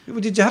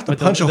Did you have to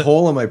punch a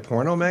hole in my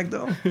porno mag,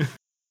 though?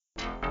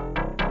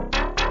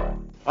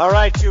 All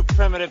right, you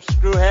primitive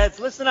screwheads,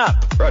 listen up.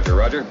 Roger,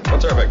 Roger.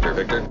 What's our vector,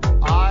 Victor?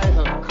 I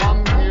have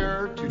come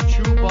here to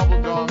chew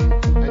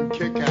bubblegum and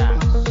kick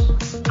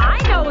ass. I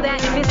know that,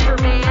 Mr.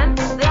 Man.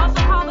 They also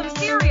call them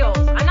cereals.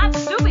 I'm not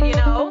stupid, you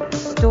know. The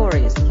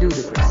story is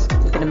ludicrous.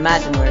 You can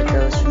imagine where it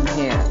goes from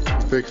here.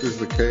 Fixes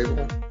the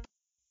cable.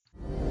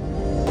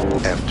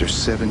 After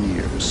 7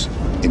 years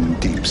in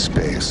deep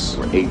space,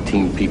 There were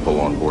 18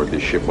 people on board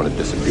this ship when it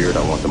disappeared.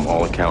 I want them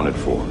all accounted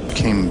for.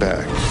 came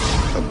back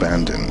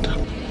abandoned,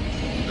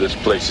 This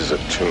place is a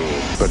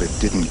tomb. but it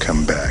didn't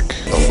come back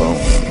alone.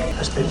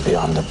 Has been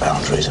beyond the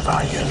boundaries of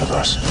our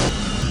universe.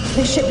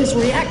 This ship is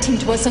reacting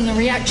to us and the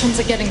reactions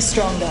are getting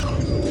stronger.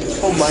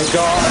 Oh my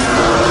God.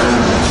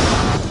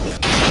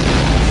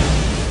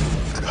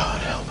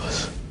 God help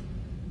us.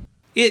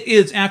 It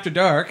is After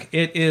Dark.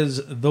 It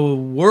is the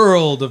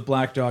world of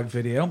Black Dog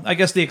Video. I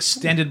guess the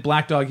extended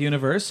Black Dog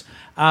universe.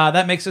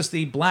 That makes us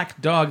the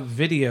Black Dog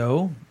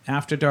Video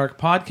After Dark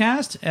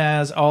podcast.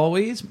 As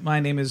always, my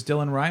name is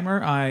Dylan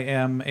Reimer. I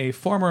am a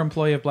former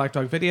employee of Black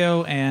Dog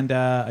Video, and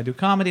I do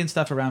comedy and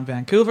stuff around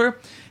Vancouver.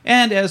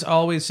 And as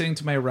always, sitting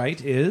to my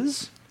right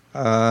is...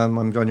 I'm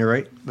on your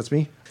right. That's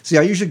me. See,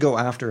 I usually go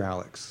after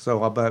Alex,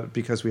 so but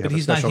because we have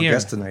a special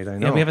guest tonight, I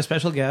know. Yeah, we have a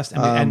special guest,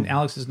 and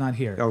Alex is not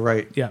here. Oh,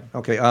 right. Yeah.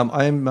 Okay.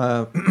 I'm.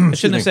 I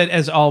shouldn't have said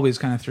 "as always."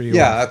 Kind of threw you.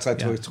 Yeah, off.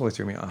 totally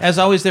threw me off. As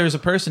always, there is a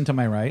person to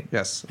my right.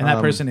 Yes, and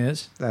that person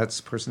is. That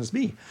person is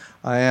me.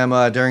 I am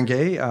Darren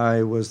Gay.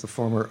 I was the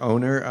former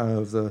owner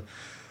of the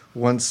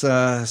once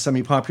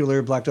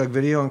semi-popular Black Dog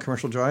Video on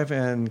Commercial Drive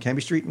and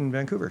Canby Street in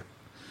Vancouver.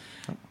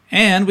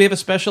 And we have a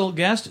special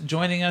guest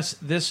joining us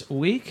this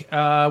week.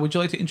 Would you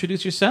like to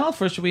introduce yourself,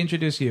 or should we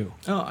introduce you?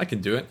 Oh, I can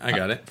do it. I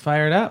got it.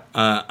 Fire it up.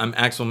 I'm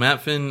AXEL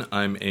MATFIN.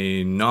 I'm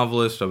a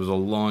novelist. I was a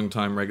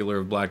long-time regular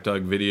of Black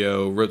Dog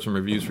Video. Wrote some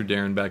reviews for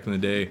Darren back in the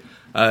day.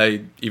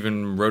 I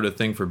even wrote a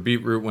thing for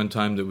Beetroot one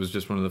time that was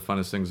just one of the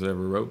funnest things that I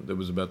ever wrote that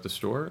was about the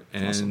store.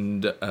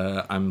 And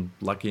awesome. I'm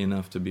lucky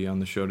enough to be on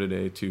the show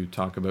today to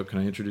talk about... Can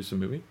I introduce a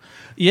movie?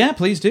 Yeah,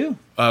 please do.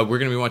 We're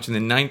going to be watching the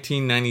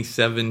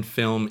 1997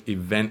 film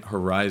Event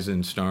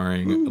Horizon,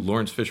 starring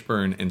Lawrence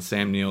Fishburne and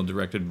Sam Neill,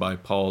 directed by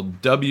Paul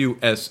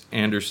W.S.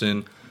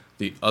 Anderson,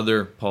 the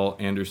other Paul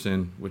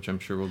Anderson, which I'm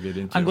sure we'll get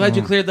into. I'm glad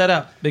you cleared that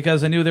up,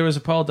 because I knew there was a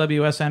Paul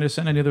W.S.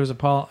 Anderson, I knew there was a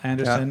Paul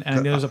Anderson, and I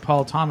knew there was a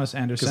Paul Thomas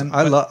Anderson.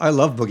 I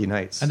love Boogie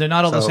Nights. And they're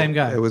not all the same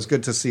guy. It was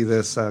good to see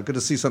this. Good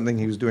to see something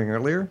he was doing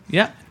earlier.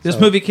 Yeah. This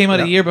movie came out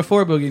a year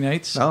before Boogie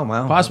Nights. Oh,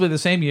 wow. Possibly the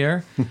same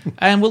year.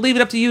 And we'll leave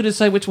it up to you to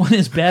decide which one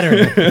is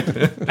better.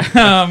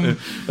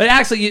 But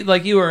actually,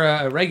 you are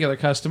a regular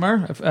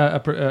customer,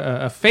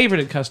 a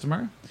favorited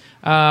customer.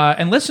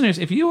 And listeners,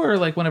 if you are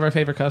like one of our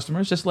favorite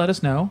customers, just let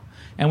us know,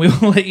 and we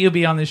will let you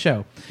be on the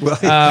show. Well,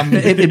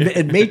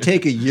 it may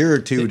take a year or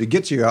two to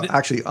get you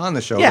actually on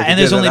the show. Yeah, like and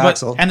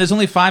there's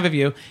only 5 of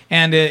you,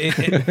 and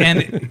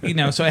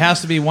so it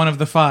has to be one of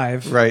the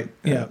 5. Right.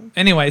 Yeah.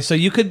 Anyway, so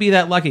you could be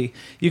that lucky.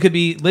 You could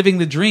be living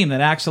the dream that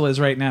Axel is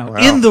right now. Wow.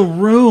 In the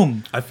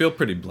room. I feel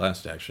pretty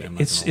blessed, actually. I'm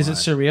not Is gonna it lie.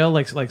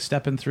 surreal, like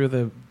stepping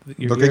through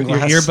your Looking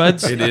glass.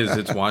 earbuds? It is.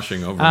 It's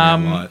washing over me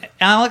a lot.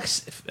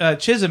 Alex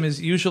Chisholm is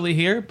usually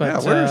here,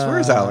 but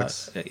where's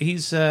Alex?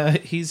 He's I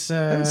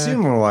haven't seen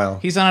him in a while.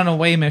 He's on an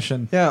away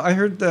mission. Yeah, I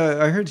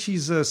heard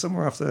he's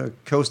somewhere off the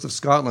coast of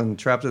Scotland,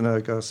 trapped in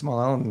a small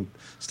island,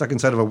 stuck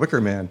inside of a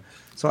wicker man.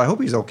 So I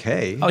hope he's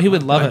okay. Oh, he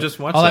would love I it. just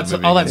watched all that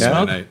movie all that the other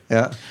smoke. night.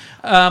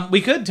 Yeah.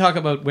 We could talk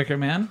about Wicker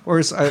Man,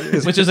 Which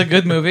which is a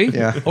good movie,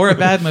 Yeah. or a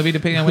bad movie,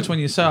 depending on which one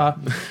you saw.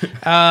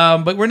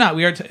 But we're not.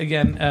 We are to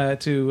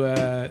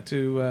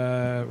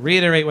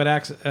reiterate what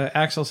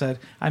Axel said.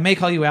 I may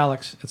call you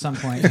Alex at some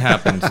point. It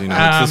happens, It's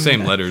the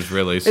same letters,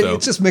 really. So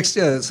it's just mixed,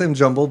 same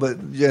jumble,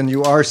 and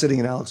you are sitting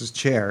in Alex's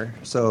chair.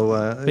 So,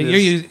 But you're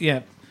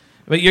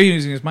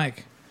using his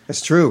mic.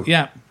 it's true.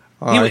 Yeah.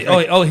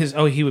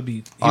 He would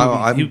be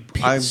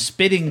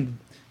spitting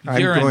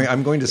urine.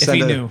 I'm going to if he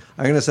send knew.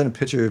 I'm going to send a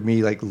picture of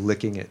me like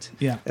licking it.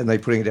 Yeah. And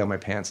like putting it down my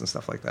pants and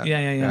stuff like that.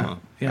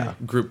 Yeah.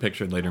 group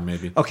picture later,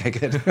 maybe. Okay,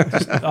 good.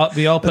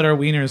 We all put our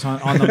wieners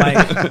on the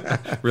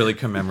mic. Really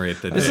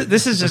commemorate the day.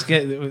 This is just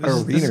getting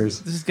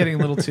wieners. This is getting a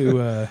little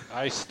too.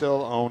 I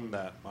still own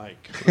that mic.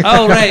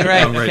 Oh right.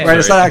 Okay. Right.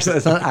 It's not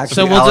actually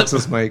So we'll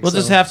Alex's mic. We'll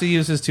just have to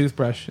use his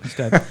toothbrush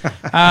instead.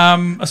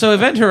 So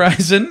Event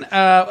Horizon.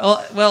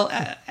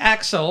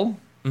 Axel,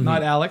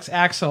 not Alex.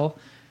 Axel.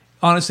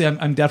 Honestly,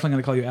 I'm definitely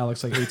going to call you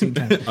Alex like 18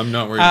 times. I'm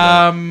not worried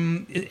about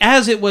it.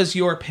 As it was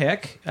your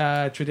pick,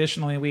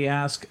 traditionally we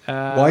ask...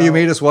 why you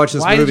made us watch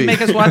this movie. Why did you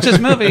make us watch this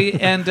movie?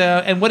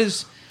 And what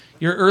is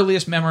your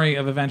earliest memory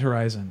of Event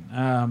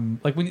Horizon?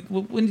 Like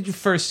when did you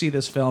first see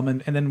this film,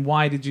 and then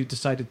why did you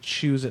decide to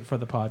choose it for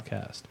the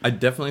podcast? I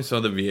definitely saw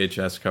the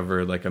VHS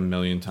cover like a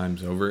million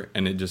times over,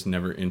 and it just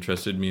never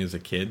interested me as a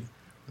kid.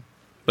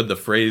 But the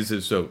phrase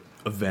is so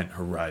Event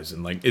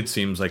Horizon. Like, it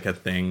seems like a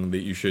thing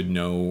that you should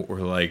know or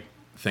like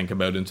think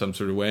about in some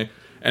sort of way.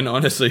 And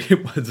honestly,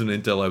 it wasn't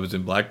until I was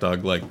in Black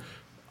Dog, like,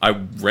 I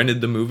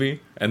rented the movie,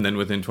 and then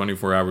within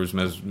 24 hours,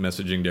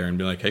 messaging Darren,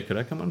 being like, "Hey, could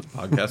I come on the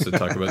podcast to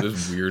talk about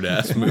this weird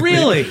ass movie?"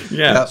 Really?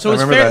 Yeah. So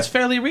it's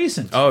fairly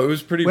recent. Oh, it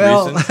was pretty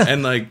recent,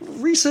 and like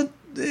recent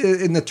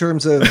in the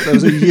terms of it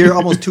was a year,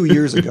 almost 2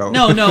 years ago.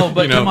 No,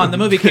 but come on, the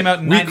movie came out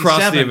in we 97.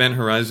 crossed the event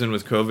horizon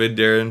with COVID,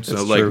 Darren. So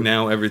That's like true.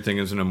 now everything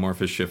is an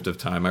amorphous shift of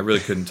time. I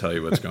really couldn't tell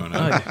you what's going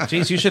on.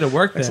 Jeez, you should have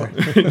worked there.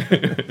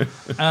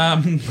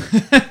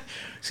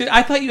 See,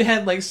 I thought you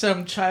had like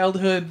some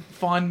childhood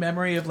fond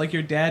memory of like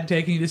your dad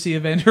taking you to see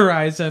Event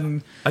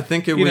Horizon. I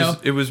think it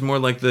was more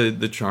like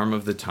the charm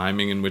of the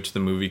timing in which the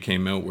movie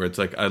came out, where it's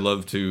like I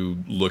love to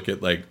look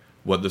at like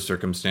what the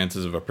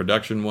circumstances of a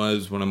production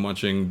was when I'm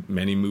watching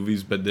many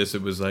movies, but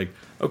it was like,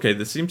 okay,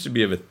 this seems to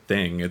be of a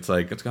thing. It's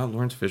like it's got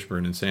Lawrence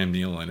Fishburne and Sam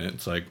Neill in it.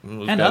 It's like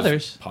and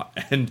others,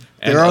 and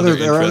there are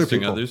other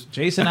people. Others.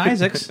 Jason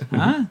Isaacs,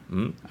 huh?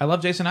 I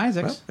love Jason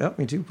Isaacs. Well, yeah,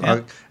 me too.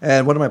 Yeah.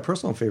 And one of my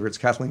personal favorites,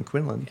 Kathleen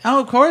Quinlan.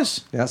 Oh, of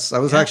course. Yes, I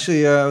was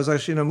actually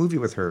in a movie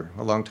with her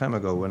a long time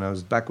ago when I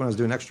was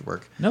doing extra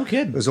work. No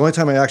kidding. It was the only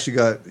time I actually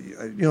got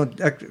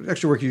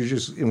extra work. Usually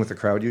just in with the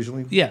crowd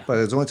usually. Yeah. But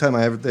it was the only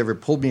time they ever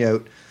pulled me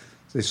out.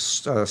 They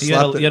you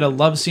had a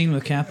love scene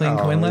with Kathleen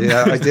Quinlan?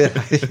 Yeah, I did.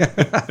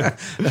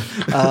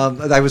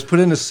 I was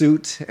put in a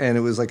suit, and it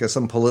was like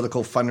some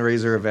political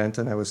fundraiser event,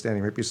 and I was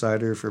standing right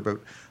beside her for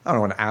about,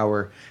 an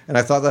hour. And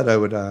I thought that I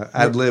would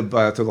ad-lib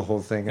through the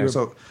whole thing.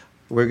 So,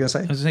 what were you going to say?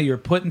 I was going to say, you were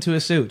put into a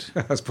suit.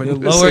 I was put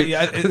into a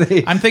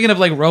suit. I'm thinking of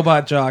like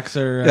Robot Jocks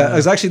or... Yeah, it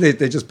was actually,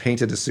 they just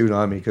painted a suit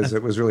on me because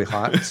it was really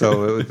hot.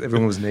 So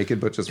everyone was naked,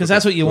 but just... Because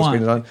that's what you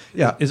want. On.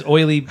 Yeah. Is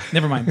oily...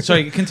 Never mind.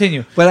 Sorry,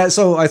 continue. But I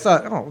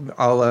thought,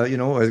 I'll,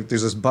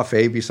 there's this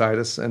buffet beside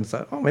us, and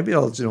thought, maybe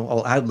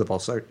I'll ad-lib. I'll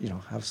start,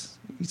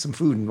 eat some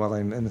food while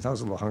I'm... And I was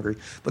a little hungry.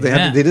 But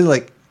they did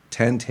like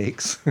 10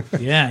 takes.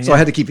 Yeah, So I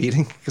had to keep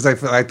eating because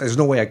there's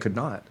no way I could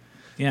not.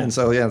 Yeah. And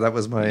so, that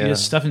was my... You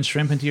just stuffing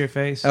shrimp into your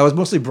face? I was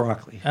mostly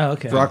broccoli. Oh,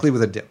 okay. Broccoli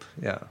with a dip,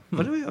 yeah.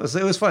 But it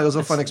was fun. It was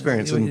a fun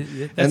experience.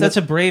 That's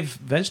a brave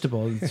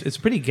vegetable. It's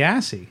pretty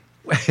gassy.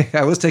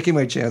 I was taking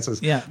my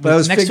chances. Yeah, but I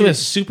was next to a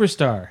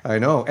superstar. I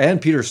know.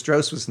 And Peter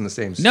Strauss was in the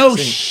same...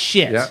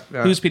 Shit. Yeah.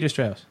 Who's Peter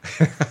Strauss?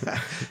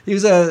 He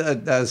was a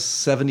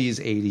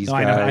 70s, 80s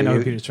guy. I know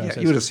who Peter Strauss is.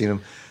 You would have seen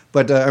him.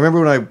 But I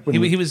remember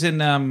when he was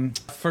in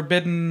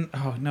Forbidden...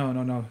 Oh,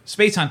 no.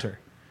 Space Hunter.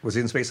 Was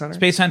he in Space Hunter?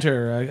 Space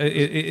Hunter,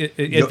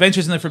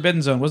 Adventures in the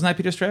Forbidden Zone. Wasn't that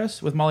Peter Strauss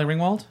with Molly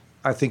Ringwald?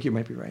 I think you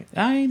might be right.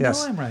 I know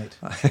I'm right.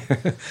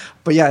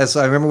 But yeah,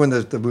 so I remember when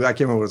the movie, I can't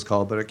remember what it's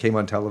called, but it came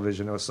on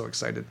television. I was so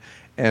excited.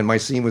 And my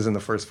scene was in the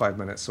first 5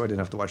 minutes, so I didn't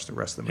have to watch the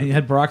rest of the movie. And you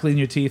had broccoli in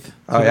your teeth.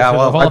 Oh, yeah.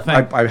 Well,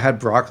 I had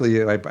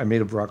broccoli. I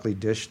made a broccoli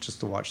dish just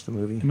to watch the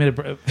movie. You made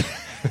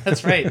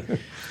That's right.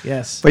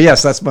 Yes. But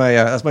yes, that's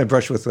my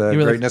brush with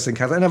greatness like, and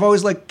Kathleen. And I've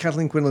always liked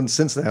Kathleen Quinlan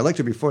since then. I liked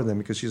her before then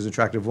because she's an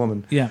attractive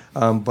woman. Yeah.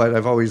 But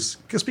I've always,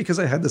 just because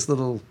I had this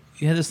little...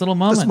 You had this little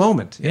moment. This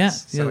moment,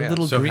 yes. Yeah.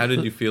 So how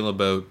did you feel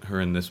about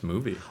her in this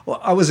movie? Well,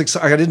 I was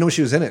excited. I didn't know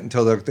she was in it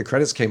until the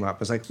credits came up. I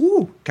was like,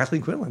 "Ooh,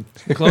 Kathleen Quinlan."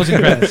 The closing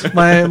credits.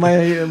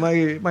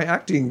 my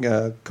acting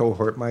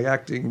cohort, my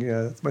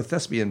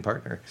thespian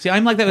partner. See,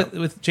 I'm like that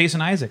with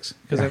Jason Isaacs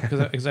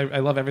because I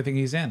love everything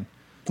he's in.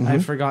 Mm-hmm.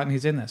 I've forgotten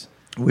he's in this.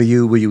 Were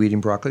you eating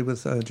broccoli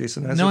with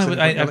Jason Isaacs? No,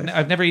 I've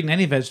nenever eaten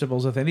any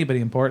vegetables with anybody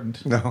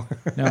important. No.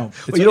 Well,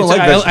 you don't like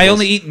vegetables. I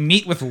only eat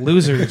meat with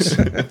losers.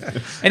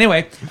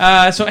 Anyway,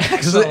 so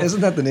AXEL, isn't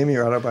that the name of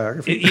your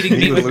autobiography? Eating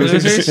meat with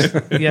losers?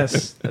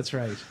 Yes, that's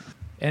right.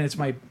 And it's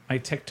my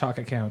TikTok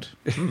account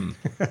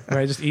where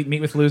I just eat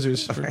meat with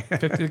losers.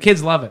 The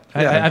kids love it.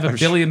 I have a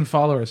billion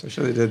followers. I'm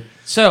sure they did.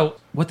 So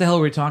what the hell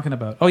were we talking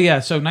about? Oh yeah,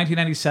 so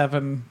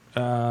 1997.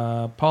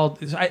 Paul.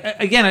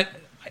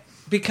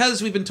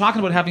 Because we've been talking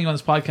about having you on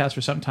this podcast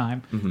for some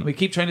time, and we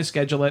keep trying to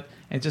schedule it,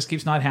 and it just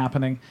keeps not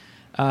happening.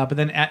 But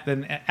then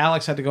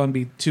Alex had to go and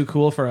be too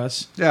cool for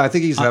us. Yeah, I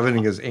think he's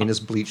having his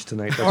anus bleached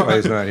tonight. That's why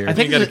he's not here. I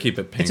think you got to keep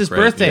it pink. It's his right?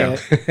 birthday.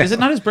 Yeah. Is it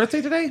not his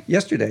birthday today?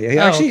 Yesterday.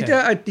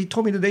 He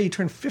told me today he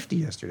turned 50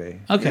 yesterday.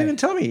 Okay. He didn't even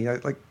tell me.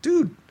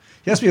 Dude.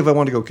 He asked me if I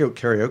wanted to go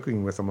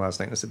karaokeing with him last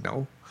night. And I said,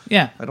 no.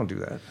 Yeah. I don't do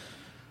that.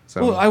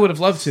 So, well, I would have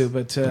loved to,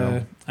 but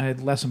I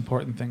had less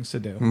important things to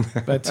do.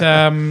 But...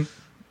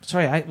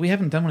 Sorry, we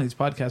haven't done one of these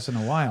podcasts in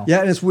a while.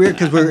 Yeah, and it's weird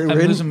because we're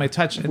losing my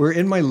touch. We're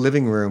in my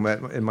living room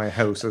in my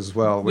house as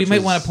well. We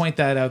might want to point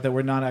that out that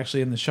we're not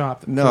actually in the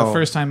shop. No, for the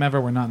first time ever,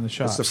 we're not in the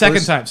shop.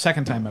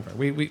 Second time ever.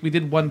 We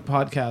did one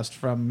podcast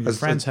from your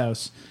friend's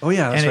house. Oh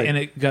yeah, that's right. And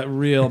it got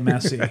real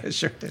messy. Yeah, it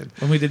sure did.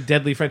 When we did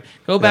Deadly Friend,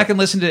 go back and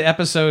listen to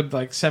episode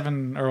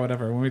 7 or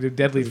whatever when we did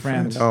Deadly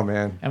Friend. Oh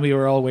man, and we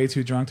were all way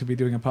too drunk to be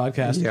doing a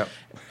podcast. Yeah,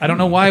 I don't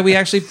know why we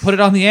actually put it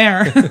on the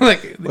air.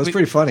 It was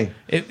pretty funny.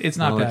 It's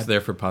not bad. It's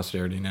there for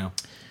posterity now.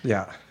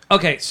 Yeah.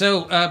 Okay,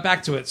 so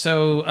back to it.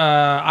 So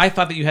I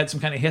thought that you had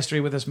some kind of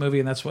history with this movie,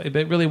 and that's what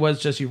it really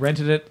was. Just you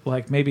rented it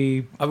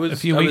maybe a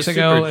few weeks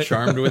ago. I was super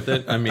charmed with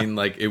it. I mean,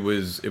 it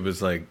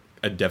was like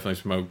I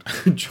definitely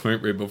smoked a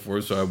joint right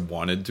before, so I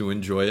wanted to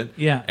enjoy it.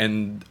 Yeah,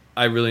 and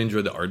I really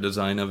enjoyed the art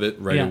design of it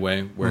right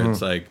away, where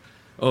it's like,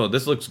 oh,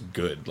 this looks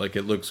good. Like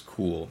it looks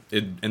cool.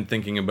 And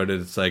thinking about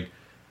it, it's like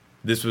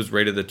this was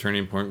right at the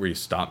turning point where you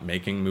stopped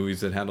making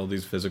movies that had all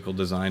these physical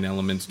design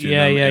elements to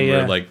Yeah, them. yeah, and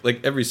yeah. where,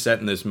 like every set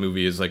in this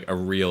movie is like a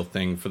real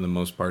thing for the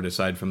most part,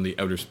 aside from the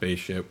outer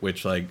spaceship,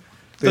 which like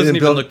doesn't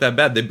even look that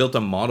bad. They built a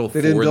model for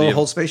They didn't build a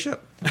whole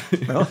spaceship.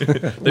 No?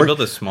 They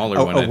built a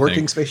smaller one, A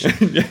working spaceship.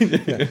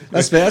 Yeah.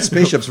 That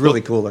spaceship's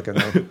really cool looking,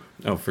 though.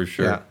 Oh, for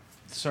sure. Yeah.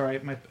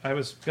 Sorry, I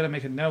was going to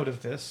make a note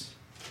of this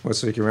What,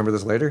 so you can remember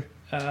this later?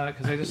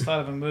 because I just thought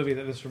of a movie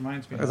that this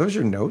reminds me Are of. those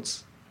your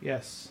notes?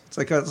 Yes. It's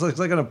like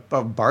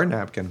a bar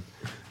napkin.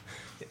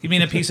 You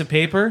mean a piece of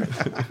paper?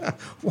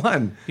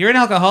 One. You're an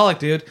alcoholic,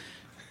 dude.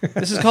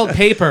 This is called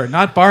paper,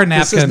 not bar napkin.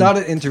 This is not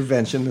an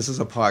intervention. This is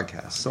a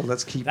podcast. So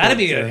let's keep. That'd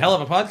be a hell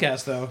of a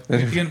podcast, though.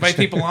 If you invite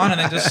people on and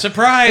then just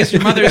surprise,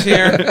 your mother's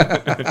here.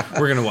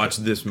 We're gonna watch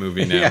this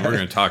movie now. Yeah. We're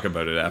gonna talk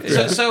about it after.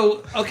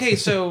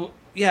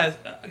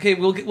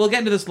 We'll get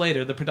into this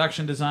later. The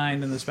production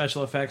design and the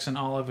special effects and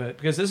all of it,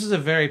 because this is a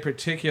very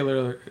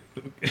particular.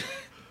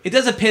 It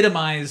does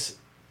epitomize,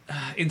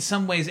 in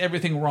some ways,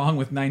 everything wrong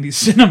with '90s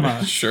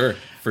cinema. Sure,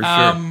 for sure.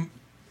 And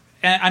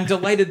I'm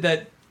delighted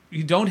that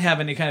you don't have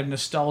any kind of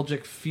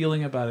nostalgic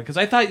feeling about it, because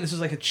I thought this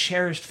was like a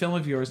cherished film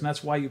of yours, and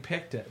that's why you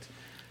picked it.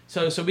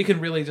 So we can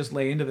really just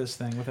lay into this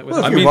thing with it.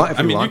 Well,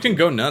 I mean, you can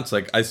go nuts.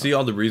 Like, I see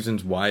all the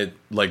reasons why,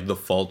 like the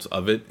faults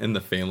of it and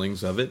the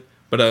failings of it.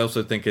 But I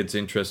also think it's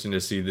interesting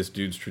to see this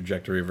dude's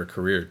trajectory of a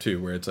career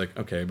too, where it's like,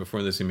 okay,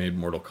 before this he made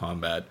Mortal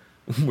Kombat,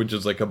 which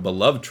is like a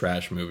beloved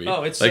trash movie.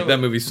 Oh, it's like so- that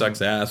movie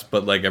sucks ass,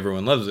 but like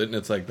everyone loves it, and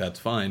it's like that's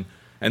fine.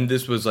 And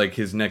this was like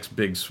his next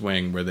big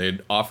swing, where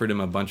they'd offered him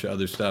a bunch of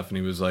other stuff, and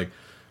he was like,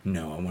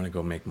 no, I want to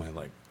go make my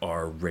like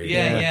R-rated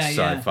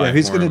sci-fi. Yeah,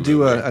 he's going to horror do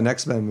movie. an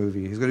X-Men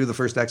movie. He's going to do the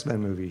first X-Men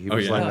movie. He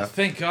was lined Oh, up.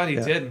 thank God he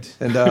didn't.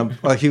 And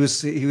well, he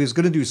was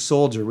going to do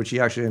Soldier, which he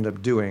actually ended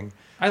up doing.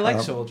 I like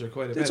Soldier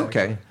quite a bit. It's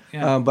okay. actually.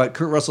 Yeah. But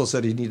Kurt Russell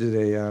said he needed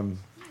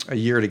a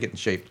year to get in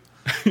shape.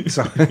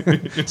 So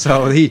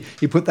he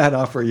put that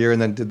off for a year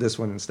and then did this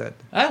one instead.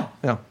 Oh.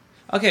 Yeah.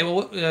 Okay,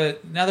 well,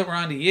 now that we're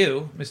on to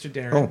you, Mr.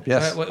 Darren. Oh,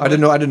 yes. I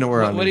didn't know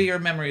we're on. What are your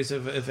memories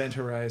of Event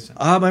Horizon?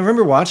 I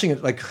remember watching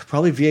it, like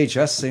probably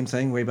VHS, same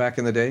thing, way back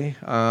in the day.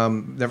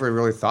 Never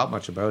really thought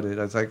much about it.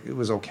 I thought it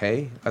was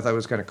okay. I thought it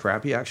was kind of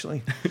crappy,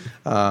 actually.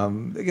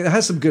 It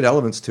has some good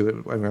elements to it.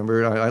 I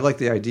remember. I like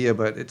the idea,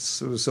 but it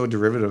was so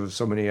derivative of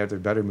so many other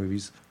better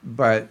movies.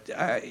 But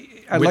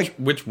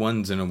which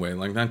ones in a way,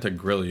 like not to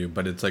grill you,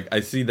 but it's like I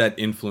see that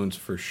influence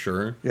for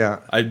sure. Yeah.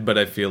 But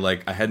I feel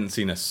like I hadn't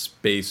seen a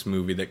space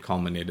movie that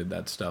culminated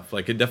that stuff.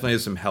 Like it definitely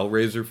has some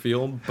Hellraiser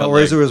feel. But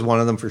Hellraiser was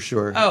one of them for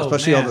sure. Oh,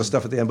 especially all man. the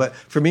stuff at the end. But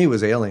for me, it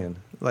was Alien.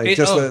 Like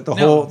the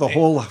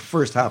whole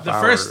first half The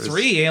hour. first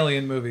three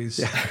Alien movies,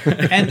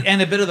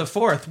 and a bit of the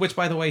fourth, which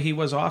by the way he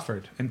was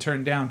offered and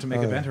turned down to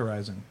make Event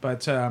Horizon.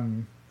 But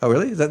oh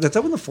really? Is that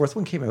when the fourth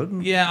one came out?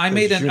 Yeah, I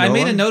made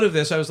a note of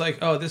this. I was like,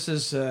 oh, this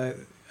is.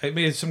 I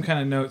made some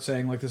kind of note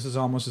saying like this is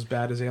almost as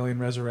bad as Alien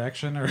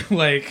Resurrection, or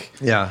like.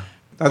 Yeah,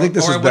 I think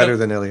this is better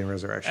than Alien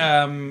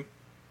Resurrection.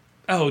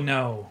 Oh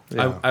no,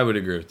 Yeah. I would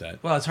agree with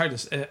that. well, it's hard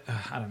to.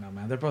 I don't know,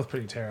 man. They're both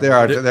pretty terrible.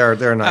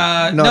 They're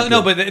not. not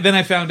No, good. but then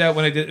I found out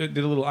when I did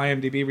a little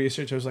IMDb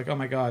research, I was like, oh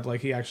my god,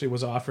 like he actually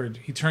was offered.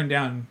 He turned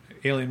down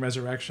Alien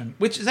Resurrection,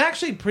 which is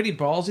actually pretty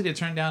ballsy to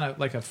turn down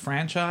a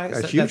franchise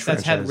A huge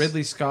that's had franchise.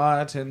 Ridley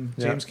Scott and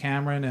James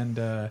Cameron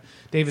and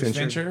David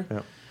Fincher.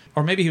 Yeah.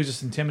 Or maybe he was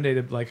just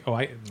intimidated, like, oh,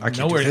 I'm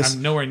can't do this.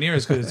 nowhere near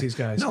as good as these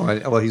guys. No,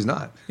 well, he's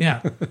not.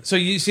 Yeah. So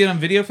you see it on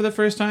video for the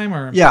first time,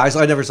 or Yeah,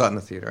 I never saw it in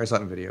the theater. I saw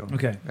it in video.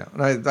 Okay. Yeah.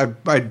 And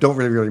I don't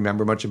really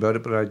remember much about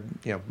it, but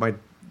my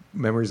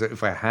memories,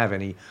 if I have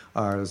any,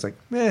 are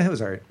it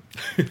was all right.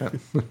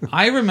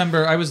 I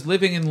remember I was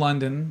living in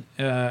London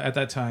at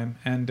that time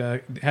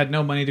and had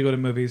no money to go to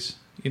movies,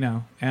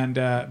 and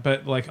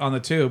but like on the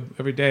tube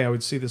every day I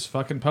would see this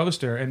fucking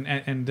poster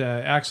and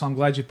Axel, I'm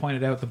glad you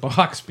pointed out the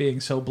box being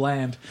so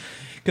bland,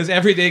 because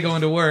every day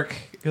going to work,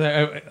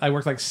 because I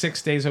worked like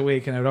 6 days a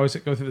week and I would always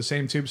go through the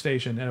same tube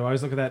station and I would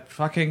always look at that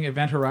fucking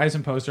Event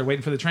Horizon poster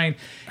waiting for the train,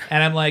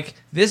 and I'm like,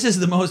 this is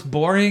the most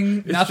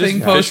boring nothing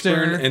just poster.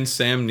 Fishburne and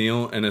Sam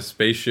Neill and a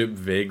spaceship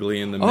vaguely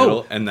in the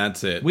middle, and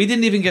that's it. We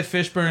didn't even get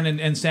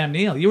Fishburne and Sam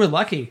Neill. You were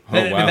lucky.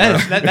 Oh, wow.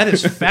 That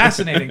is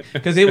fascinating,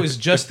 because it was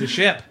just the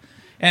ship.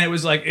 And it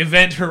was like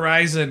Event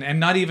Horizon, and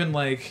not even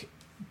like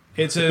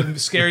it's a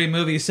scary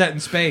movie set in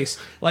space.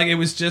 Like it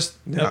was just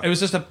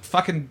a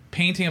fucking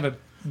painting of a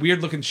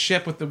weird looking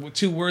ship with the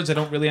two words I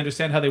don't really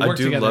understand how they work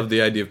together. I do love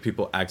the idea of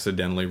people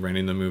accidentally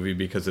renting the movie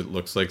because it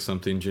looks like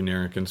something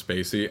generic and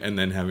spacey, and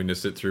then having to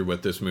sit through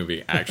what this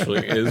movie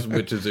actually is,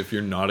 which is, if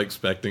you're not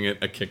expecting it,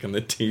 a kick in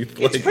the teeth.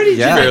 It's like, pretty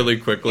fairly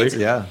quickly.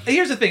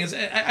 Here's the thing: is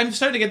I'm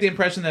starting to get the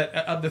impression that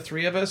of the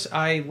three of us,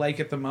 I like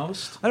it the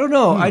most. I don't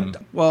know.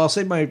 I'll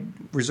say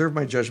reserve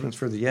my judgments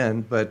for the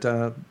end, but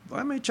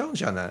I may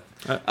challenge you on that.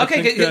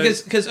 Okay,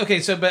 because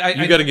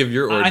you got to give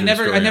your origin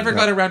story I never on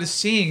got that. around to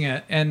seeing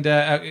it, and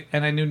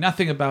I knew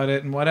nothing about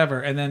it and whatever.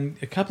 And then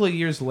a couple of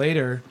years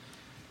later,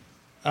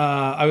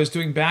 I was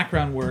doing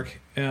background work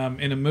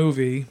in a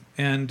movie,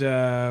 and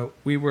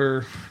we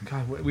were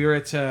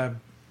at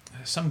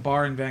some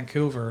bar in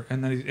Vancouver,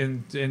 and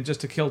then and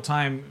just to kill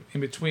time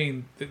in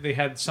between, they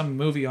had some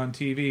movie on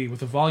TV with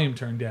the volume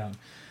turned down,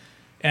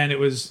 and it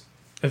was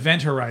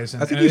Event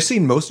Horizon. I think you've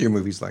seen most of your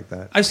movies like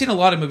that. I've seen a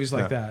lot of movies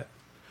like that.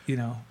 You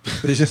know,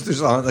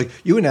 there's like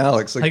you and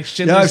Alex, like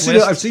Schindler's yeah,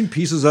 List. I've seen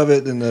pieces of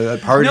it in the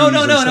parties.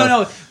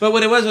 No. But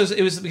what it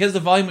was because the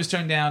volume was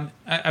turned down.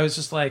 I was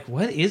just like,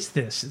 what is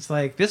this? It's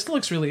like, this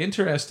looks really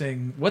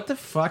interesting. What the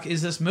fuck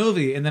is this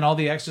movie? And then all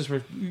the extras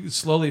were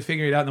slowly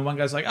figuring it out. And the one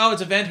guy's like, oh,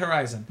 it's Event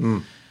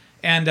Horizon.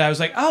 And I was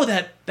like, oh,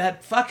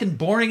 that fucking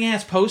boring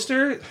ass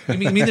poster. I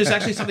mean, there's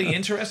actually something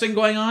interesting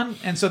going on.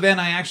 And so then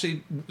I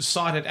actually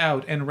sought it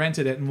out and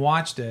rented it and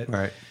watched it.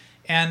 Right.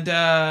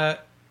 And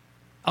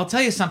I'll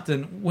tell you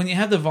something. When you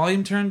have the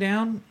volume turned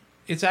down,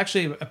 it's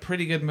actually a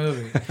pretty good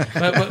movie.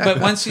 but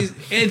once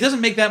it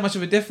doesn't make that much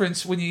of a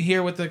difference when you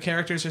hear what the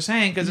characters are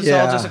saying, because it's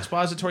all just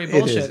expository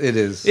bullshit. It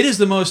is. It is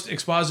the most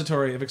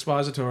expository of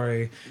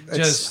expository.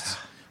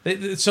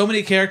 So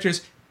many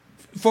characters.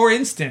 For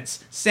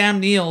instance, Sam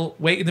Neill,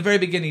 in the very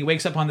beginning, he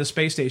wakes up on the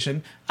space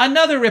station.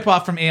 Another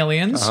ripoff from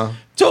Aliens.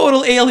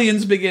 Total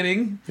Aliens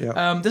beginning.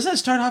 Yeah. Doesn't it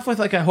start off with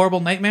like a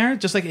horrible nightmare,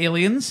 just like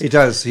Aliens? He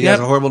does. He has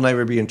a horrible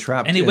nightmare being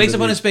trapped. And he wakes up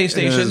on a space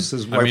station.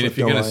 I mean, if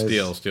you're going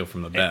to steal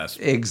from the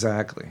best.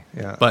 Exactly.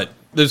 Yeah. But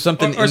there's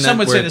something or in some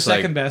that would say where the it's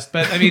second best.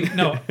 But I mean,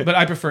 no. But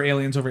I prefer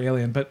Aliens over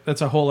Alien. But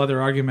that's a whole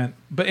other argument.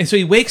 And so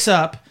he wakes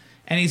up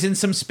and he's in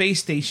some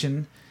space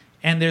station.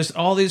 And there's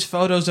all these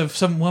photos of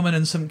some woman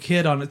and some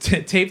kid on a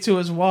taped to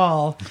his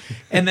wall.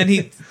 And then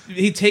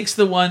he takes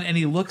the one and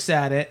he looks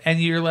at it.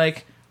 And you're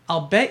like, I'll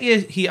bet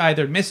you he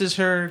either misses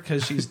her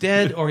because she's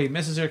dead or he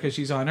misses her because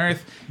she's on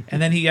Earth. And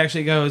then he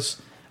actually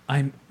goes,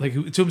 I'm like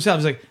to himself,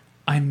 he's like,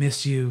 I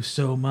miss you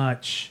so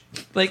much.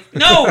 Like,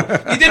 no,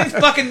 you didn't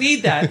fucking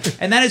need that.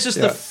 And that is just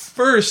the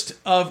first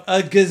of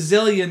a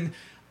gazillion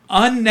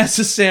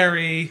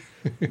unnecessary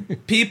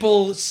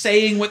people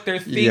saying what they're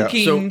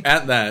thinking. So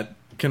at that,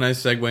 can I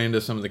segue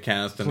into some of the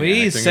cast? And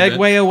please the acting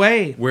segue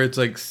away. Where it's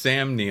like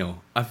Sam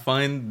Neill, I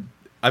find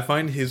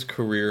his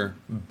career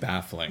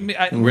baffling.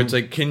 Mm-hmm. Where it's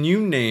like, can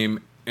you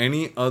name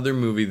any other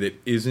movie that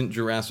isn't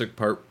Jurassic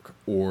Park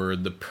or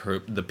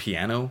the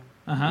piano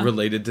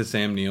related to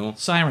Sam Neill?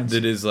 Sirens.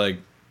 That is like,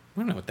 I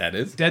don't know what that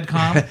is. Dead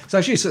Calm. It's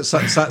actually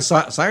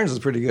Sirens is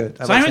pretty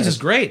good. Sirens is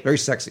great. Very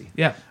sexy.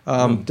 Yeah.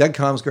 Dead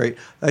Calm's great.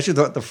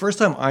 Actually, the first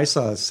time I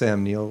saw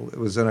Sam Neill, it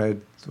was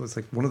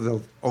like one of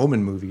the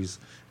Omen movies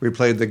where he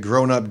played the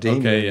grown-up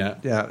Damien. Okay,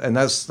 yeah. And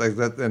that's like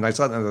that. And I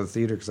saw it in the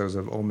theater because I was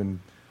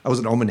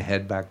an Omen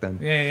head back then.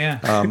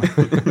 Yeah.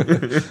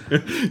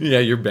 Yeah,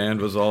 your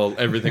band was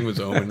everything was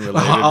Omen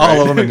related.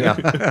 All Omen,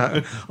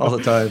 yeah. All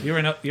the time. You're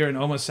an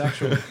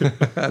homosexual.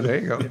 There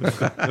you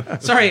go.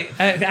 Sorry,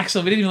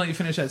 Axel, we didn't even let you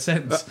finish that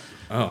sentence.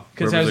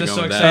 Because I was just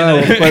so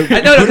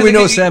excited. Who do we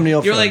know Sam Neill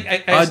from? You're like,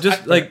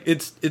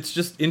 it's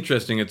just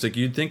interesting. It's like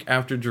you'd think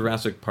after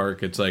Jurassic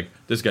Park, it's like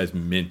this guy's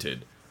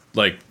minted,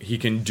 like he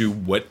can do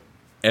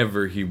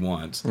whatever he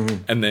wants,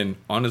 and then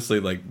honestly,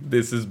 like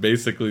this is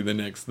basically the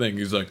next thing.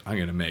 He's like, I'm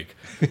gonna make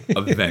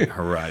Event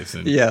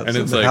Horizon, and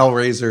it's like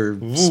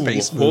Hellraiser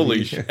space movie.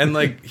 Holy shit! And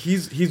like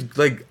he's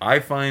like, I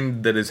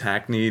find that as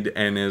hackneyed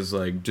and as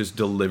like just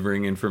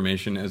delivering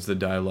information as the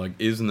dialogue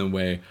is in the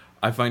way.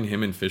 I find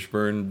him and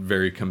Fishburne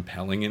very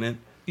compelling in it.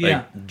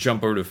 Like,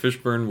 jump over to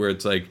Fishburne where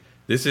it's like,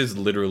 this is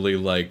literally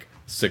like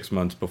 6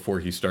 months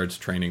before he starts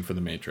training for the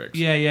Matrix.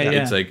 Yeah.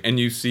 It's like, and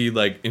you see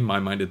like, in my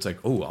mind, it's like,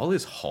 oh, all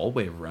his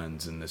hallway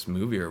runs in this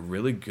movie are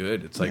really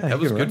good. It's like, that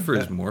was good for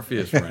his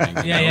Morpheus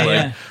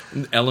running.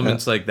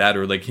 Elements like that,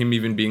 or like him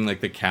even being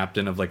like the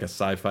captain of like a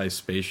sci-fi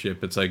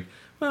spaceship. It's like,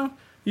 well,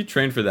 you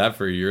trained for that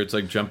for a year. It's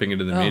like jumping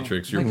into the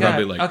Matrix. You're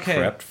probably like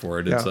prepped for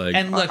it. It's like,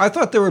 and look, I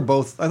thought they were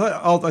both. I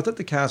thought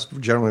the cast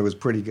generally was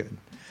pretty good.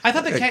 I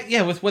thought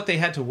with what they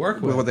had to work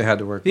with. With what they had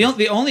to work with.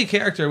 The only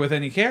character with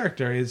any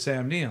character is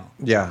Sam Neill.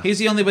 Yeah. He's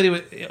the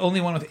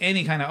only one with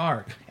any kind of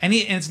arc. And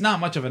it's not not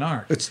much of an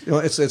arc. It's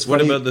what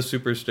funny. about the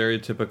super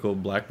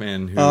stereotypical black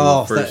man who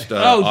offers dude, the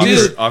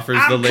lady...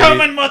 I'm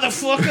coming,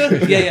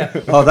 motherfucker! yeah.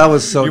 Oh, that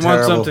was so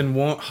terrible. You want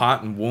something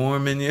hot and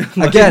warm in you?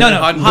 Again,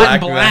 hot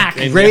and black.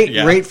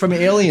 Right from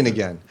Alien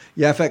again.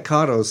 Yaphet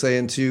Kotto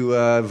saying to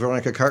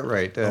Veronica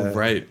Cartwright.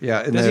 Right.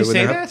 Yeah. Does he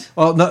say that?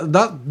 Well, not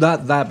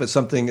that, but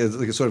something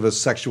like a sort of a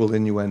sexual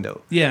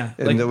innuendo. Yeah.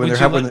 And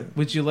like,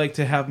 would you like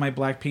to have my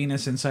black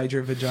penis inside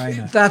your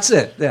vagina? That's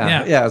it.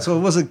 Yeah. So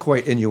it wasn't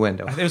quite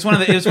innuendo. It was one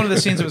of the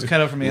scenes that was cut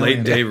out from Alien.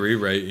 Late day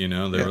rewrite. They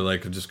were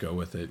like, just go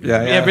with it.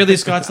 Yeah. Ridley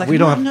Scott's like,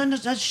 I'm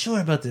not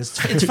sure about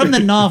this. It's from the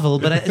novel,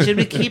 but should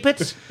we keep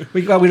it?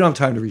 We don't have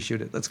time to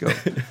reshoot it. Let's go.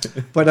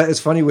 But it's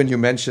funny when you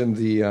mentioned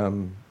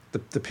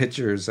the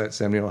pictures that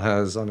Sam Neill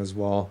has on his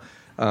wall.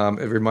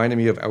 It reminded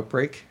me of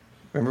Outbreak.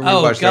 Remember we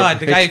Oh watched God, Outbreak?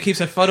 the guy who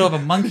keeps a photo of a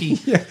monkey.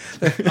 I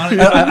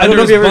don't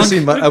know if you've ever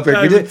seen Outbreak.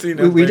 I haven't seen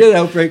We Outbreak. did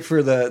Outbreak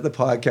for the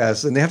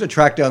podcast, and they have to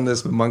track down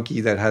this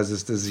monkey that has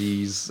this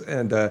disease,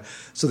 and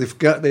so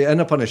they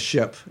end up on a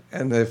ship,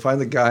 and they find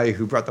the guy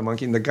who brought the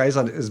monkey, and the guy's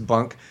on his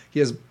bunk. He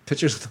has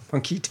pictures of the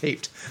monkey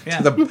taped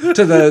to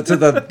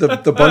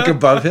the bunk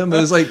above him.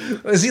 And it's like,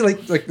 is he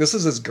like this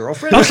is his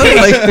girlfriend? Or something?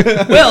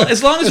 Like, well,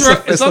 as long as we're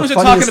talking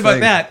funniest about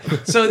thing.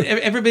 that, so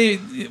everybody,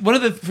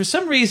 for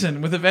some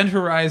reason with Event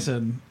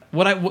Horizon,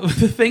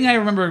 the thing I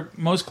remember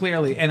most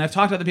clearly, and I've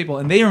talked to other people,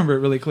 and they remember it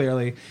really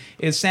clearly,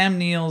 is Sam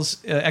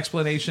Neill's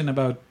explanation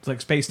about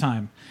like space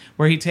time,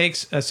 where he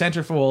takes a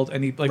centerfold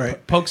and he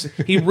pokes,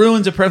 he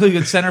ruins a perfectly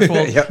good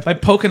centerfold by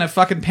poking a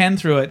fucking pen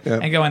through it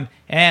and going,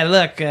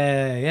 look,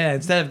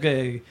 instead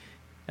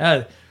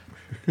of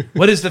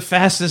what is the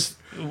fastest,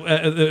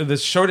 the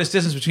shortest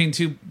distance between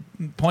 2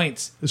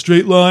 points? A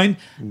straight line?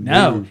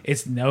 No,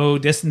 it's no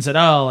distance at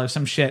all, or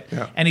some shit.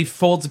 Yeah. And he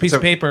folds a piece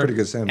of paper, pretty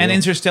good Sam and Neill.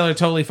 Interstellar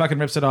totally fucking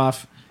rips it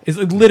off. It's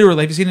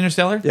literally. Have you seen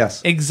Interstellar?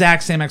 Yes.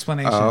 Exact same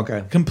explanation. Oh,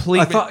 okay. Complete.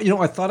 I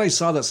thought I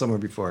saw that somewhere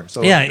before.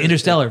 So yeah,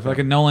 Interstellar.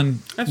 Fucking Nolan.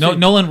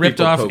 Nolan ripped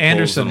People off poke holes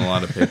Anderson. in a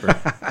lot of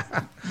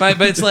paper.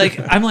 But it's like,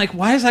 I'm like,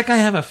 why does that guy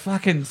have a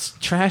fucking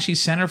trashy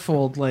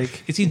centerfold?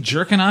 Like, is he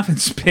jerking off in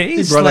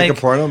space? He brought like a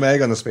porno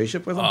mag on the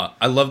spaceship with him.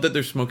 I love that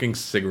they're smoking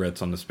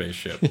cigarettes on the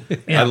spaceship.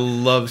 I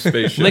love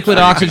spaceships. Liquid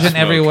oxygen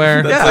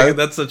everywhere.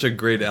 That's such a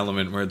great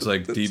element where it's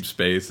like deep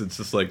space. It's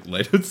just like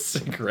light with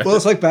cigarettes. Well,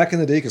 it's like back in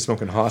the day, you could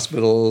smoke in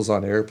hospitals,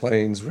 on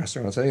airplanes,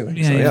 restaurants, anything.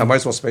 Yeah, might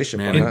as well spaceship.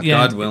 Man,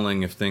 God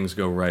willing, if things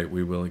go right,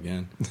 we will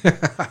again.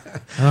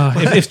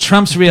 If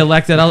Trump's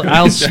reelected,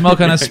 I'll smoke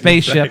on a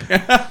spaceship.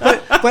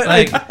 But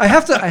like, I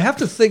have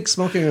to think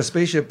smoking in a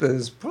spaceship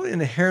is probably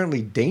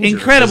inherently dangerous.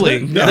 Incredibly,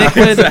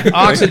 liquid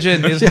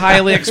oxygen is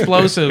highly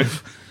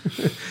explosive.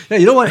 Yeah,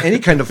 you don't want any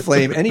kind of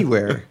flame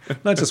anywhere.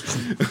 Not just.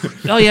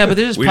 Oh yeah, but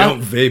they're just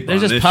don't vape on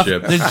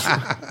this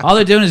ship. All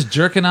they're doing is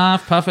jerking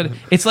off, puffing.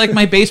 It's like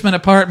my basement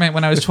apartment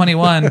when I was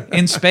 21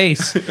 in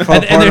space.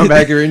 Porno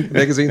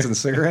magazines and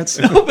cigarettes.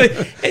 No, but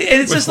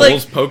it's with just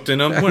holes like poked in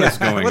them. What is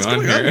going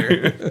on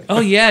here? Oh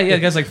yeah. The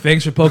guy's like,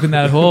 thanks for poking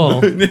that hole.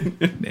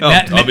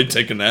 I'll be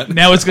taking that.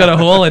 Now it's got a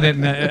hole in it,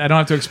 and I don't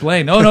have to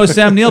explain. Oh no,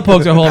 Sam Neill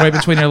poked a hole right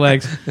between her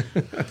legs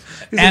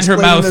and her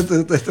mouth.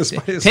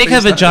 Take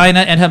her vagina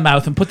and her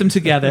mouth and put them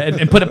together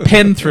and put a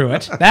pin through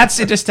it. That's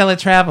interstellar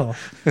travel.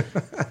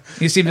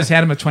 You see him just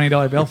hand him a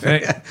 $20 bill.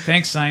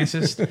 Thanks,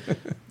 scientist.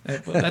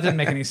 That didn't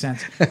make any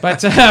sense.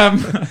 But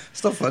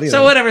still funny.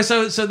 So whatever.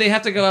 So they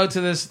have to go out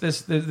to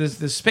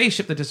this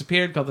spaceship that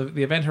disappeared called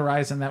the Event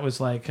Horizon. That was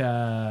like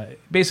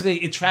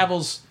basically it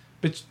travels,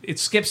 but it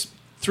skips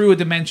through a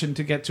dimension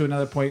to get to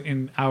another point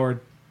in our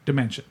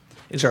dimension.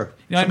 Sure.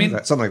 You know what I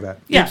mean? Something like that.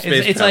 Yeah,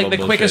 it's like the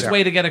quickest bullshit.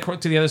 way to get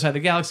to the other side of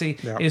the galaxy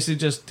is to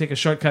just take a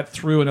shortcut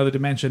through another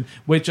dimension,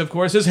 which of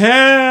course is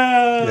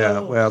hell. Yeah,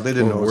 well, they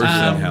didn't know it was worse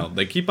than hell.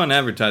 They keep on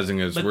advertising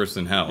it as worse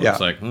than hell. Yeah. It's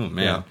like, oh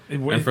man.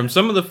 Yeah. And from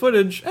some of the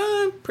footage,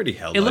 pretty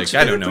hell. It looks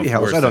I don't know. pretty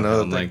hellish. Worse I don't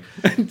than know.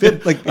 hell.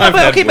 Like,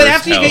 but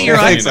after you get your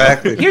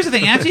exactly. Here's the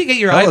thing: after you get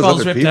your Hell is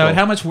eyeballs other ripped people. out,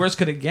 how much worse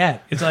could it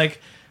get? It's like,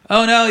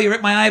 oh no, you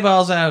ripped my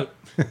eyeballs out.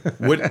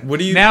 What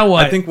do you Now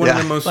what? I think one of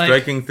the most Like-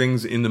 striking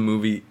things in the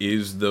movie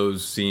is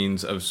those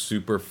scenes of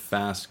super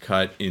fast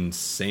cut,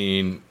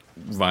 insane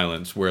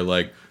violence where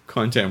like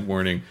content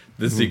warning,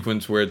 the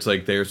sequence where it's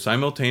like they're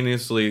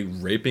simultaneously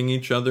raping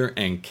each other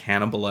and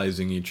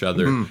cannibalizing each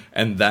other,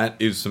 and that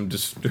is some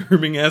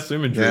disturbing ass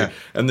imagery. Yeah.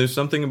 And there's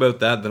something about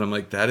that I'm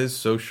like, that is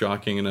so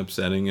shocking and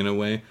upsetting in a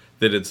way.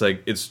 That it's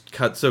like it's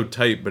cut so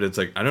tight, but it's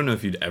like I don't know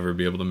if you'd ever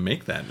be able to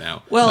make that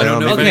now. Well, I don't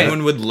know okay. if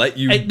anyone would let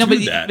you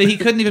do that. But he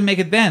couldn't even make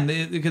it then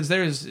because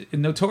there is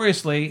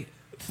notoriously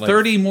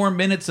 30 more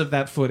minutes of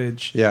that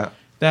footage. Yeah.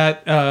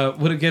 That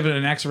would have given it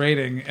an X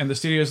rating, and the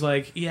studio's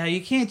like, yeah,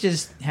 you can't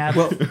just have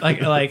like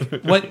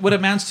what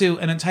amounts to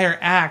an entire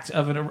act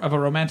of a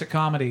romantic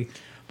comedy,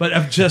 but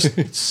of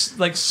just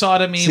like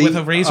sodomy with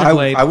a razor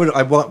blade. I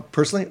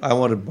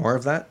wanted more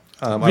of that.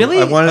 Really?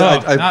 I wanted.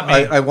 not me.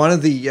 I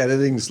wanted the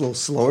editing a little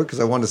slower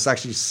because I wanted to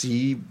actually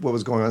see what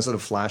was going on instead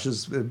of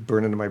flashes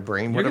burn into my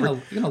brain. You're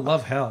Whatever. gonna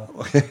love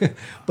hell.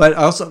 But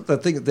also, I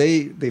think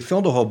they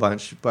filmed a whole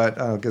bunch, but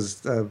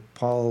because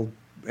Paul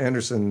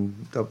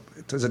Anderson,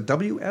 is it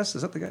W.S.?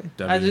 Is that the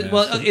guy?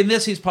 Well, in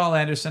this he's Paul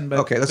Anderson,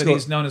 but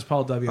he's known as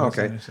Paul W.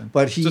 Okay, Anderson.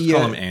 but he Just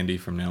call him Andy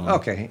from now on.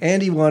 Okay,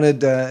 Andy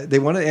wanted they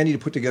wanted Andy to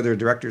put together a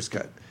director's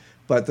cut,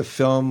 but the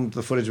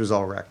footage was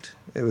all wrecked.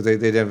 It was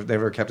they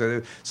never kept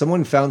it.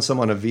 Someone found some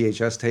on a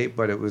VHS tape,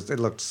 but it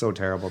looked so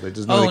terrible. They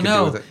just nothing they could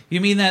do with it.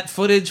 You mean that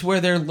footage where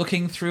they're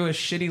looking through a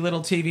shitty little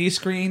TV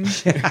screen?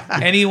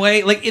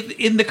 Anyway, like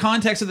in the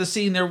context of the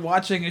scene, they're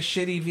watching a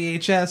shitty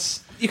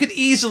VHS. You could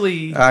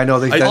easily. I know.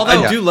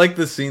 I do like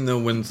the scene though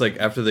when it's like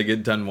after they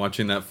get done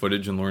watching that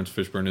footage and Lawrence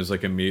Fishburne is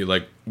like immediately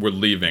like we're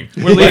leaving.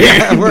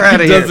 Yeah, we're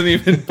out of here. Doesn't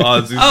even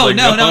pause. He's like,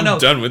 no, I'm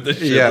done with this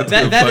shit. Yeah.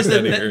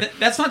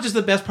 That's not just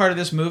the best part of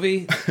this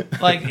movie.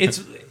 Like it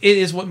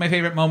is what my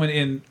favorite moment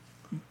in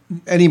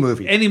any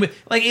movie.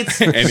 Like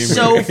it's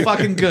so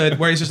fucking good.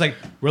 Where he's just like,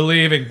 we're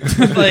leaving.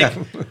 Like.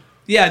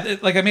 Yeah,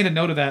 like I made a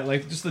note of that.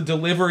 Like just the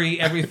delivery,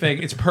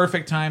 everything. It's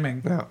perfect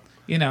timing. Yeah.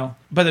 You know,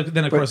 but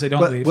then of course they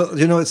don't leave. Well,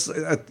 it's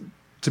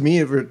to me.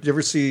 You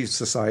ever see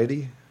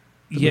Society?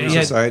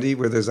 Society,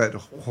 where there's that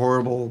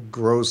horrible,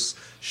 gross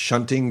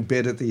shunting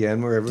bit at the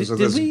end, where it was.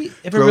 Did we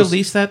ever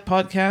release that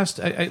podcast,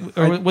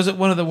 or was it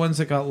one of the ones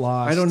that got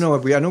lost? I don't know.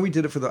 I know we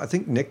did it for I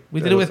think Nick. We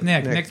did it with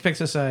Nick. Nick picked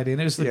Society,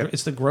 and it's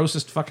the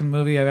grossest fucking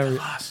movie I've ever.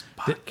 Lost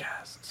podcast.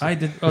 I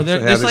did. Oh,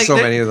 there's like so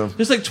many of them.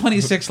 There's like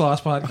 26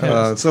 lost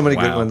podcasts. So many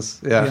good ones.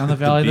 Yeah, Beyond the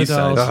Valley of the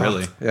Dolls.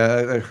 Really?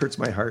 Yeah, it hurts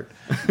my heart.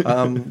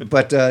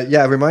 But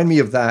remind me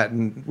of that,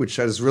 which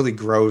is really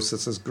gross.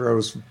 It's this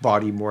gross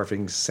body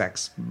morphing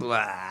sex,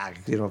 blah,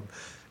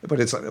 but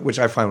it's which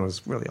I find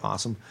was really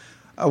awesome.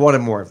 I wanted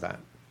more of that.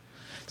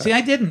 See,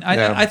 I didn't.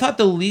 I thought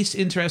the least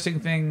interesting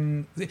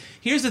thing.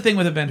 Here's the thing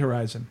with Event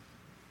Horizon.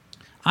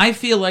 I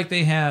feel like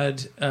they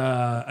had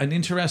an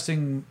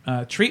interesting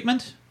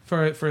treatment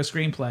for a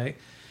screenplay.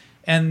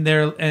 And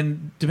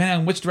depending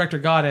on which director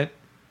got it,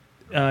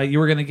 you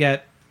were going to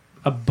get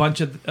a bunch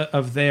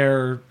of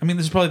their. I mean,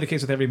 this is probably the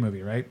case with every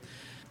movie, right?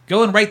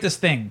 Go and write this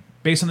thing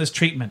based on this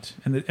treatment,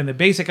 and the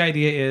basic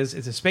idea is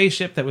it's a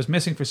spaceship that was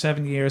missing for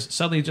 7 years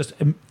suddenly just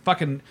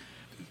fucking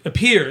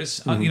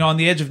appears, on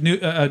the edge of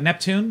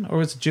Neptune, or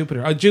was it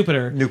Jupiter?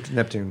 Jupiter,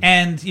 Neptune,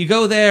 and you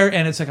go there,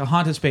 and it's like a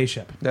haunted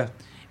spaceship. Yeah.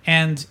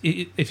 And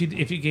if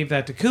you gave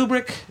that to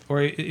Kubrick,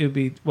 or it would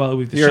be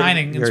The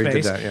Shining in space.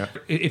 Did that, yeah.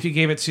 If you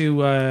gave it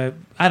to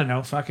I don't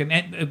know, fucking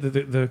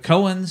the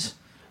Coens,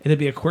 it'd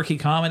be a quirky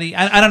comedy.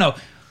 I don't know,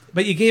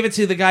 but you gave it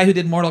to the guy who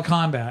did Mortal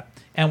Kombat,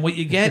 and what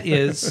you get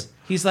is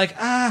he's like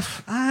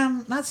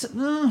that's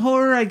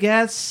horror, I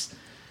guess.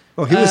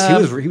 Oh, he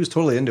was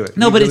totally into it.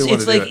 No, he but really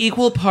it's like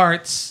equal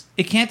parts.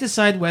 It can't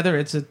decide whether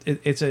it's a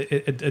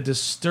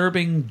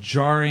disturbing,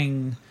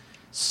 jarring,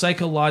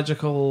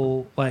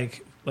 psychological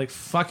like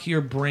fuck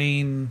your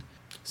brain.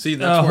 See,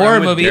 that's horror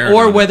movie,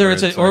 or whether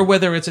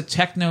it's a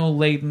techno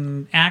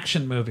laden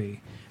action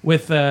movie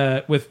with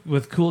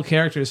cool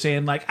characters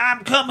saying like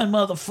 "I'm coming,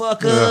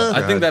 motherfucker." Yeah,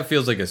 I think that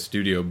feels like a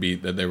studio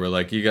beat that they were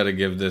like, you got to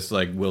give this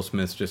like Will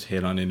Smith's just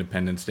hit on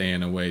Independence Day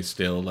in a way.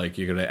 Still, like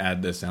you got to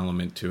add this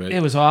element to it.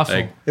 It was awful.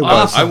 Like, it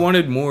was. I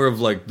wanted more of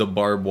like the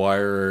barbed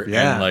wire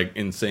and like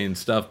insane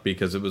stuff,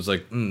 because it was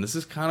like this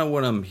is kind of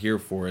what I'm here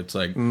for. It's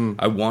like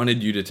I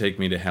wanted you to take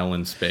me to hell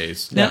in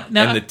space, now,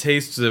 and the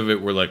tastes of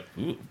it were like,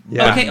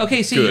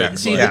 okay. See,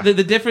 good.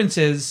 The difference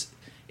is,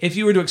 if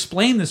you were to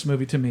explain this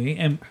movie to me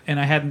and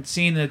I hadn't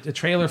seen a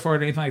trailer for it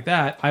or anything like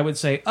that, I would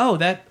say, oh,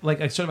 that like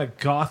a sort of a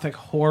gothic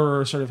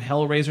horror sort of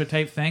Hellraiser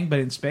type thing, but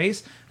in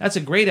space, that's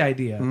a great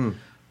idea.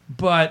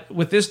 But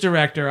with this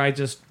director, I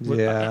just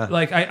I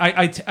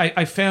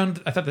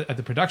thought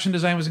the production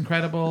design was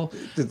incredible.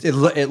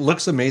 It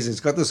looks amazing. It's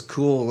got this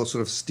cool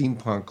sort of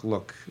steampunk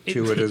look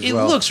to it as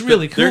well. It looks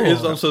really cool. There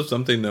is also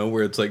something though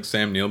where it's like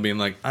Sam Neill being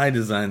like, I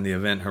designed the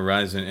Event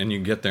Horizon, and you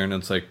get there and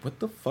it's like, what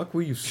the fuck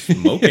were you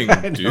smoking,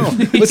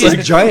 dude? It's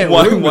like giant.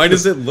 Why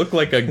does it look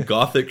like a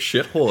gothic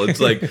shithole? It's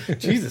like,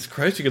 Jesus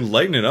Christ, you can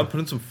lighten it up, put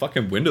in some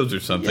fucking windows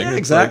or something. Yeah,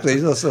 exactly.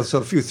 Like, so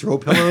a few throw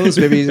pillows,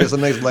 maybe some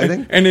nice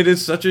lighting. And it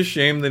is such a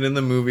shame that in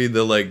the movie,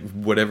 the like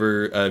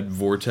whatever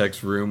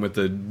vortex room with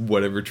the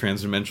whatever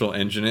transdimensional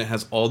engine, it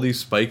has all these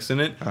spikes in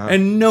it,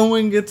 and no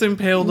one gets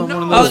impaled on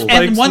one of those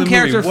spikes. And one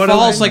character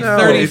falls like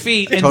 30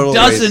 feet and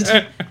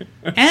doesn't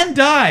and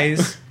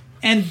dies.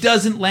 And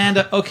doesn't land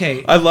up.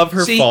 Okay, I love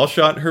her fall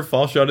shot. Her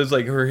fall shot is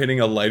like her hitting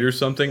a light or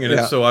something, and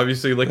it's so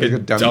obviously like a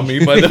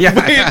dummy by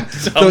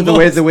the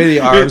way the way the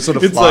arms sort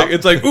of flop.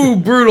 It's like ooh,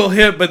 brutal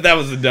hit, but that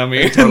was a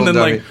dummy. And then dummy.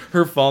 like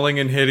her falling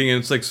and hitting,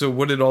 and it's like, so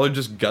what, did all her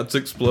just guts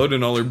explode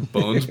and all her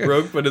bones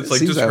broke? But it's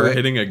like just her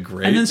hitting a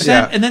grate.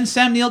 And then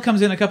Sam Neill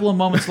comes in a couple of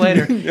moments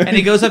later, and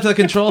he goes up to the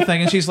control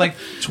thing, and she's like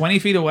 20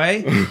 feet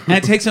away, and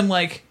it takes him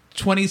like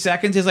 20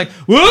 seconds. He's like,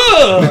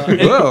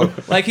 whoa!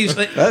 Like he's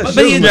like, but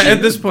he had,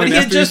 at this point, he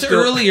had just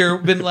earlier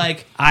been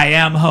like, I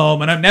am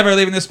home and I'm never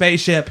leaving the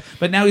spaceship.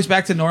 But now he's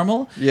back to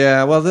normal.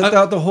 Yeah, well,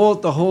 the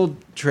whole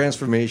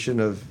transformation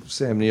of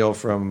Sam Neill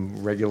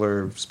from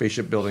regular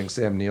spaceship building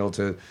Sam Neill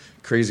to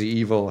crazy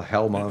evil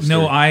hell monster.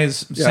 No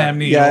eyes, Sam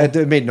Neill. Yeah,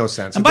 it made no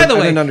sense. And by the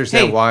way, I didn't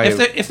understand why.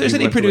 If there's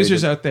any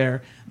producers out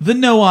there, the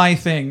no eye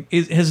thing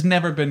has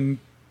never been.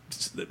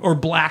 Or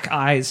black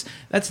eyes.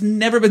 That's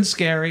never been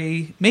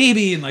scary.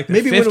 Maybe in like the 50s.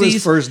 Maybe when it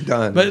was first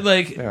done. But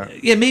like,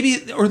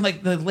 maybe, or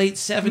like the late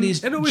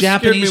 70s it always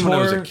Japanese scared me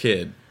horror. When I was a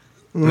kid.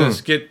 When I was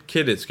a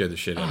kid, it scared the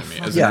shit out of me.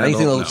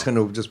 Anything that looks kind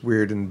of just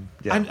weird and...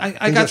 Yeah.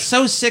 I got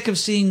so sick of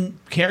seeing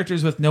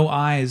characters with no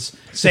eyes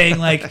saying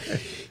like,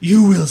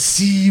 you will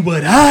see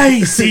what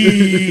I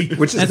see.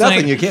 Which is nothing.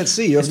 Like, you can't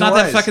see. You have it's no not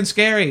eyes. that fucking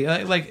scary.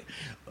 Like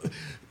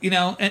you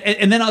know,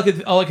 and then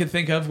all I could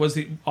think of was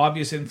the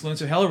obvious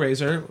influence of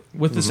Hellraiser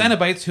with the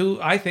Cenobites, who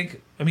I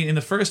think, I mean, in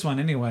the first one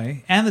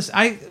anyway, and this,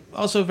 I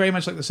also very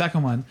much like the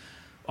second one,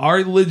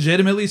 are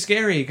legitimately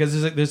scary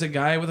because there's a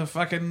guy with a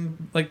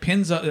fucking like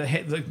pins,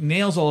 like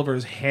nails all over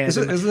his head.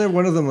 Isn't there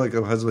one of them like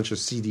has a bunch of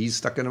CDs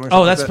stuck in them?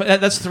 Or something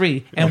that's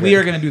 3, and we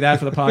are going to do that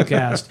for the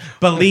podcast.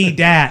 Believe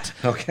that.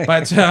 Okay,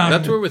 but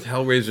that's where with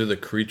Hellraiser, the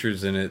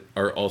creatures in it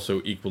are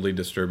also equally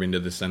disturbing to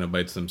the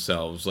Cenobites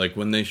themselves. Like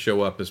when they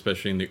show up,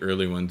 especially in the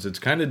early ones, it's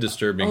kind of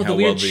disturbing how the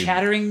weird well they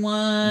chattering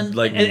one,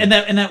 like, and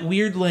that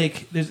weird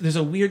like there's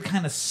a weird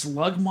kind of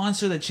slug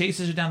monster that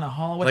chases her down the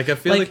hallway. Like I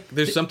feel like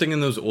there's something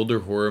in those older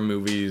horror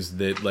movies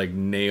that like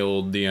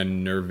nailed the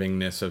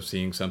unnervingness of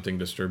seeing something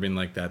disturbing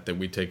like that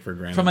we take for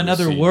granted from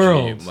another CG,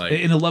 world, like,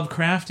 in a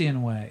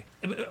Lovecraftian way.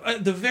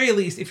 At the very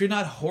least, if you're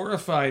not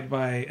horrified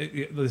by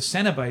the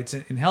Cenobites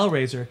in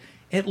Hellraiser,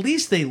 at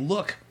least they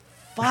look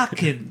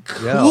fucking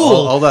cool. Yeah,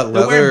 all that leather,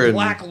 they're wearing and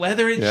black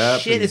leather and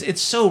and shit.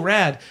 It's so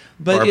rad.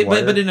 But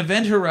in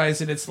Event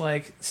Horizon, it's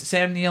like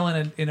Sam Neill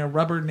in a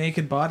rubber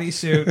naked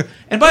bodysuit.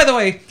 And by the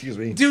way, excuse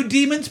me, do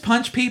demons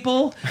punch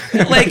people?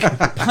 Like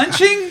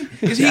punching?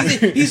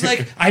 He's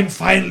like, I'm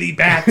finally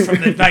back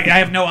from the. Like, I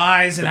have no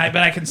eyes, but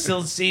I can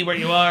still see where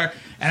you are,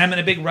 and I'm in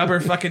a big rubber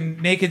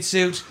fucking naked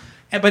suit.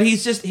 But he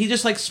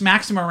just like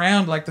smacks him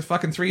around like the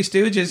fucking Three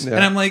Stooges,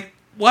 and I'm like,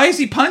 why is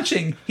he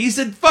punching? He's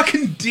a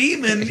fucking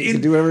demon. He can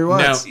do whatever he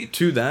wants. Now,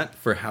 to that,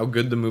 for how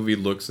good the movie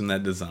looks in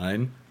that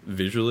design,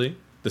 visually,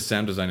 the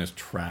sound design is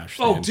trash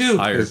the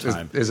entire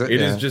time. Is it?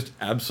 It is just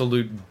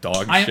absolute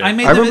dog shit.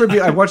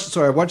 I watched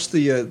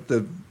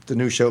the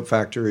new Shout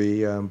Factory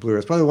Blu-ray.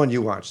 It's probably the one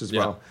you watched as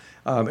well.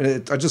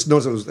 And I just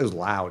noticed it was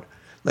loud.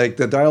 Like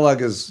the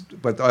dialogue is,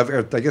 but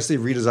I guess they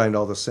redesigned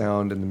all the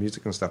sound and the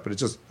music and stuff. But it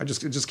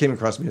just came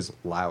across me as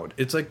loud.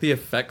 It's like the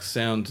effects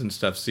sounds and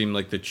stuff seem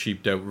like the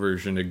cheaped out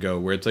version to go.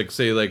 Where it's like,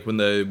 say, like when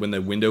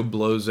the window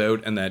blows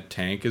out and that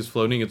tank is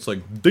floating, it's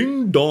like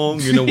ding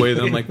dong in a way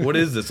that I'm like, what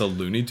is this? A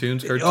Looney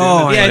Tunes cartoon?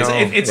 Oh, yeah,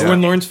 it's or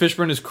when Lawrence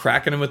Fishburne is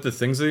cracking him with the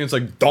things, it's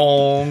like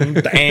dong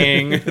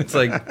dang. It's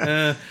like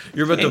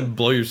you're about to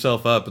blow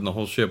yourself up and the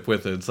whole ship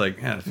with it. It's like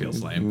it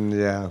feels lame.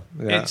 Yeah.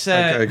 It's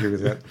I agree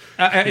with that.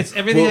 It's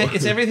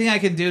everything. Everything I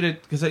can do to,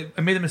 because I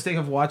made the mistake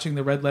of watching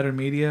the Red Letter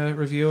Media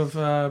review of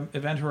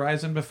Event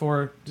Horizon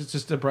before,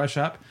 just to brush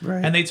up,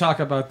 and they talk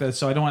about this,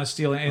 so I don't want to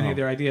steal any of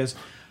their ideas.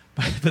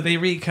 But they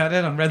recut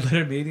it on Red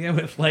Letter Media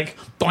with like,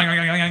 doing,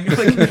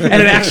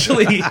 and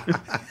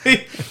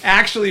it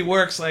actually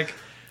works. Like,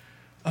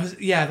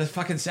 the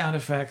fucking sound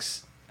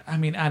effects. I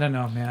mean, I don't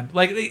know, man.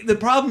 Like the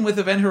problem with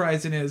Event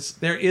Horizon is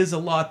there is a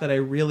lot that I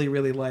really,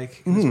 really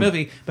like in this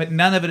movie, but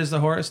none of it is the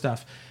horror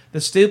stuff.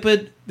 There's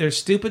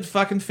stupid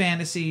fucking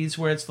fantasies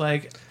where it's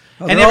like,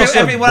 and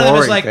every one of them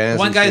is like,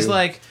 one guy's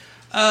like,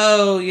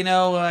 oh,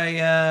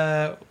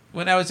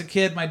 when I was a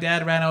kid, my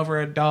dad ran over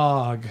a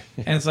dog,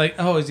 and it's like,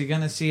 oh, is he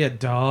gonna see a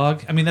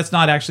dog? I mean, that's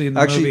not actually in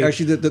the movie.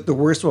 Actually, the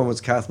worst one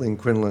was Kathleen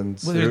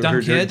Quinlan's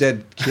her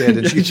dead kid,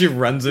 and she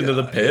runs into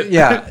the pit.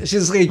 Yeah,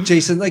 she's like,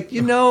 Jason, like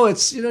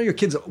it's your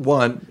kid's,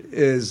 one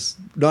is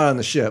not on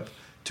the ship,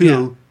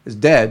 two is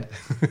dead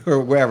or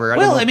wherever.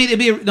 I mean,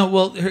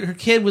 her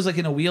kid was like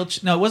in a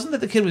wheelchair. No, it wasn't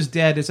that the kid was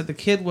dead. It's that the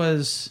kid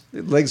was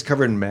legs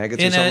covered in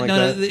maggots or something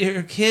like that.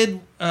 Her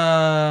kid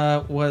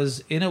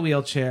was in a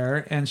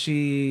wheelchair, and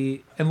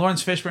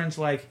Lawrence Fishburne's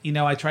like,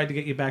 I tried to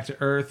get you back to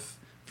Earth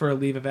for a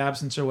leave of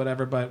absence or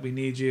whatever, but we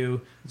need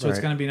you, so it's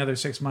going to be another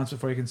 6 months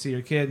before you can see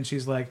your kid. And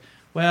she's like,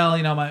 well,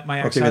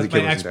 my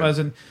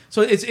ex-husband.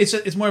 So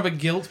it's more of a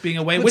guilt being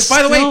away. Which,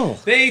 by the way,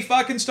 they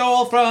fucking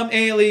stole from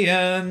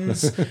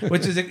Aliens.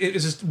 Which is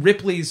just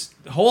Ripley's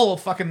whole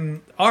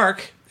fucking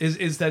arc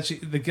is that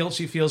the guilt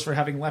she feels for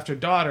having left her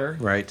daughter.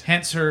 Right.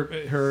 Hence her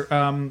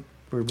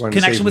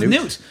connection with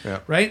Newt.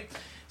 Yeah. Right.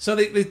 So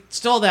they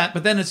stole that,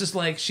 but then it's just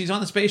like she's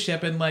on the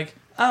spaceship and like,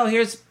 oh,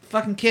 here's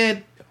fucking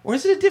kid. Or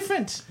is it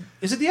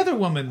is it the other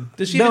woman?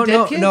 Does she have a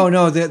dead kid?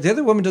 No. The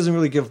other woman doesn't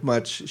really give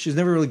much. She's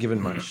never really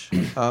given much.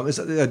 Is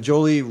that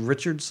Jolie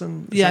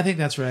Richardson? I think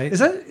that's right. Is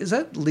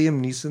that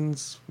Liam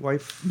Neeson's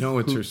wife? No,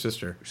 it's her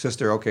sister.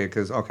 Sister, okay.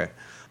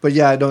 But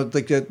yeah,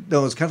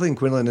 it's Kathleen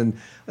Quinlan, and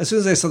as soon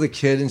as I saw the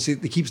kid, and he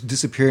keeps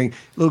disappearing,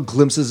 little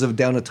glimpses of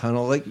down a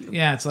tunnel, like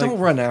it's like, don't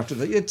run after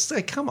that. It's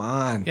like, come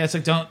on. Yeah, it's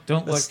like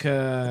don't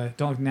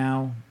look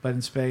now, but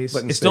in space.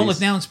 Don't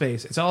look now in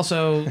space. It's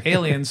also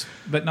Aliens,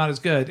 but not as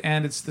good,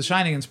 and it's The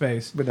Shining in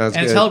space, but not as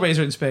good. It's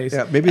Hellraiser in space.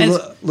 Yeah, maybe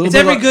it's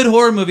every good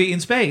horror movie in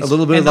space. A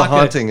little bit of The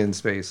Haunting in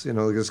space,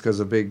 just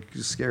because a big,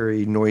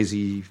 scary,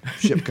 noisy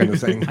ship kind of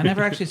thing. I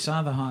never actually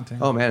saw The Haunting.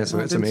 Oh man, it's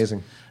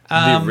amazing.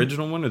 The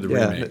original one or the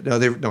remake?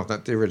 No,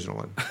 not the original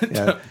one.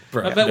 Yeah,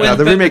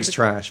 the remake's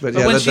trash. But the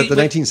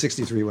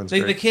 1963 one's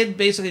great. The kid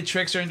basically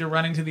tricks her into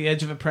running to the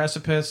edge of a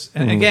precipice,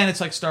 and again, it's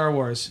like Star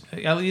Wars.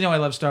 I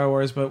love Star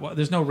Wars, but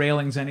there's no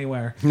railings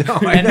anywhere. No,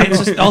 and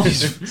it's just all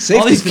these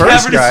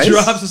cavernous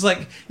drops. It's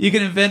like you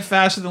can invent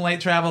faster than light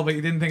travel, but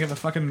you didn't think of a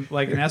fucking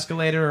like an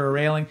escalator or a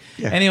railing.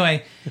 Yeah.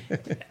 Anyway.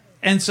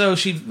 And so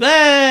she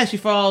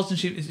falls and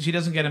she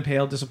doesn't get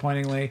impaled,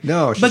 disappointingly.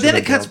 No, but then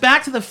it cuts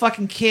back to the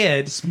fucking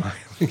kid smiling.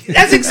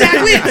 That's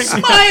exactly it.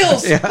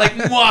 Smiles like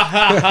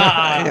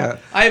mwahaha. Yeah.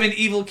 I have an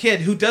evil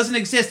kid who doesn't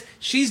exist.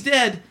 She's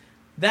dead.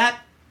 That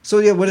So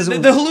yeah, what is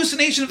it? The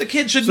hallucination of the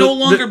kid should no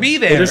longer be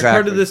there. There's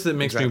part of Exactly. this that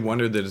makes me Exactly.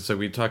 wonder that it's like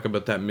we talk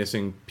about that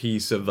missing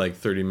piece of like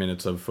 30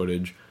 minutes of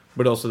footage,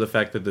 but also the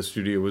fact that the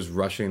studio was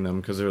rushing them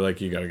because they're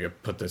like, you got to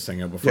put this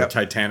thing out before Yep.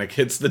 Titanic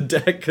hits the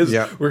deck because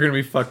Yep. we're going to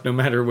be fucked no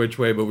matter which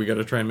way, but we got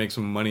to try and make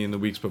some money in the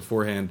weeks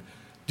beforehand.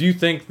 Do you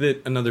think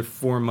that another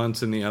 4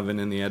 months in the oven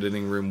in the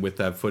editing room with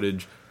that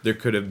footage, there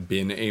could have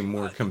been a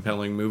more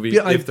compelling movie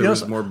if there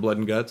was more blood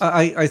and guts?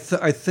 I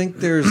think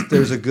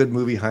there's a good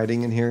movie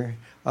hiding in here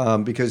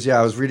because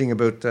I was reading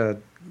about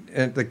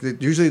and like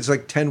usually it's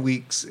like 10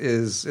 weeks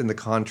is in the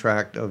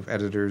contract of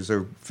editors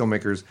or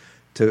filmmakers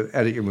to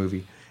edit your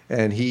movie,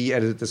 and he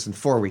edited this in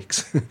 4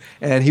 weeks,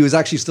 and he was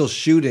actually still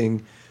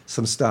shooting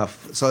some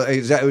stuff. So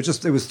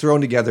it was thrown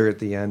together at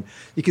the end.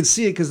 You can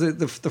see it because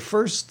the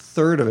first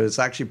third of it is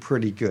actually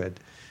pretty good.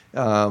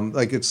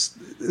 Like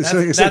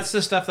that's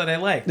the stuff that I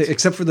like.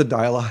 Except for the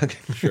dialogue,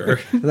 Sure.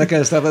 and that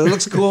kind of stuff. It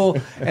looks cool,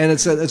 and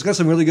it's got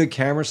some really good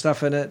camera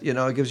stuff in it. You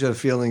know, it gives you a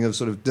feeling of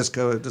sort of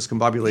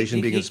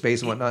discombobulation, being in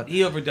space and whatnot.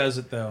 He overdoes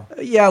it though.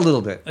 Yeah, a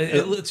little bit.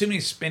 Too many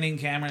spinning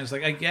cameras.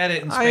 Like I get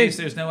it in space.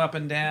 There's no up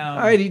and down.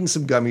 I had eaten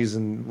some gummies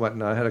and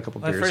whatnot. I had a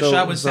couple My beers. first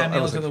shot was so Sam I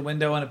Neill was to like- the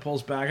window and it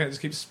pulls back and it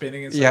just keeps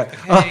spinning. It's Yeah,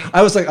 like, hey.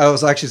 I was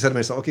actually saying to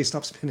myself, okay,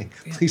 stop spinning,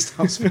 please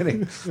stop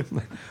spinning.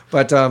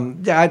 But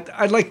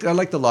I liked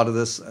a lot of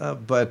this,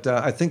 but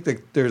I think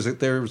that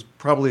there's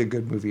probably a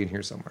good movie in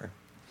here somewhere.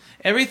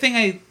 Everything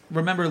I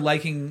remember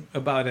liking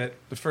about it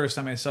the first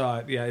time I saw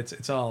it,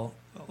 it's all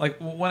like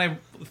when I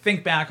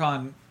think back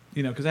on,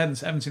 because I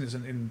haven't seen this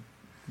in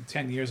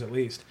 10 years at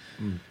least.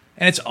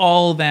 And it's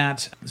all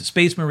that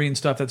Space Marine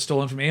stuff that's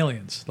stolen from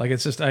Aliens. Like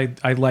it's just I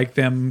like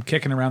them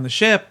kicking around the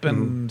ship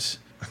and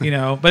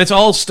but it's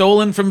all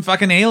stolen from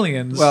fucking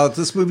Aliens. Well,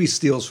 this movie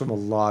steals from a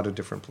lot of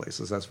different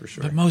places, that's for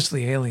sure. But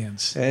mostly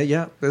Aliens.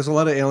 Yeah, there's a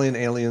lot of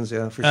aliens,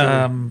 yeah, for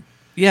sure.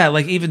 Yeah,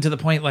 like even to the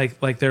point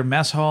like their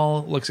mess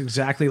hall looks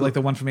exactly like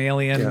the one from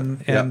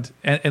Alien,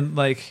 and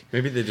like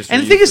Maybe they just.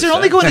 and the thing is they're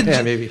only going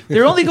to maybe.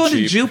 they're only going to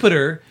Cheap.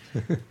 Jupiter.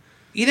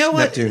 You know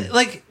what? Neptune.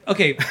 Like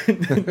okay,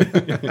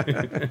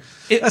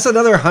 That's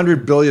another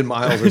 100 billion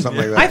miles or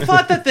something like that. I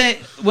thought that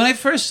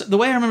the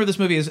way I remember this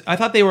movie is I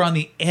thought they were on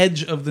the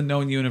edge of the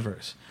known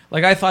universe.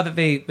 Like I thought that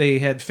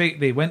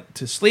they went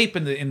to sleep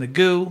in the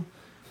goo,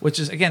 which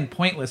is again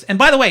pointless. And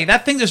by the way,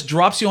 that thing just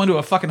drops you onto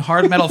a fucking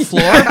hard metal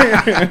floor,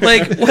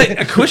 like what?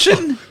 A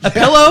cushion, a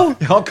pillow.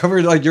 You're all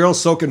covered, like you're all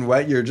soaking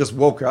wet. You just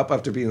woke up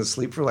after being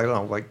asleep for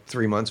like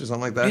 3 months or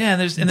something like that. Yeah,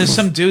 and there's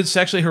some dude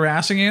sexually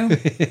harassing you.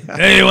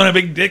 Hey, you want a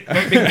big dick,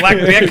 big black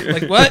dick?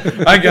 Like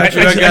what? I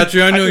got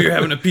you. I know you're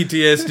having a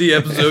PTSD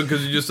episode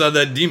because you just saw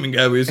that demon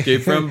guy we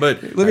escaped from.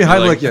 But Let me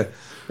highlight you.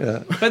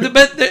 Yeah.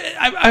 But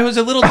I was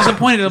a little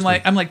disappointed.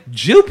 I'm like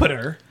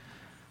Jupiter.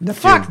 Neptune.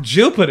 Fuck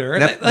Jupiter!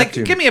 Like,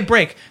 Neptune. give me a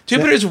break.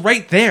 Jupiter's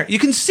right there. You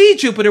can see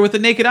Jupiter with the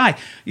naked eye.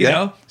 You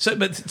know. So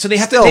they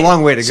have Still a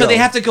long way to So go. they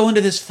have to go into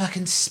this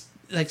fucking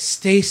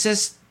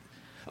stasis.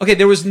 Okay,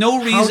 there was no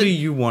reason. How do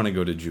you want to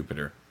go to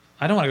Jupiter?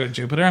 I don't want to go to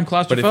Jupiter. I'm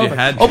claustrophobic. But if you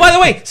had oh, by the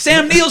way,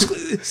 Sam Neill's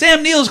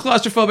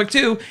claustrophobic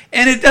too,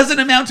 and it doesn't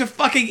amount to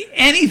fucking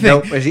anything.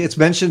 No, it's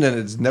mentioned and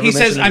it's never He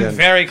mentioned says, "I'm again.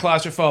 very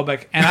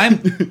claustrophobic,"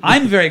 and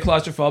I'm very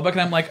claustrophobic, and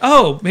I'm like,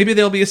 oh, maybe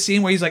there'll be a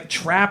scene where he's like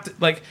trapped.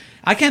 Like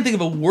I can't think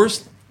of a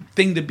worse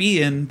thing to be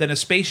in than a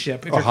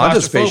spaceship if you're Honda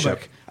claustrophobic.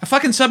 spaceship. A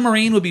fucking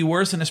submarine would be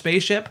worse than a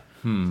spaceship.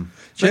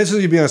 Chances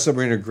of you being on a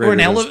submarine are greater Or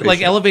than a spaceship.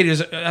 like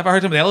elevators. I have a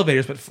hard time with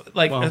elevators, but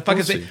Well, a fucking.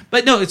 we'll see.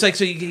 But no, it's like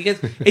so you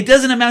get. It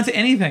doesn't amount to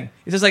anything.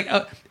 It's just like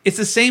it's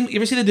the same. You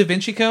ever see the Da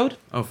Vinci Code?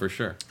 Oh, for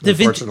sure. Da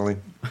Vinci. Unfortunately.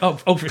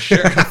 Oh, for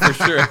sure. For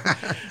sure.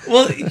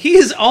 Well, he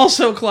is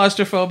also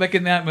claustrophobic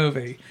in that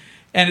movie.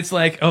 And it's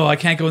like, oh, I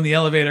can't go in the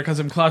elevator because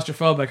I'm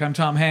claustrophobic. I'm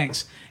Tom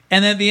Hanks.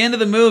 And then at the end of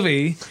the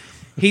movie,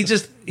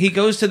 he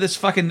goes to this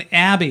fucking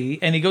abbey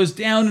and he goes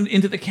down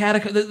into the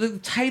catacomb, the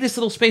tightest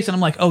little space. And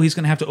I'm like, oh, he's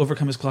going to have to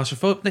overcome his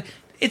claustrophobia.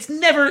 It's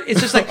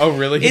just like, Oh,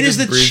 really? He It is just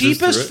the breezes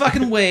cheapest through it?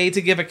 fucking way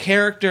to give a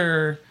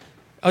character.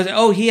 I was like,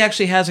 oh, he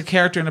actually has a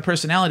character and a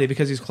personality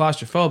because he's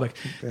claustrophobic.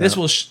 Yeah. This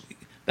will.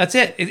 That's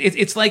it.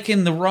 It's like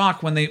in The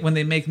Rock when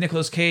they make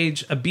Nicolas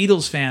Cage a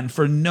Beatles fan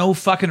for no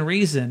fucking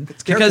reason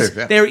because character,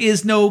 yeah. there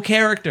is no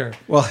character.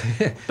 Well,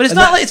 But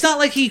it's not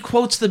like he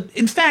quotes the.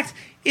 In fact,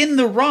 in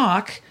The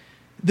Rock,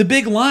 the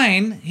big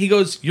line he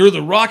goes, "You're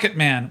the Rocket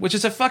Man," which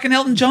is a fucking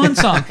Elton John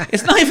song.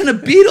 It's not even a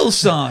Beatles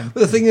song.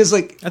 But the thing is,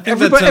 like, I think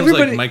that sounds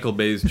like Michael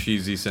Bay's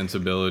cheesy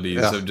sensibilities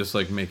Yeah. of just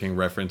like making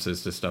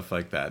references to stuff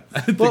like that.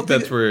 I think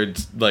that's where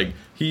it's like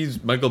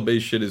Michael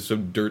Bay's shit is so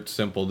dirt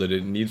simple that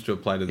it needs to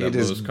apply to that It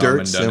is lowest dirt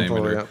common simple,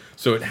 denominator. yeah.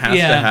 So it has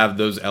Yeah. to have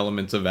those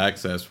elements of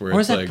access where Or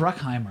it's is that like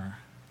Bruckheimer?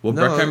 well,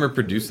 No, Bruckheimer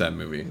produced that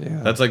movie.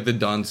 Yeah. That's like the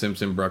Don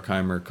Simpson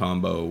Bruckheimer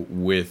combo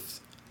with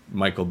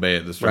Michael Bay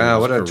at the start. Wow,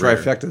 of what a his career.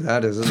 trifecta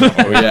that is, isn't it?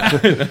 Oh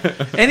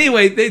yeah.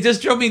 Anyway, they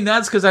just drove me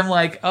nuts because I'm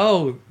like,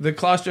 oh, the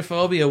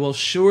claustrophobia will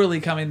surely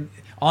come in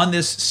on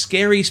this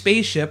scary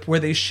spaceship where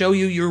they show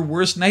you your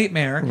worst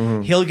nightmare.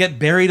 He'll get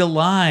buried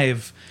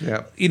alive.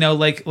 Yeah. You know,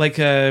 like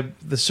the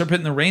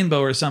Serpent in the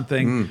Rainbow or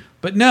something.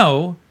 But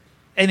no.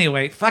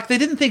 Anyway, fuck, they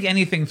didn't think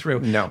anything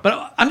through. No.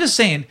 But I'm just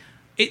saying,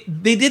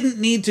 they didn't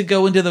need to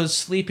go into those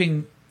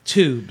sleeping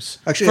tubes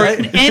Actually,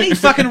 for any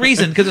fucking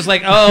reason, because it's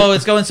like, oh,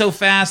 it's going so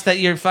fast that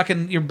your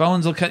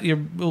bones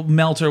will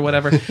melt or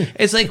whatever.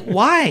 It's like,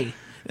 why?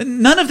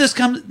 None of this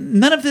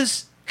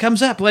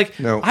comes up. Like,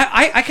 No.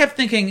 I kept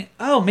thinking,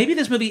 oh, maybe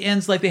this movie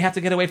ends like they have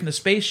to get away from the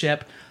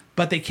spaceship,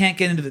 but they can't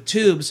get into the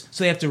tubes,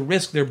 so they have to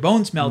risk their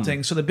bones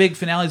melting. So the big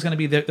finale is going to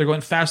be they're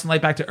going fast and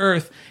light back to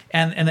Earth,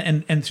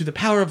 and through the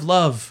power of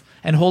love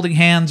and holding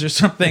hands or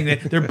something,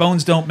 their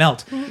bones don't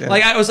melt. Yeah.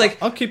 Like, I was like,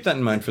 I'll keep that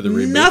in mind for the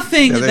reboot.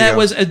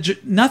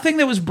 Nothing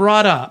that was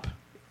brought up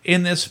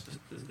in this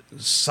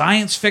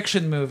science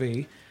fiction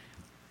movie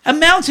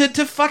amounted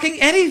to fucking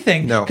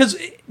anything. No, because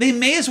they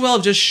may as well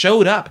have just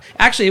showed up.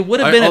 Actually, it would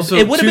have been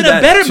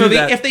a better movie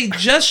if they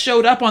just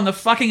showed up on the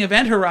fucking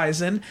event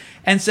horizon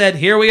and said,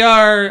 "Here we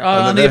are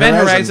on the event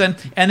horizon,"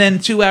 and then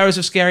 2 hours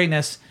of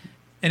scariness.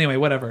 Anyway,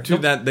 whatever.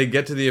 That they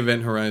get to the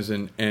event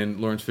horizon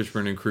and Lawrence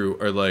Fishburne and crew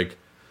are like,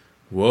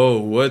 "Whoa,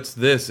 what's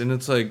this?" And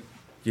it's like,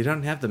 you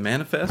don't have the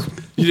manifest?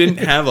 You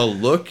didn't have a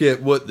look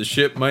at what the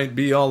ship might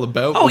be all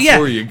about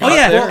before you got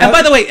there? Well, and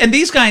by the way, and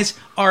these guys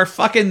are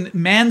fucking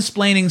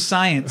mansplaining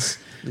science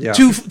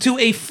to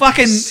a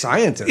fucking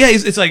scientist. Yeah,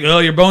 it's like, oh,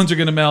 your bones are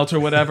going to melt or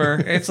whatever.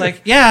 It's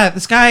like, yeah,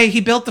 this guy, he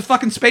built the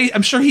fucking space.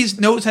 I'm sure he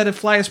knows how to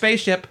fly a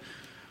spaceship.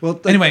 Well,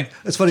 anyway.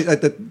 It's funny.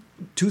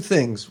 Two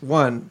things.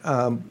 One,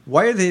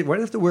 why do they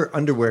have to wear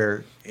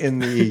underwear in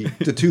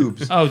the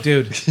tubes? Oh,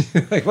 dude.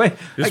 Like, wait,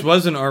 this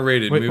was an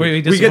R-rated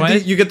movie.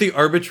 You get the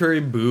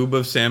arbitrary boob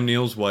of Sam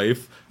Neill's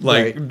wife,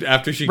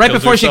 after she kills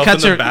before she herself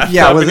cuts in her. the bathtub,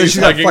 Yeah, well, and she's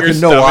got fucking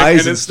no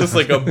eyes, and it's just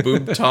like a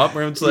boob top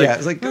where it's like, yeah,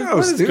 it's like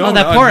gross, dude. Oh,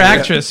 that poor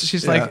actress.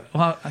 She's like,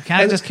 well,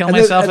 can't I just kill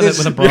myself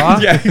with a bra?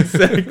 Yeah,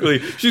 exactly.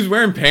 She's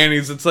wearing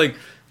panties. It's like,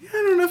 I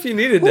don't know if you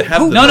needed to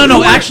have.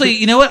 No. Actually,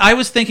 you know what? I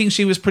was thinking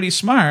she was pretty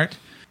smart.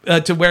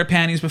 To wear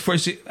panties before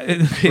she.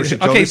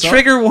 Okay,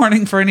 trigger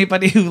warning for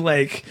anybody who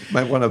like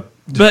might want to.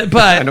 But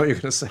I know what you're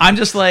going to say. I'm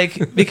just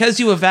like, because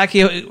you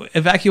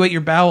evacuate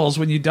your bowels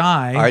when you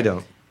die. I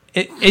don't.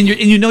 And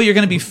you know you're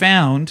going to be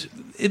found.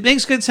 It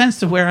makes good sense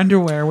to wear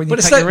underwear when you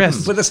cut your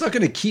wrists. But it's not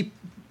going to keep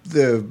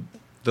the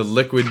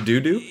liquid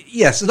doo-doo?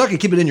 Yes, it's not going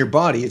to keep it in your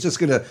body. It's just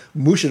going to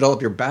moosh it all up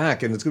your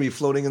back, and it's going to be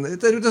floating in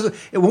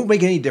it won't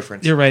make any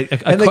difference. You're right.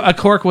 A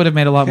cork would have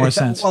made a lot more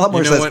sense. A lot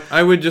more sense. What?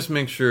 I would just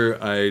make sure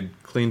I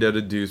cleaned out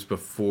a deuce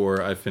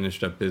before I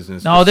finished up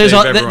business. No, there's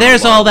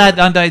all that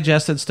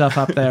undigested stuff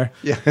up there.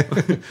 Yeah.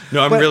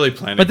 No, I'm really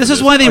planning. But this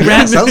is why they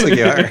ram. Sounds like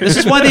you are. This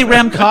is why they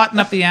ram cotton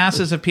up the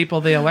asses of people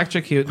they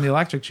electrocute in the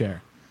electric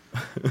chair.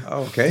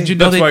 Okay. Did you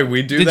know That's why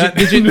we do that?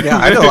 Did you, yeah,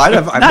 I know.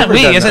 I've not never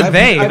we. done I said that.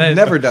 they. I've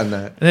never done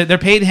that. They're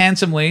paid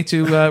handsomely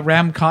to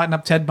ram cotton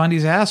up Ted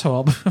Bundy's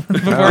asshole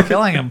before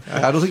killing him.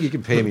 I don't think you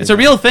can pay me. It's a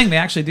real thing. They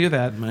actually do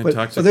that. My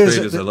toxic trait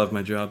is I love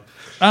my job.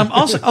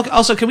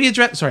 Also, can we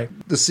address? Sorry,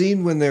 the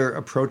scene when they're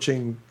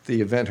approaching the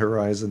event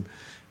horizon,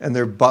 and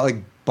they're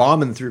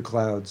bombing through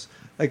clouds.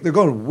 Like they're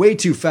going way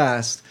too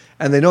fast,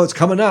 and they know it's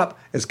coming up.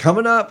 It's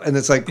coming up, and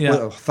it's like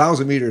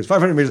 1,000 meters,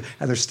 500 meters,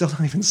 and they're still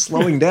not even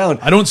slowing down.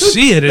 I don't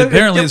see it.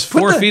 Apparently, it's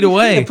 4 feet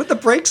away. Put the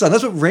brakes on.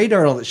 That's what radar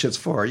and all that shit's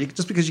for.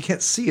 Just because you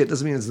can't see it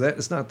doesn't mean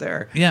it's not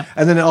there. Yeah.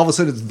 And then all of a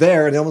sudden it's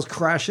there, and they almost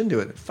crash into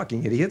it.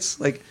 Fucking idiots!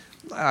 Like,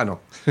 I don't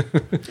know.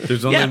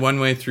 There's only one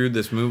way through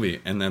this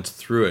movie, and that's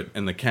through it.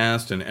 And the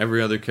cast and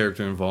every other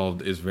character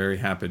involved is very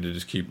happy to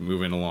just keep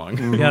moving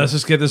along. Yeah, let's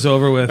just get this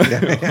over with.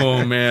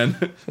 Oh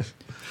man.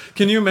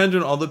 Can you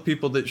imagine all the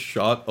people that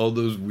shot all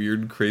those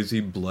weird,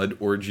 crazy blood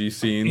orgy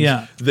scenes?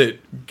 Yeah.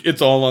 That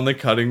it's all on the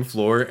cutting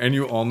floor, and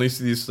you only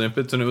see these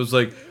snippets, and it was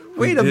like,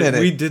 wait a minute.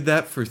 We did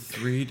that for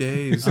 3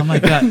 days. Oh my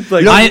god!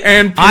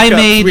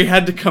 We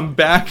had to come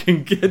back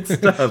and get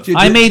stuff.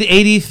 I made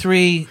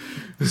 83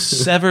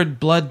 severed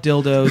blood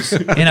dildos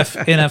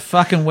in a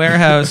fucking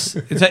warehouse.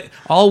 It's like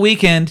all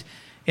weekend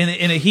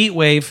in a heat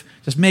wave,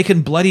 just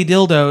making bloody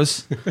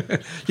dildos.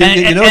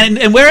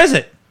 And where is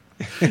it?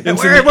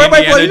 It's where in the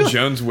Indiana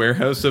Jones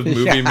warehouse of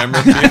movie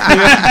memorabilia.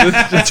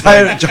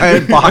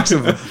 giant box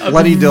of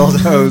bloody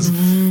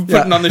dildos.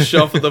 Putting on the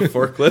shelf of the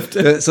forklift.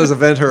 It says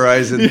Event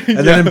Horizon, and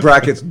then in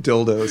brackets,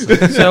 dildos.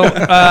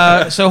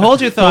 So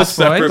hold your thoughts,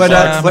 Floyd. But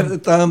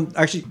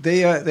actually,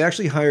 they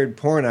actually hired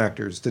porn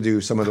actors to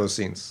do some of those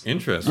scenes.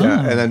 Interesting.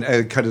 Yeah, and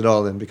then cut it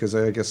all in because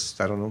I guess,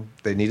 I don't know,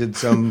 they needed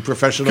some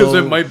professional. Because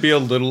it might be a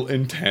little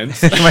intense.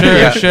 Sure.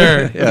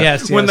 Yeah.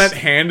 Yes. When that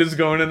hand is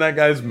going in that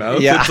guy's mouth,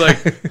 it's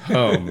like,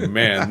 oh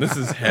man, this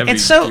is heavy.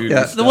 It's so.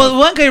 Well,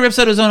 one guy rips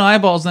out his own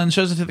eyeballs and then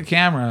shows it to the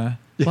camera.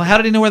 Well, how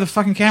did he know where the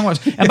fucking camera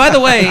was? And by the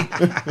way,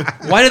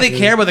 why do they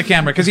care about the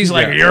camera? Because he's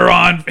like, you're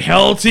on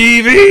Hell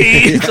TV.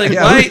 It's like,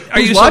 why are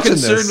you so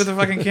concerned with the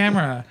fucking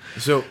camera?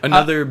 So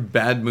another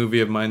bad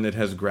movie of mine that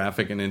has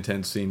graphic and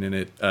intense scene in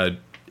it,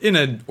 in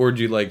an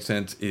orgy-like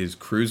sense, is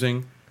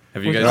Cruising.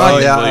 Have you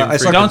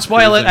guys seen Don't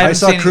spoil it. I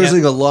saw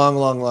Cruising a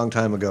long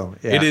time ago.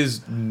 Yeah. It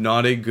is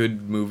not a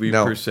good movie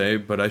per se,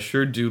 but I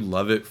sure do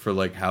love it for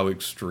like how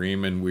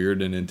extreme and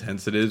weird and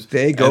intense it is.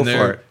 They go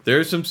for it. There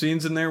are some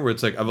scenes in there where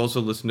it's like, I've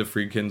also listened to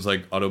Friedkin's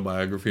like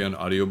autobiography on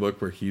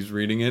audiobook where he's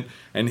reading it,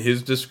 and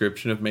his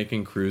description of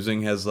making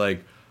Cruising has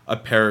like a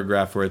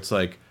paragraph where it's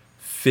like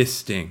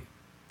fisting,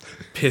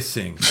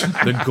 pissing,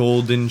 the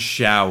golden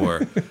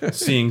shower,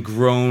 seeing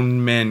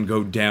grown men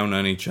go down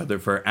on each other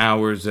for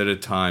hours at a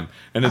time.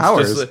 And it's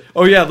Hours? just like,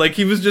 oh yeah, like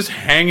he was just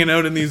hanging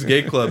out in these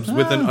gay clubs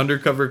with an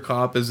undercover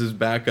cop as his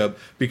backup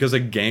because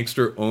a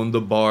gangster owned the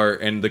bar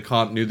and the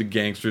cop knew the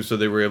gangster, so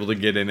they were able to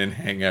get in and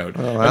hang out.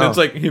 Oh, wow. And it's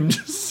like him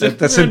just sitting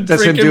That's there him-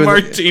 that's him drinking doing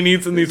the-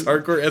 martinis in these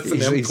hardcore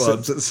S&M He's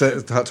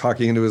clubs.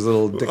 talking into his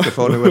little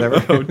dictaphone or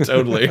whatever. Oh,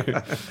 totally.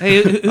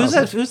 Hey, who's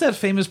that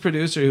famous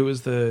producer who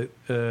was the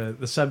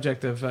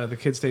subject of The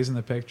Kid Stays in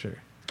the Picture?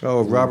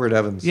 Oh, Robert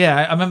Evans.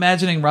 Yeah, I'm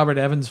imagining Robert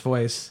Evans'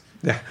 voice.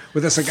 Yeah,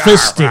 with a cigar.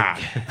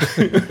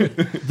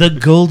 The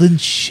golden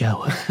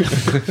shower.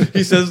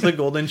 He says the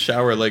golden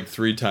shower like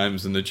 3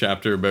 times in the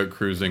chapter about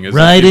cruising. As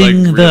Riding if he,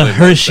 like, the really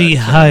Hershey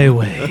loves that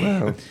Highway.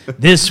 Wow.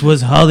 This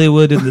was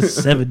Hollywood in the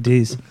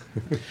 70s.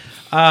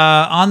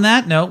 On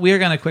that note, we are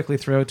going to quickly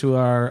throw to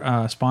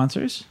our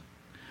sponsors.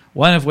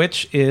 One of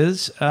which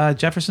is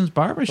Jefferson's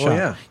Barbershop. Oh,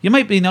 yeah. You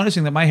might be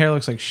noticing that my hair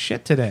looks like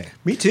shit today.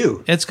 Me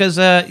too. It's because,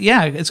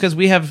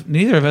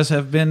 neither of us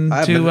have been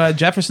to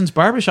Jefferson's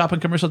Barbershop on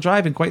Commercial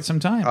Drive in quite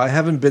some time. I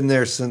haven't been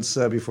there since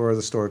before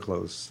the store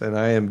closed, and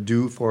I am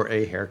due for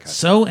a haircut.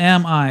 So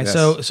am I.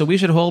 Yes. So we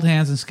should hold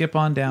hands and skip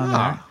on down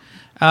there.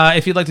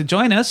 If you'd like to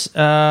join us,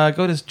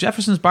 go to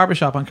Jefferson's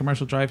Barbershop on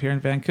Commercial Drive here in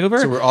Vancouver.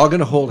 So we're all going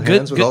to hold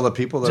hands with all the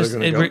people that are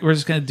going to go? We're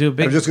just going to do a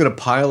big... I'm just going to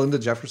pile into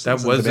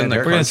Jefferson's. That was in the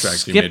We're going to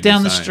contract you skip made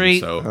down me the sign, street.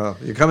 so- Oh,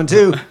 you're coming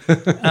too.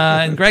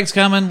 And Greg's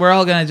coming. We're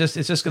all going to it's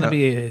just going to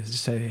be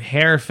just a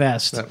hair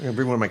fest. I'm going to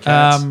bring one of my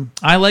cats.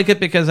 I like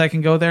it because I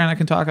can go there and I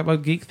can talk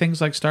about geek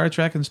things like Star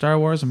Trek and Star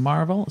Wars and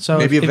Marvel. So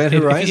Maybe Event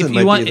Horizon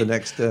might be the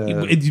next...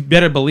 you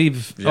better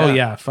believe... Yeah. Oh,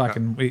 yeah.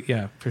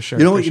 Yeah, for sure.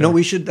 You know,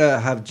 we should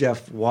have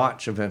Jeff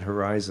watch Event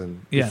Horizon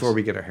Yes. before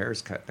we get our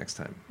hairs cut next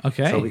time.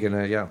 Okay. So we can,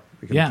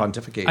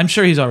 pontificate. I'm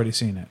sure he's already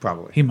seen it.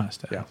 Probably. He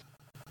must have. Yeah.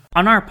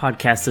 On our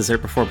podcast,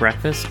 Dessert Before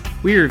Breakfast,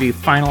 we review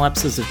final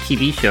episodes of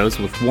TV shows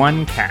with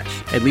one catch.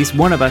 At least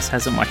one of us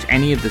hasn't watched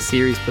any of the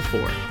series before.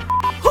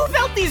 Who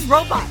built these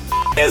robots?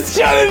 This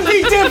shouldn't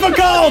be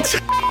difficult!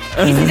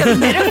 Is it a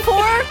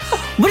metaphor?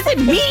 What does it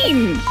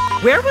mean?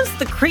 Where was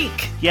the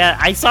creek? Yeah,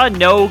 I saw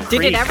no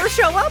creek. Did it ever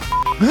show up?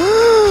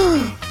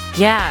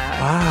 Yeah.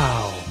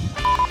 Wow.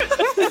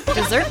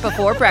 Dessert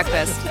Before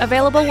Breakfast.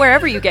 Available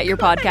wherever you get your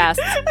podcasts.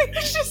 I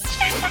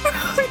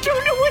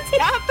don't know what's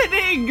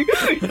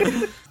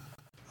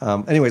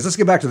happening. Anyways, let's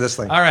get back to this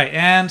thing. All right,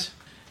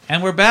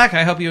 and we're back.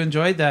 I hope you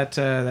enjoyed that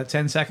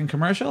 10-second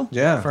commercial.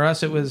 Yeah. For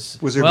us, it was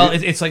there well.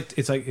 It's like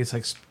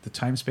the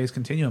time space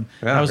continuum.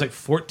 Yeah. That was like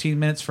 14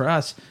 minutes for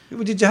us.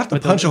 Did you have to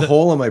punch a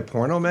hole in my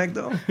porno mag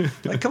though?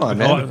 Like, come on,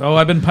 man. Oh,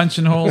 I've been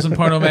punching holes in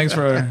porno mags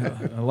for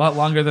a lot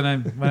longer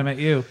than when I met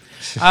you.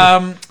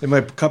 In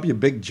my cup of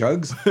big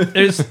jugs.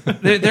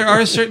 There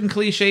are certain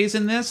cliches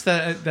in this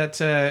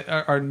that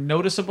are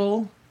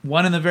noticeable.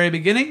 One in the very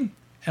beginning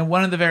and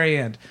one in the very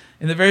end.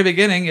 In the very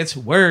beginning, it's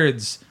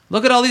words.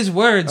 Look at all these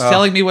words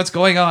telling me what's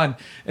going on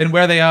and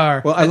where they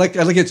are. Well, I like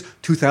it's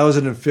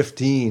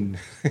 2015.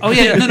 Oh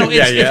yeah, no,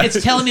 Yeah.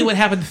 it's telling me what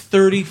happened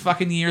 30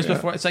 fucking years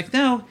before. It's like,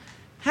 no,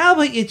 how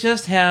about you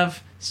just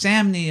have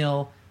Sam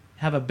Neill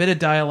have a bit of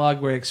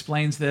dialogue where he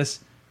explains this.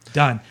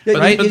 Done. Yeah,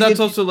 Right? But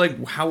that's also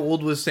like, how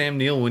old was Sam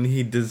Neill when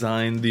he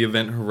designed the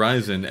Event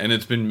Horizon, and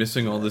it's been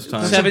missing all this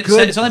time?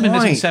 It's only been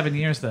missing 7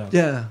 years though.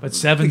 Yeah, but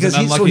 7's because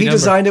an unlucky so he number.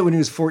 designed it when he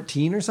was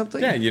 14 or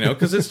something. Yeah,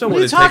 because it's still What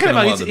are would you have talking taken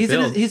a about? while to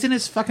build. He's in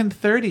his fucking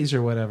 30s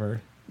or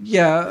whatever.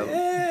 Yeah.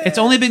 It's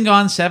only been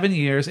gone 7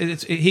 years.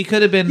 He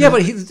could have been. Yeah,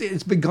 but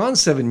it's been gone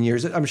 7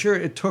 years. I'm sure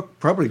it took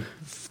probably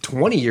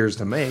 20 years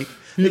to make.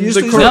 The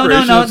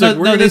corporation, it's like,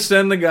 we're going to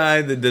send the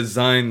guy that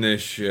designed this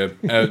ship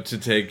out to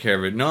take care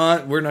of it.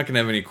 We're not going to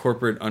have any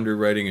corporate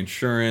underwriting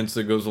insurance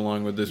that goes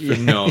along with this trip.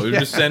 No, we're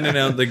just sending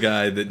out the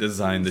guy that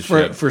designed the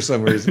ship. For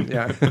some reason,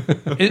 yeah.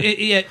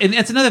 And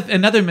it's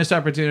another missed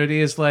opportunity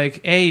is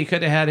like, you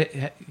could have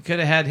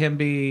had him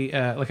be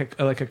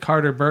like a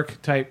Carter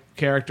Burke type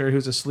character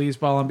who's a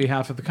sleazeball on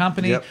behalf of the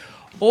company. Yep.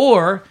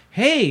 Or,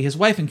 hey, his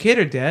wife and kid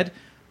are dead.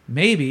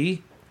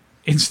 Maybe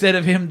instead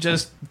of him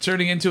just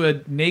turning into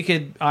a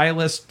naked,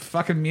 eyeless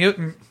fucking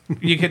mutant,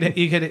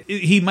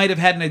 he might have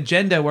had an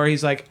agenda where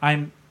he's like,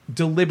 I'm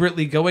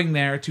deliberately going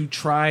there to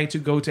try to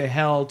go to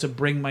hell to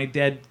bring my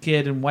dead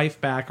kid and wife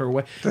back, or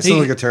what? That sounds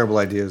like a terrible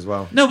idea as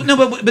well. No,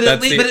 but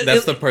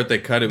that's the part they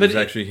cut. It was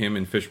but actually him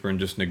and Fishburne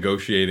just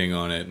negotiating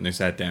on it, and they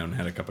sat down,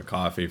 had a cup of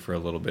coffee for a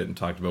little bit, and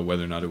talked about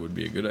whether or not it would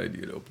be a good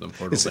idea to open the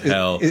portal to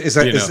hell. Is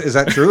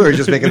that true, or are you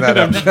just making that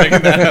up? I'm just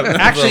making that up.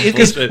 Actually,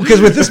 because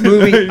with this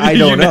movie, I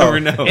don't know. Never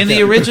know. In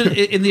the original,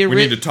 we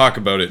need to talk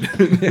about it.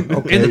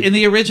 Okay. In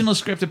the original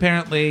script,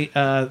 apparently,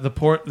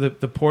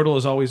 the portal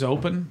is always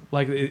open.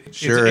 Like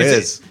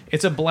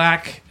it's a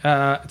black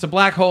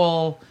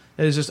hole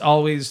that is just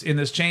always in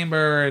this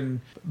chamber,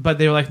 but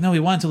they were like, no, we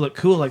want it to look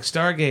cool like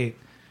Stargate,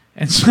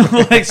 and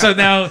so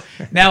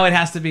now it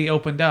has to be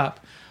opened up.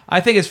 I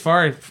think it's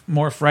far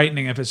more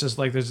frightening if it's just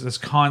like there's this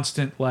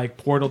constant like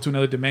portal to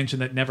another dimension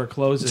that never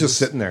closes. Just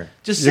sitting there.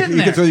 Just sitting there.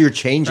 You can throw your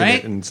change in right?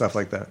 it and stuff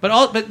like that.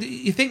 But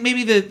you think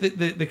maybe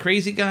the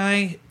crazy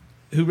guy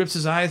who rips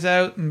his eyes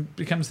out and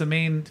becomes the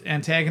main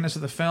antagonist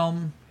of the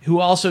film, who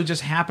also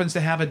just happens to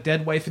have a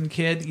dead wife and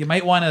kid, you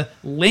might want to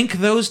link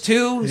those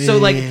two.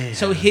 So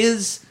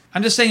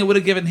I'm just saying it would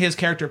have given his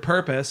character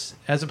purpose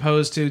as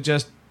opposed to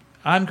just,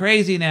 I'm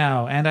crazy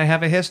now and I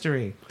have a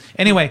history.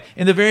 Anyway,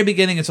 in the very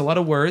beginning, it's a lot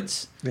of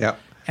words. Yeah.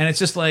 And it's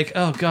just like,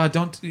 oh God,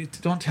 don't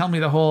tell me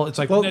the whole. It's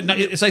like,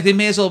 it's like they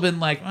may as well have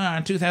been like,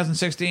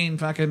 2016,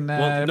 fucking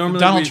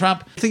Donald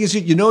Trump. The thing is,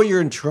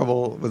 you're in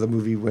trouble with a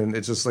movie when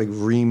it's just like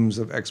reams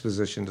of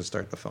exposition to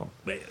start the film.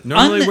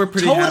 Normally, we're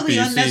pretty totally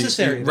happy.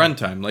 Unnecessary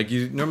Runtime, like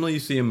normally you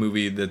see a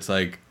movie that's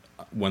like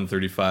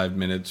 135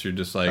 minutes. You're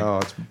just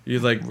like,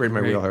 you're like right in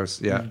my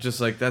wheelhouse. Yeah, you're just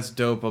like, that's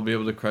dope. I'll be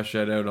able to crush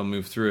that out. I'll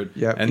move through it.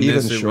 Yeah, and even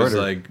this, it shorter. was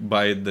like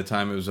by the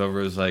time it was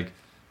over, it was like.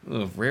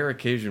 A rare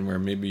occasion where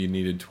maybe you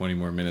needed 20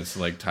 more minutes to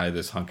like tie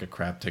this hunk of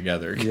crap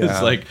together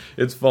because like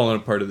it's falling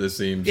apart at the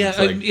seams. Yeah,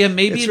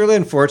 maybe it's really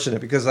unfortunate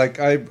because like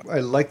I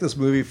like this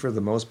movie for the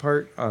most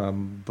part,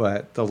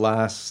 but the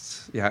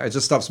last it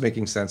just stops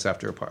making sense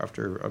after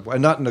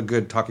not in a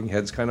good talking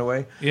heads kind of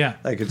way. Yeah,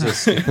 like it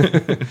just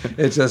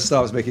it just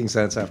stops making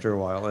sense after a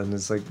while, and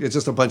it's like it's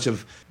just a bunch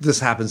of this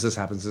happens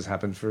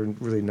for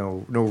really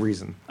no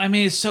reason. I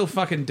mean, it's so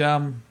fucking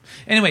dumb.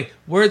 Anyway,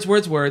 words,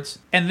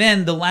 and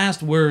then the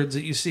last words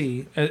that you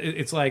see,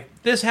 it's like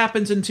this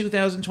happens in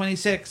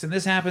 2026, and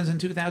this happens in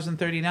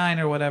 2039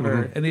 or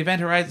whatever, and the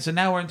event horizon. So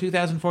now we're in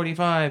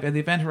 2045, and the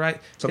event horizon.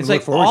 It's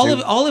like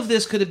all of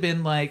this could have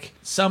been like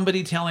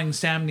somebody telling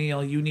Sam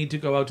Neill, you need to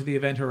go out to the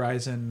event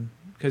horizon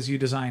because you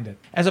designed it,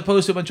 as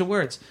opposed to a bunch of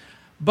words.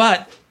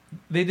 But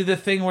they did the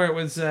thing where it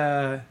was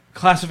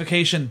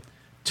classification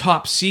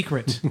top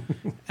secret,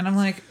 and I'm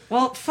like,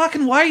 well,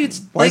 fucking why are you?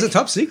 Why is it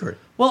top secret?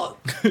 Well,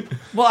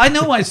 I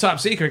know why it's top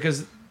secret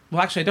because,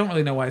 well, actually, I don't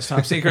really know why it's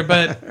top secret,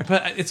 but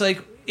it's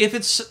like if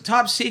it's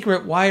top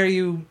secret, why are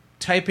you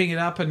typing it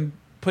up and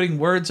putting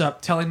words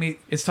up telling me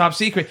it's top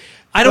secret?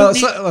 I don't.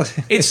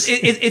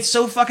 It's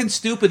so fucking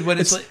stupid when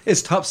it's like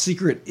it's top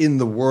secret in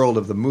the world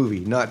of the movie,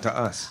 not to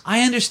us.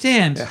 I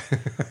understand,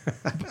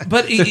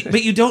 but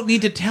you don't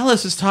need to tell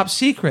us it's top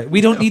secret.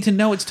 We don't need to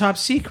know it's top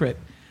secret.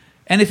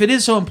 And if it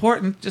is so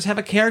important, just have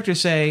a character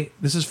say,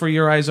 "This is for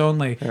your eyes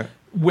only." Yeah.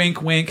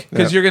 Wink, wink,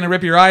 because you're going to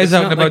rip your eyes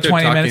out in about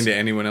 20 minutes. Talking to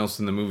anyone else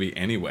in the movie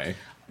anyway.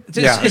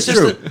 It's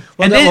true.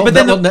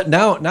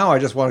 Now I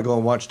just want to go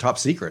and watch Top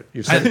Secret.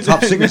 You've said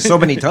Top Secret so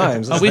many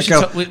times.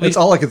 That's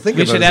all I can think of.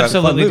 We should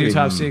absolutely do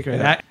Top Secret.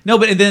 Yeah. No,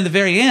 but then at the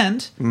very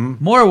end,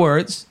 more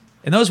words,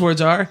 and those words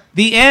are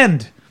the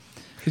end.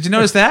 Did you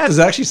notice that? Does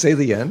it actually say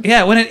the end?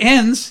 Yeah, when it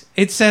ends,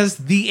 it says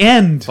the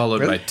end.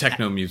 Followed by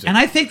techno music. And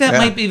I think that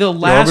might be the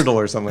last... The Orbital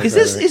or something like that.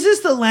 Is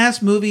this the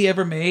last movie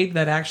ever made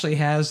that actually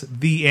has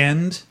the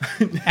end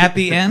at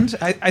the end?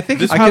 I think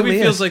this movie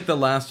feels like the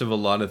last of a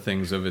lot of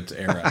things of its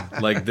era.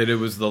 Like that it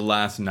was the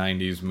last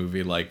 90s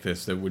movie like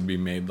this that would be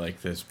made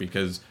like this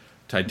because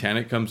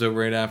Titanic comes out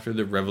right after,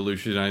 that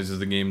revolutionizes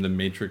the game. The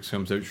Matrix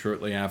comes out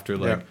shortly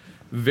after.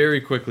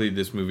 Very quickly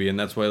this movie, and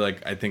that's why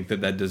I think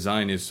that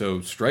design is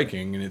so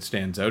striking and it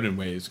stands out in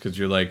ways because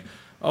you're like,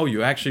 oh,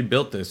 you actually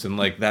built this, and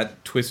like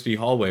that twisty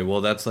hallway, well,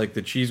 that's like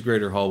the cheese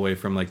grater hallway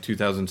from like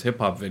 2000s hip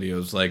hop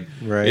videos. Like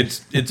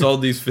it's all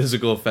these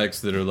physical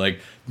effects that are like,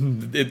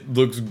 it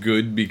looks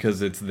good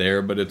because it's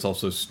there, but it's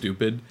also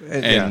stupid.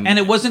 And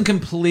it wasn't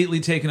completely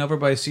taken over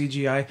by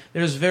CGI.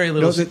 There's very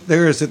little. No,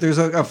 there's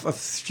a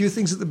few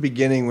things at the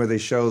beginning where they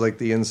show like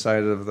the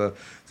inside of the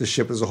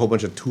ship. There's a whole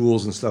bunch of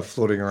tools and stuff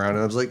floating around,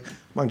 and I was like,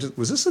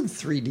 was this in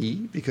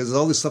 3D? Because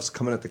all this stuff's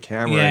coming at the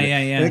camera. Yeah.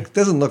 And it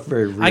doesn't look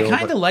very real. I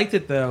kind of liked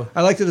it though.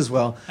 I liked it as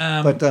well.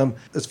 But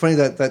it's funny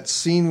that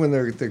scene when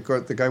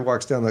the guy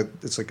walks down,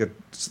 it's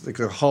like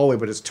a hallway,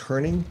 but it's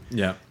turning.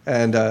 Yeah.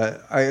 And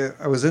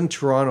I was in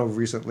Toronto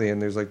recently,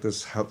 and there's like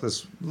this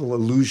little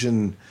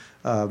illusion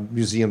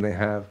museum they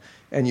have,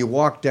 and you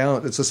walk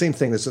down. It's the same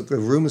thing. The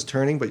room is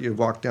turning, but you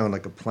walk down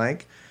like a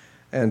plank,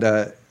 and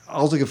I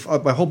was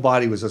like, my whole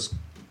body was just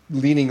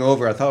leaning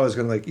over. I thought I was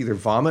going to like either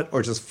vomit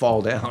or just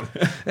fall down.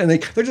 And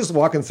they're just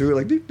walking through it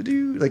like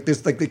doo-doo-doo, like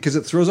this, like because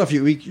it throws off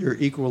your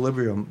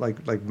equilibrium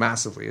like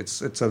massively.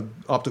 It's an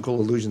optical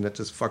illusion that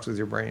just fucks with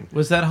your brain.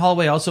 Was that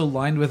hallway also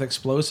lined with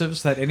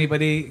explosives that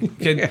anybody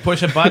can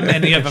push a button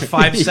and you have a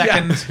 5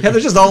 second? Yeah,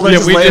 they're just all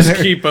there. We just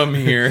keep them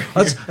here.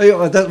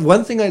 That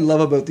one thing I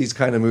love about these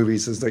kind of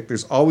movies is like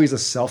there's always a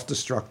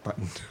self-destruct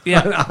button.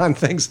 On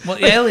things.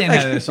 Well, Alien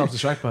had a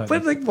self-destruct button.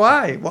 But like,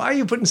 why? Why are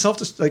you putting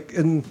self-destruct?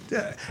 And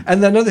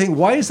another thing,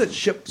 why is that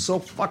ship so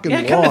fucking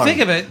long? Come to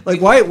think of it,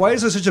 like why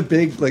is there such a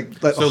big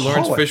so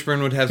Lawrence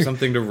Fishburne would have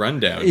something to run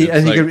down.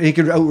 He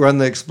could outrun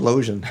the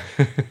explosion.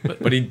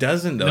 But he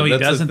doesn't though. No, he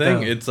That's doesn't, the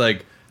thing. though. It's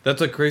like That's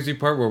a crazy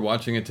part. We're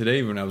watching it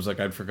today. When I was like,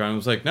 I'd forgotten. I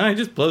was like, no, he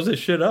just blows this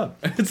shit up.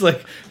 It's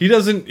like he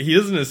doesn't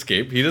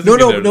escape. He doesn't.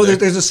 No.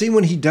 There's a scene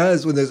when he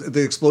does when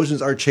the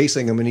explosions are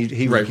chasing him, and he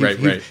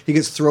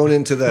gets thrown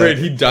into the. Right,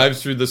 he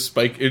dives through the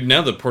spike.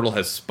 Now the portal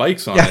has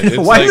spikes on it. It's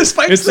why are the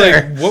spikes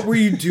there? Like, what were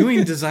you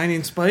doing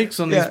designing spikes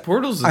on these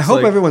portals? It's I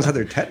hope everyone's had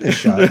their tetanus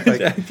shot. Like,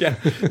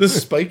 the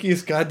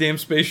spikiest goddamn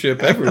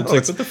spaceship ever. It's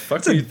like, what the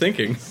fuck are you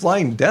thinking?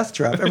 Flying death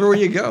trap everywhere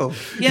you go.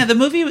 Yeah, the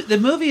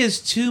movie is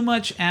too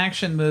much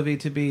action movie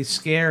to be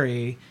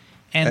scary,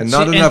 and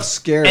not enough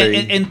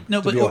scary.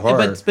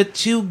 But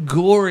too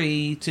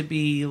gory to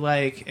be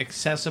like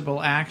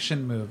accessible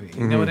action movie.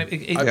 You know what I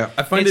mean?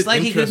 I find it's it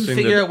like he couldn't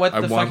figure out what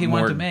the fuck he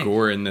wanted to make. I want more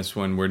gore in this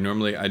one, where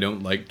normally I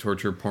don't like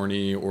torture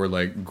porny or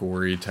like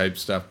gory type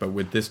stuff, but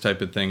with this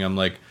type of thing, I'm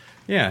like,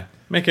 yeah,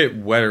 make it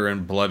wetter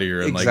and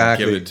bloodier and like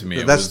give it to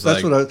me. That's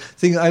what I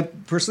think. I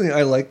personally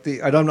like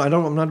the. I'm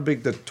not a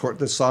big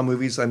the Saw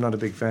movies. I'm not a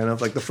big fan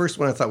of. Like the first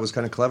one I thought was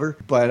kind of clever,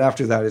 but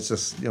after that it's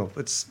just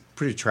it's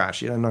pretty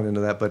trashy. I'm not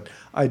into that, but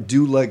I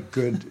do like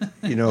good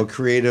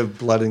creative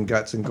blood and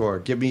guts and gore.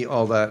 Give me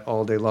all that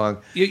all day long.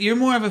 You're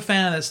more of a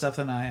fan of that stuff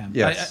than I am.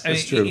 Yes,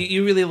 that's true.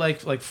 You really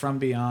like From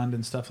Beyond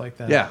and stuff like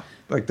that. Yeah,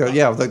 like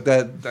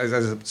that. As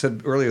I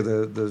said earlier,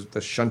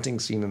 the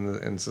shunting scene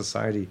in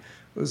Society.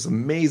 It was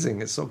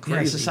amazing. It's so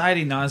crazy. Yeah,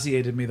 Society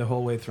nauseated me the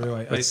whole way through.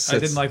 I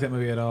didn't like that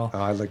movie at all.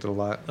 Oh, I liked it a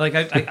lot. Like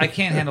I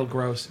can't handle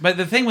gross. But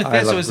the thing with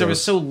this was there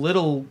was so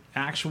little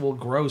actual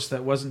gross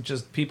that wasn't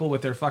just people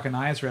with their fucking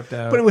eyes ripped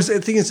out. But it was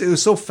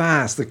so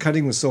fast. The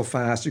cutting was so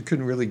fast. You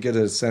couldn't really get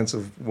a sense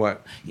of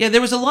what. Yeah, there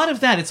was a lot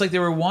of that. It's like they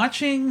were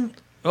watching.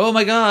 Oh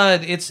my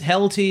God, it's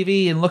Hell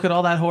TV and look at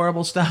all that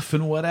horrible stuff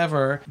and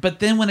whatever.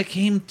 But then when it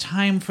came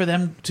time for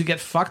them to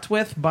get fucked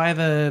with by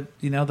the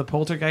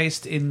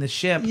poltergeist in the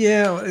ship,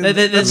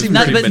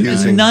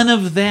 none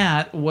of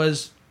that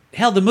was.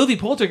 Hell, the movie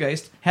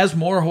Poltergeist has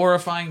more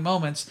horrifying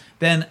moments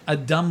than a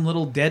dumb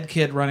little dead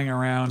kid running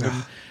around,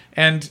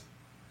 and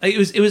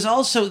it was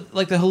also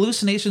like the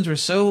hallucinations were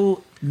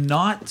so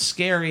not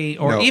scary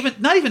or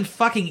not even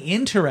fucking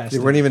interesting.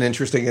 They weren't even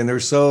interesting, and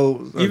they're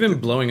so even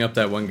blowing up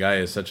that one guy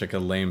is such like a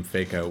lame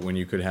fake out when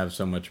you could have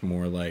so much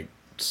more like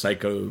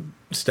psycho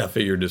stuff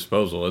at your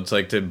disposal. It's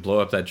like to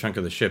blow up that chunk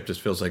of the ship just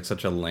feels like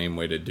such a lame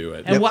way to do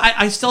it. And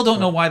I still don't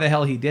know why the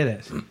hell he did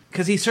it,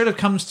 because he sort of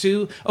comes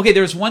to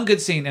there's one good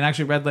scene, and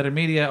actually Red Letter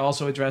Media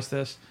also addressed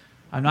this.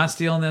 I'm not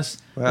stealing this.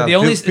 Well,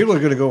 people are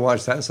going to go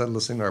watch that instead of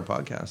listening to our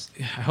podcast.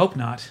 I hope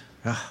not.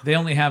 They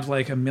only have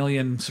like 1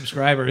 million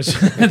subscribers.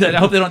 I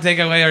hope they don't take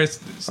away our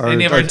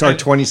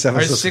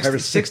 27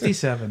 subscribers.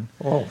 67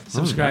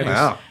 subscribers.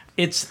 Wow.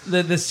 It's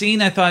the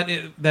scene I thought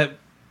that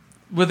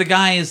where the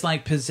guy is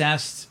like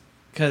possessed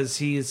because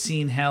he has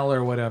seen hell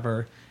or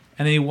whatever,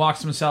 and then he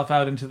walks himself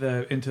out into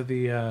the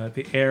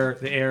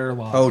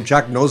airlock. Oh,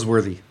 Jack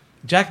Noseworthy.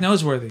 Jack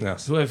Noseworthy.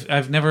 Yes. Who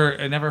I've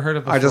never heard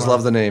of before. I just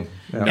love the name.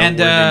 Yeah. And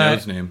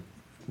Nose name.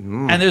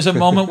 And there's a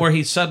moment where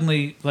he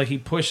suddenly he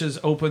pushes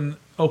open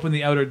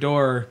the outer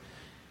door,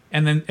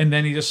 and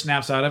then he just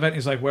snaps out of it. And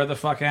he's like, "Where the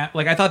fuck at?"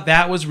 Like I thought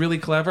that was really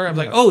clever. I'm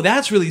like, "Oh,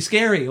 that's really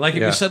scary." Like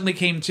if you suddenly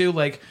came to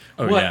like,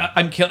 "What? Yeah.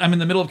 I'm in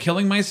the middle of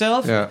killing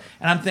myself," and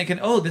I'm thinking,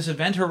 "Oh, this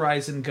Event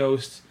Horizon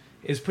ghost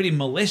is pretty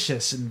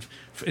malicious and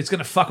it's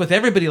gonna fuck with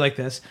everybody like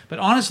this." But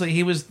honestly,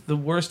 he was the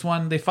worst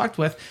one they fucked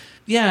with.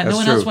 Yeah, no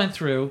one else went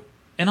through.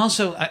 And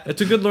also, it's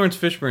a good Lawrence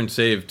Fishburne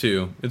save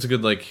too. It's a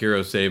good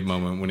hero save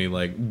moment when he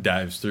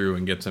dives through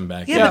and gets him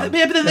back. Yeah, but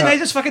then the guy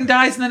just fucking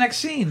dies in the next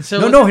scene.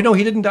 So no,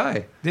 he didn't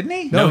die. Didn't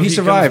he? No, he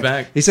survived.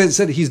 He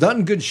said he's not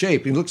in good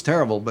shape. He looks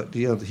terrible, but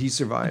he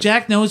survived.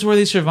 Jack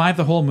Noseworthy survived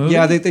the whole movie.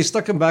 Yeah, they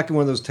stuck him back in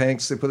one of those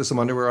tanks. They put some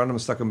underwear on him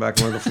and stuck him back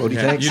in one of the floaty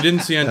tanks. You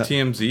didn't see on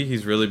TMZ.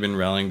 He's really been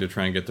rallying to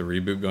try and get the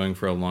reboot going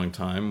for a long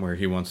time, where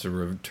he wants to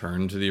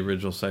return to the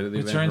original site of the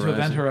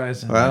Event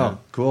Horizon. Wow,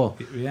 cool.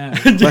 Yeah.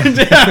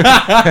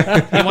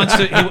 He wants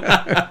to.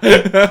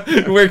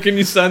 Where can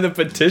you sign the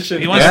petition?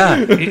 He wants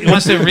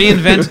to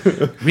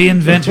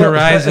reinvent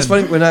Horizon. It's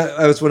funny when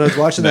I was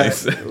watching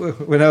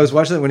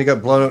that when he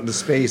got blown out into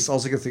space. All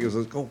I could think was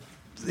like, oh,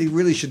 they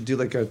really should do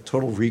like a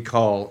Total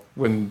Recall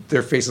when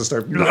their faces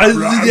start.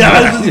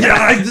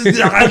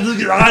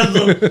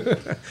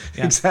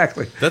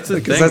 Exactly. That's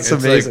the thing. That's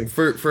amazing.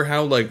 For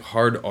how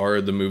hard R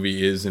the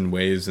movie is in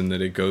ways, and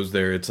that it goes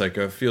there. It's like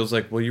it feels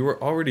like you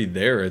were already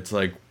there. It's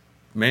like.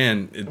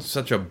 Man, it's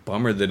such a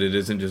bummer that it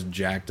isn't just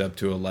jacked up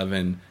to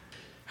 11.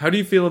 How do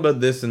you feel about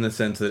this in the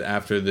sense that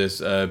after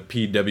this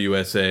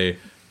PWSA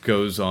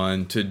goes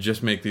on to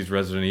just make these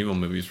Resident Evil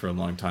movies for a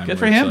long time? Good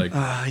for him.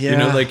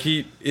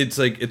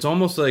 It's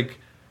almost like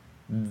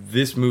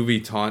this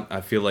movie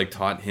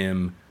taught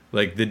him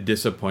the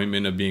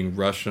disappointment of being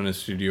rushed on a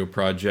studio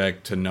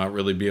project to not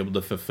really be able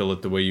to fulfill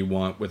it the way you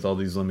want with all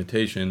these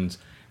limitations.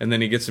 And then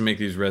he gets to make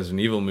these Resident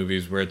Evil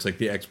movies where it's like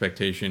the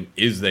expectation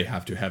is they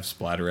have to have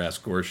splatter-ass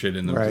gore shit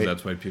in them because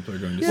that's why people are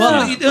going to see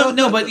it.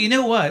 No, but you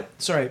know what?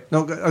 Sorry. No,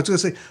 I was going to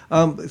say,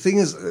 the thing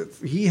is,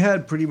 he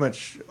had pretty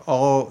much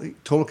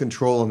total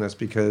control on this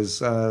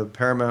because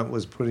Paramount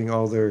was putting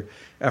all their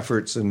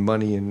efforts and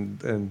money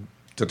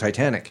into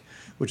Titanic,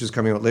 which was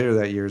coming out later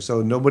that year.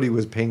 So nobody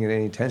was paying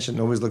any attention.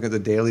 Nobody's looking at the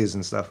dailies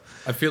and stuff.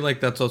 I feel like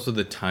that's also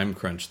the time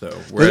crunch, though,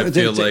 where I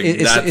feel like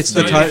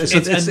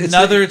it's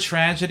another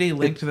tragedy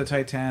linked to the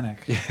Titanic.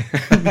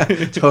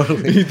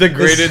 Totally.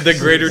 the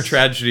greater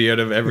tragedy out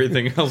of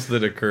everything else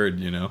that occurred,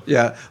 you know?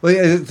 Yeah. Well,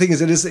 the thing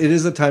is, it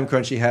is a time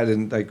crunch he had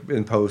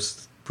in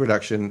post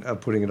production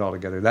of putting it all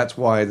together. That's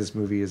why this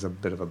movie is a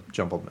bit of a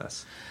jumbled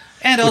mess.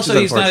 And also,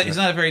 he's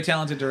not a very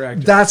talented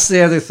director. That's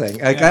the other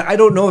thing. I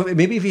don't know.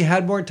 Maybe if he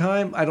had more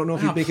time, I don't know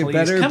if he'd make it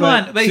better. Come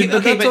on. But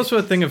that's also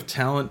a thing of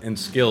talent and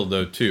skill,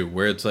 though, too,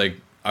 where it's like,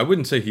 I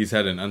wouldn't say he's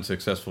had an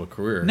unsuccessful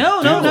career.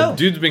 No.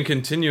 Dude's been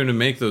continuing to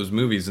make those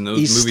movies, and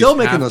he's still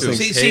making those things.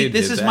 See,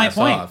 this is my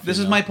point. This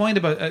is my point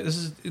about. This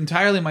is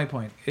entirely my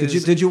point.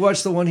 Did you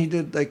watch the one he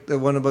did, like the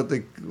one about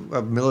the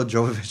Mila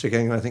Jovovich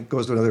again? I think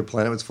goes to another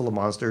planet. It's full of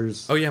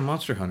monsters. Oh yeah,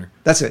 Monster Hunter.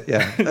 That's it.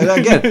 Yeah.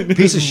 Again,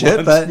 piece of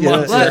shit. But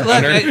look,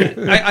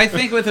 I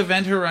think with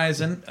Event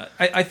Horizon,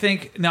 I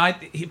think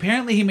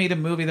apparently he made a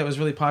movie that was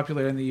really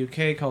popular in the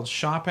UK called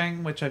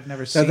Shopping, which I've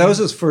never seen. That was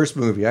his first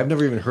movie. I've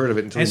never even heard of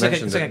it until he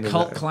mentioned it. It's like a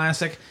cult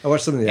classic. I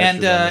watched some of the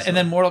and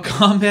then Mortal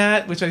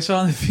Kombat, which I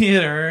saw in the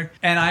theater,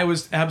 and I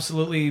was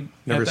absolutely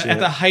at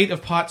the height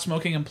of pot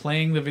smoking and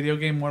playing the video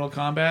game Mortal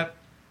Kombat.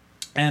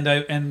 And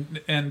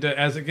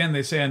as again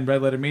they say on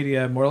Red Letter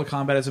Media, Mortal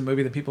Kombat is a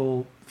movie that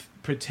people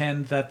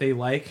pretend that they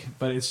like,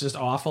 but it's just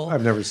awful.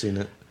 I've never seen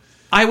it.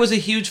 I was a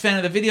huge fan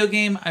of the video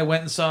game. I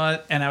went and saw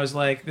it, and I was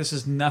like, "This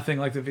is nothing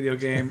like the video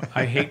game.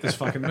 I hate this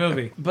fucking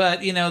movie." But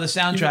the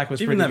soundtrack was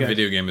pretty good. Even that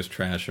video game is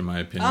trash, in my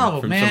opinion.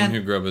 Oh, from man. someone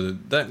who grew up with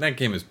it, that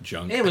game is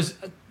junk. It was,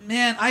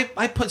 man.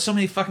 I put so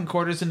many fucking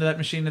quarters into that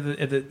machine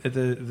at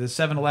the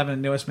 7-Eleven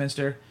in New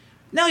Westminster.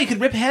 No, you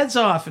could rip heads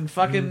off and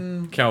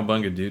fucking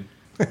Cowabunga, dude.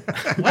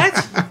 What?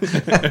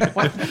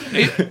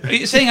 Are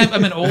you saying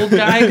I'm an old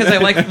guy because I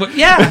like?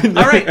 Yeah,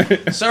 all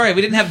right. Sorry,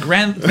 we didn't have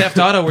Grand Theft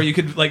Auto where you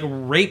could like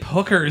rape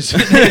hookers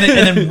and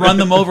then run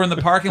them over in the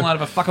parking lot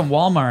of a fucking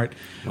Walmart.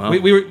 Well,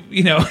 we were,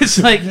 it's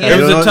like it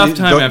was a tough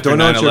time after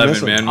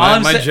 9/11, man.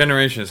 My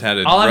generation has had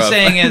it. All rough. I'm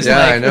saying is,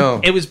 I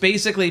know. It was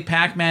basically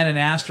Pac-Man and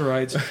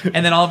asteroids,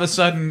 and then all of a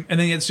sudden, and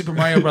then you had Super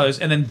Mario Brothers,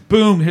 and then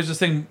boom, here's this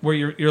thing where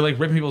you're like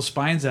ripping people's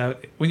spines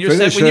out. When you're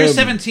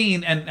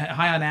 17 and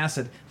high on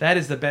acid, that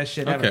is the best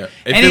shit ever.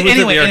 If it was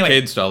in the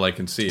arcade style, I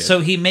can see it.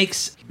 So he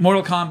makes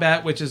Mortal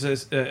Kombat, which is a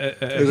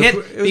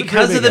hit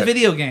because of the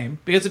video game,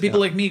 because of people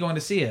like me going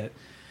to see it.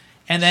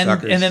 And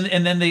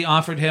then they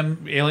offered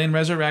him Alien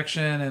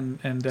Resurrection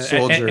and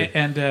Soldier.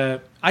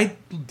 And I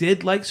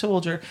did like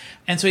Soldier,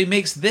 and so he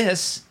makes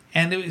this,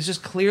 and it was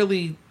just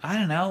clearly, I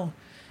don't know.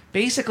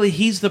 Basically,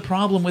 he's the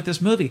problem with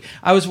this movie.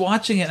 I was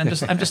watching it, and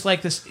I'm just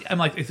like this. I'm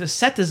like, the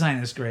set design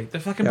is great. The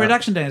fucking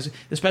production design,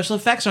 the special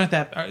effects aren't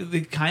they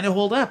kind of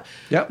hold up.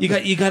 Yep.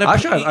 You got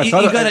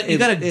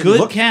a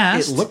good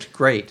cast. It looked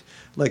great.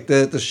 Like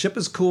the ship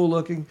is cool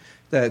looking.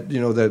 That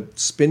the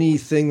spinny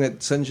thing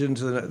that sends you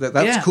into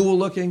that's cool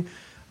looking.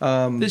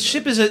 The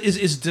ship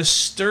is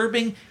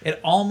disturbing. It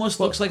almost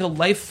looks like a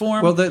life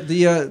form. Well,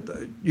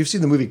 you've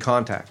seen the movie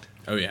Contact.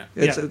 Oh yeah,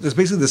 it's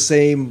basically the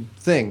same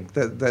thing.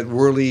 That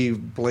whirly,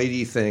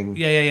 bladey thing.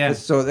 Yeah.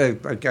 So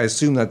I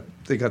assume that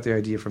they got the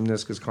idea from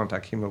this because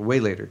Contact came out way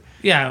later.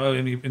 Yeah,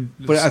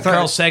 but I thought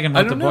Carl Sagan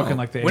wrote the book in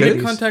like the 80s. When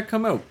did Contact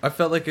come out? I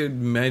felt like it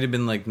might have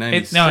been like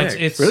 96.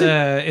 It's really?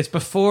 It's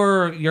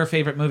before your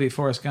favorite movie,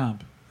 Forrest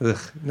Gump.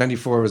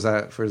 94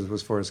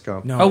 was Forrest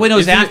Gump. No, it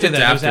was after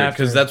that. It's after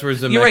because that's where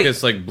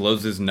Zemeckis like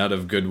blows his nut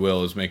of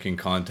goodwill is making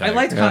Contact. I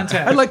liked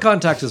Contact. I like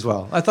Contact as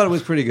well. I thought it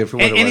was pretty good for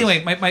what it was.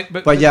 Anyway,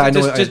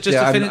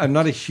 I'm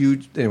not a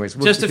huge. Anyways,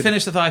 just to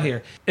finish the thought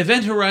here,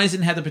 Event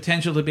Horizon had the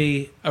potential to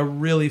be a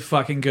really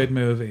fucking good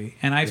movie,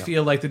 and I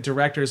feel like the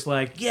director's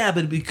like, yeah,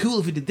 but it'd be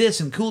cool if we did this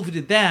and cool if we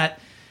did that,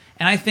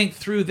 and I think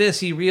through this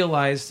he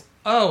realized,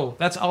 oh,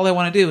 that's all I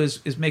want to do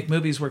is make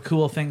movies where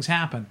cool things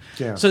happen.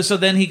 Yeah. So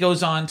then he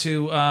goes on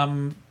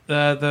to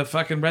the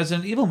fucking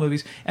Resident Evil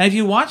movies, and if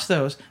you watch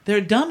those, they're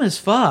dumb as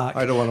fuck.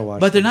 I don't want to watch,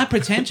 but they're not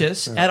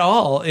pretentious at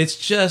all. It's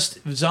just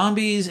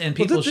zombies and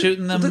people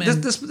shooting them.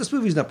 This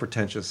movie's not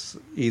pretentious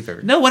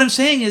either. No, what I'm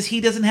saying is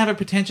he doesn't have a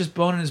pretentious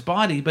bone in his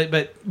body.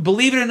 But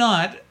believe it or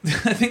not,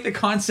 I think the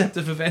concept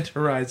of Event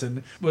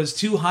Horizon was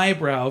too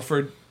highbrow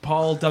for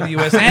Paul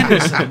W.S.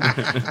 Anderson,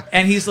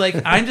 and he's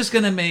like, I'm just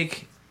going to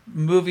make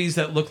movies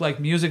that look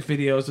like music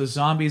videos with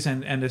zombies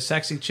and a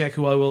sexy chick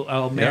who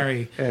I'll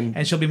marry,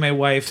 and she'll be my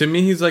wife. To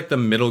me, he's like the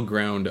middle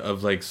ground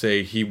of like,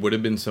 say, he would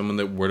have been someone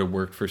that would have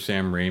worked for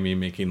Sam Raimi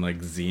making like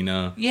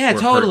Xena or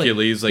totally.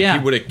 Hercules. Like he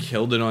would have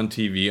killed it on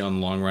TV on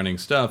long running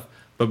stuff.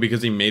 But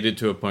because he made it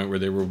to a point where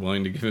they were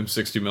willing to give him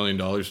 $60 million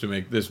to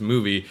make this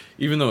movie,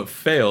 even though it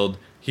failed,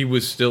 he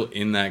was still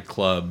in that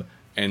club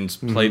and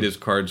played his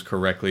cards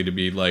correctly to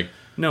be like,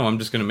 no, I'm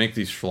just going to make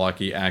these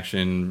schlocky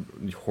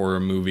action horror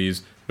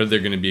movies, but they're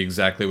going to be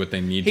exactly what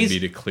they need to be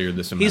to clear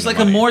this amount He's like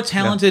of money. a more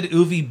talented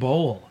Uwe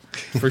Boll.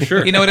 For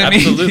sure. You know what I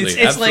mean? Absolutely.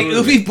 It's like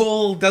Uwe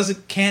Boll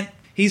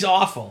he's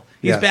awful.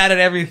 He's bad at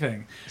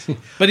everything.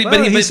 But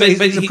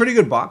he's a pretty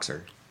good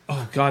boxer.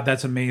 Oh God,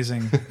 that's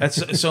amazing.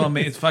 That's so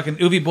amazing. It's fucking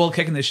Uwe Boll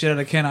kicking the shit out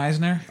of Ken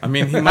Eisner. I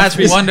mean, he that's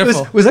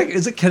wonderful.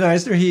 Is it Ken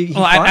Eisner?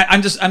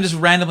 I'm just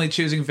randomly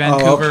choosing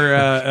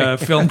Vancouver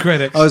film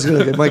critics. I was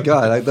gonna. My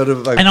God, I thought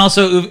of. And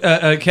also,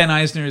 Ken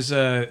Eisner's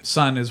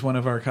son is one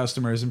of our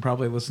customers and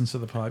probably listens to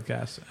the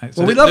podcast.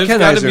 Well, we love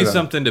Ken Eisner. There's got to be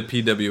something to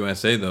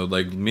PWSA though.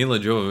 Like Mila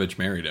Jovovich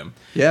married him.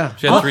 Yeah,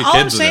 she had 3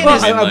 kids with him.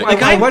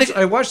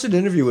 I watched an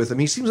interview with him.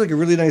 He seems like a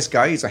really nice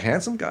guy. He's a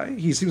handsome guy.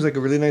 He seems like a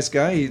really nice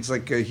guy. He's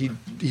like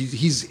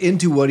he's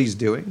into what he's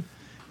doing,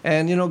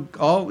 and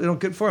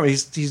good for him.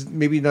 He's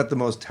maybe not the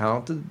most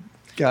talented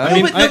guy. I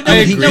mean, I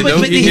agree.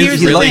 Though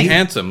he's really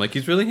handsome. Like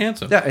he's really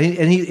handsome. Yeah,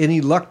 and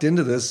he lucked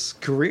into this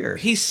career.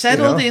 He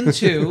settled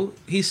into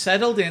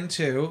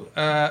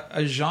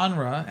a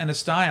genre and a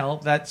style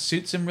that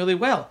suits him really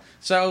well.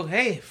 So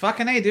hey,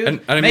 fucking hey,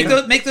 dude,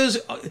 make those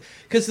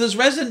because those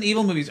Resident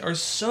Evil movies are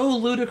so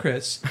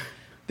ludicrous.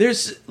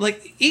 There's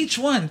like each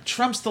one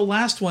trumps the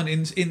last one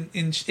in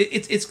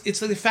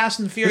it's like Fast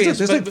and Furious.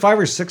 There's like 5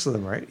 or 6 of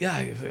them, right?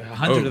 Yeah,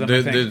 100 of them.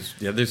 I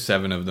think. There's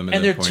 7 of them, at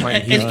and that point.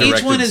 and He's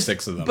each one is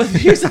 6 of them. But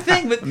here's the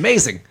thing,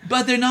 amazing.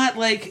 But they're not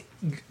like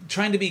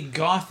trying to be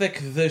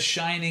gothic, The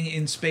Shining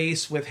in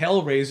space with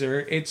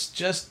Hellraiser. It's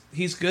just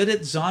he's good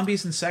at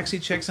zombies and sexy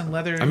chicks and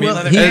leather. I mean,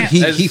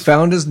 he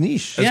found his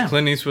niche. As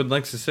Clint Eastwood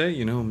likes to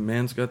say,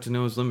 man's got to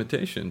know his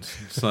limitations.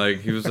 It's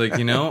like he was like,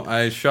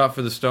 I shot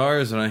for the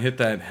stars and I hit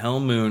that hell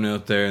moon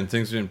out there and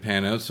things didn't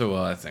pan out so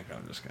well. I think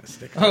I'm just gonna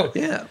stick.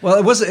 Yeah. Well,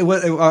 it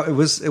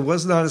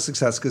was not a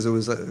success because it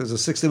was a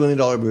 $60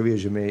 million movie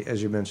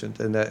as you mentioned,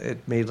 and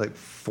it made like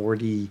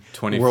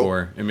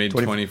 24. It made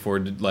 24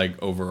 like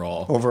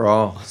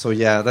overall. So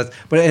yeah,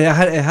 but it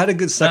had a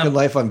good second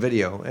life on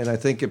video, and I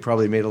think it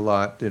probably made a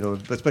lot,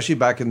 especially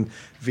back in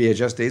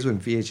VHS days when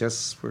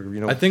VHS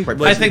were, I think that's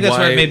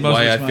where it made most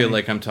of its money. Feel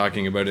like I'm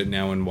talking about it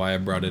now and why I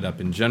brought it up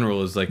in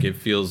general is like it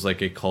feels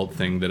like a cult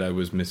thing that I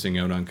was missing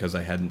out on because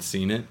I hadn't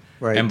seen it.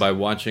 Right. And by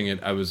watching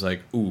it, I was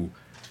like, ooh,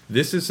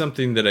 this is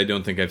something that I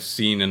don't think I've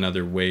seen in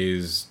other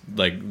ways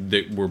like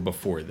that were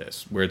before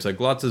this, where it's like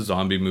lots of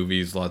zombie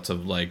movies, lots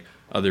of like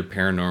other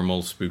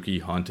paranormal, spooky,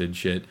 haunted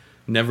shit.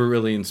 Never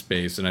really in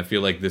space, and I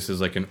feel like this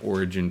is like an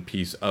origin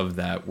piece of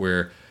that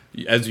where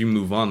as you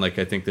move on, like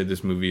I think that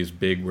this movie is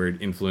big where it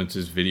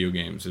influences video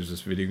games. There's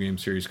this video game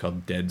series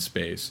called Dead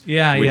Space, which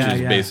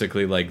is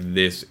basically like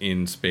this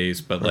in space,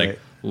 but like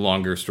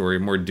longer story,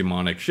 more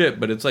demonic shit,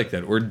 but it's like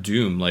that. Or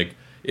Doom, like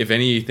if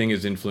anything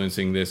is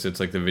influencing this, it's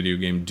like the video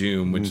game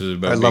Doom, which is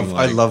about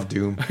I love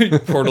Doom.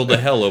 Portal to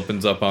hell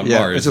opens up on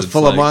Mars. It's just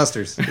full of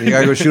monsters. You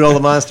gotta go shoot all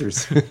the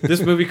monsters. This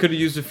movie could have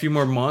used a few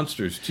more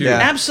monsters too. Yeah.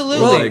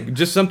 Absolutely. Like,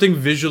 just something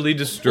visually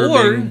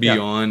disturbing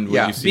beyond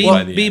what you see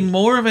by the be end.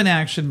 more of an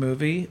action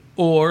movie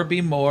or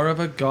be more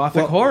of a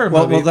gothic horror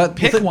movie.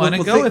 Pick one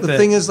and go with it. The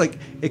thing is, like,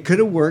 it could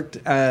have worked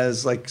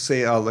as, like,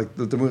 say, like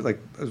the movie,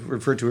 like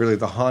referred to earlier,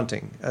 The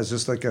Haunting, as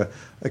just like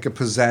a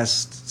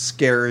possessed,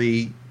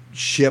 scary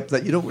ship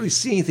that you don't really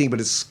see anything, but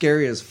it's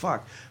scary as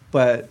fuck.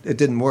 But it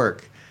didn't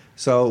work.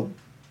 So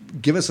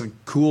give us a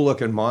cool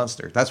looking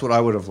monster. That's what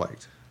I would have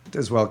liked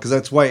as well, because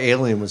that's why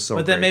Alien was so.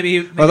 But then great.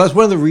 maybe that's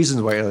one of the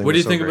reasons why Alien. What do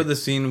you was think so about great. the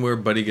scene where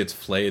Buddy gets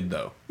flayed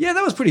though? Yeah,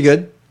 that was pretty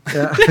good.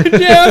 Yeah,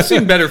 yeah, I've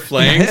seen better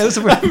flayings.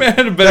 I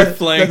had a better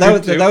flaying.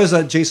 That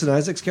was Jason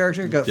Isaacs'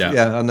 character.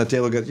 On the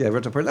table.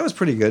 Ripped apart. That was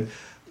pretty good.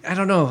 I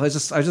don't know. I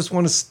just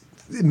want to.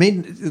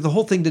 The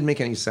whole thing didn't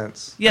make any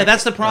sense. Yeah,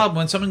 that's the problem.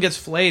 When someone gets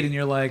flayed and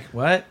you're like,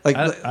 what? I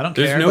don't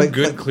care. There's no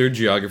good, clear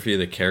geography of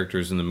the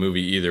characters in the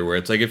movie either, where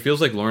it's like, it feels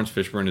like Lawrence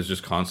Fishburne is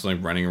just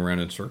constantly running around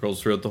in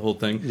circles throughout the whole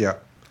thing. Yeah.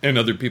 And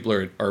other people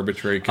are at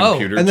arbitrary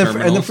computer terminals.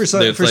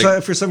 And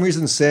then for some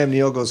reason, Sam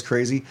Neill goes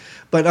crazy.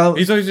 But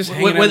he's always just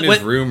hanging out in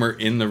his room or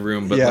in the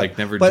room, but like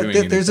never doing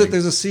anything. There's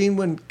a scene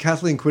when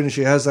Kathleen Quinn,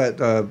 she has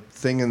that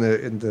thing in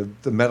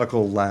the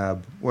medical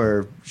lab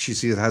where she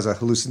has a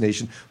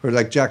hallucination where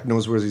like Jack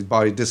knows where his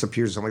body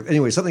disappears or something.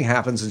 Anyway, something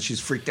happens and she's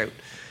freaked out.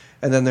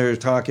 And then they're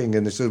talking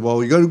and they said,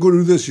 well, you got to go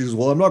do this. She goes,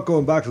 well, I'm not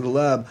going back to the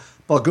lab.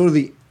 But I'll go to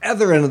the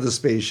other end of the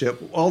spaceship,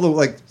 all the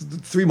like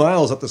 3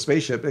 miles up the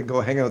spaceship and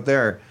go hang out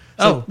there.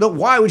 So, no,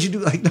 why would you do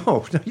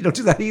no, you don't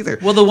do that either.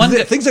 Well,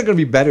 things are going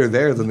to be better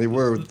there than they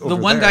were over The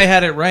one guy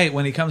had it right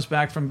when he comes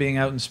back from being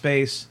out in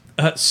space.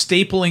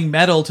 Stapling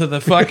metal to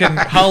the fucking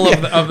hull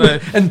of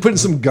the and putting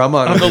some gum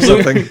on it or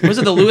something. Was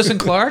it the Lewis and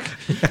Clark?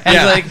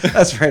 And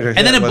that's right. And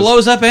then it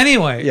blows up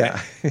anyway. Yeah.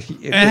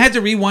 And I had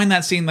to rewind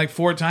that scene like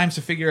 4 times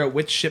to figure out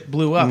which ship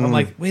blew up. I'm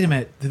like, wait a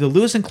minute, did the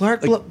Lewis and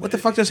Clark blow? What the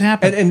fuck just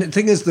happened? And the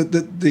thing is that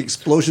the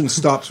explosion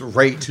stops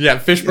right. Yeah,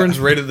 Fishburne's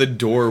right at the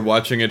door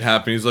watching it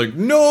happen. He's like,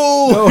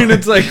 no! And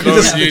it's like,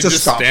 you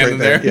just standing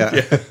there.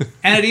 Yeah.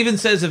 And it even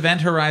says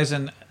Event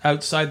Horizon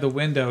outside the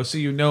window, so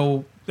you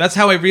know. That's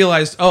how I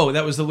realized,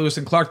 that was the Lewis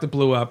and Clark that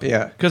blew up.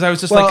 Yeah. Because I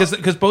was just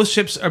because both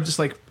ships are just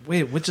like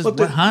Wait, which is Well,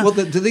 what? Huh? Well,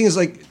 the thing is,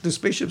 like, do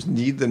spaceships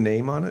need the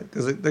name on it?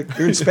 Because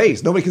they're in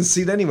space. Nobody can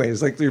see it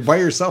anyways. Like, you're by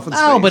yourself in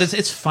space. Oh, but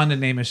it's fun to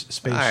name a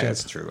spaceship.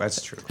 That's true.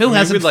 That's true. Who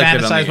hasn't we'd like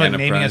it on fantasized the about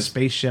naming a Enterprise.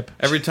 spaceship?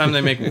 Every time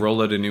they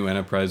roll out a new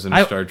Enterprise in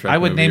a Star Trek I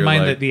would movie, name you're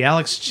mine like, the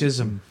Alex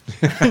Chisholm.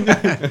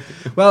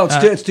 Well,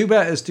 it's too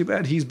bad. It's too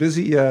bad he's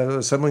busy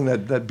assembling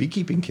that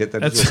beekeeping kit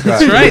that he just got.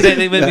 That's right.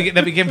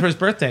 That became for his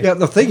birthday. Yeah,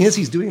 the thing is,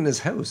 he's doing it in his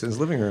house, in his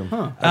living room.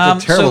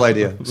 That's a terrible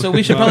idea. So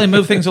we should probably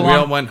move things along. We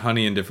all want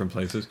honey in different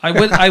places. I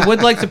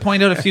would like to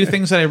point out a few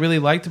things that I really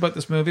liked about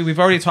this movie. We've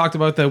already talked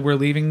about the "we're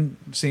leaving"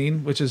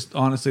 scene, which is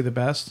honestly the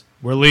best.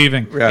 We're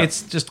leaving. Yeah.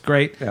 It's just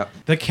great. Yeah.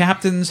 The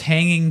captain's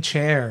hanging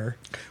chair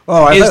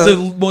I is thought- the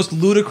most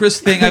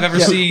ludicrous thing I've ever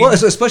seen. Well,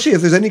 especially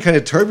if there's any kind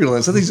of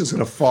turbulence, I think he's just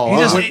going to fall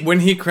off. When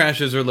he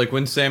crashes, or like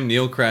when Sam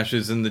Neill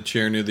crashes in the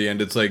chair near the end,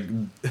 it's like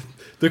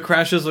the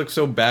crashes look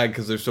so bad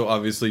because they're so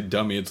obviously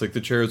dummy. It's like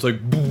the chair is like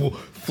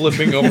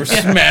flipping over,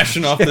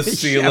 smashing off the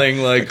ceiling.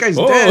 Like, that guy's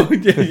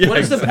dead. What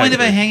is the point of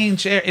a hanging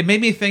chair? It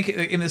made me think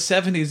in the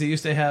 70s they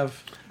used to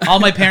have. All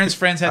my parents'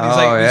 friends had these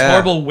these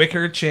horrible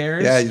wicker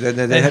chairs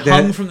that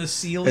hung from the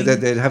ceiling.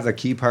 They'd have the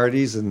key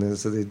parties, and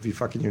so they'd be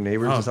fucking your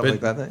neighbors and stuff like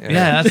that.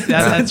 Yeah,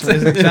 that's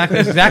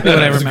exactly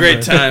what I remember. It's a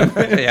great time.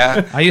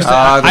 Yeah, I used to.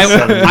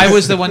 I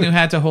was the one who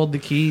had to hold the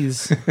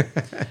keys.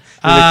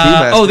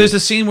 There's a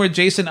scene where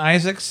Jason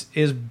Isaacs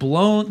is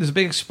blown. There's a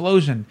big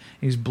explosion.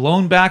 He's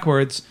blown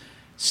backwards.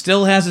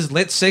 Still has his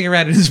lit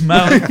cigarette in his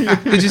mouth.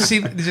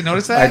 Did you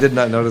notice that? I did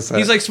not notice that.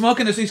 He's like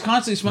smoking this. He's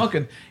constantly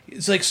smoking.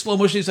 It's like slow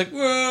motion. He's like,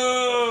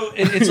 whoa!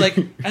 And it's like,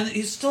 and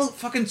he's still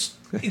fucking,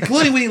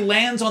 including when he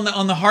lands on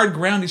the hard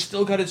ground, he's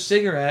still got his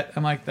cigarette.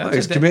 I'm like,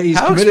 that's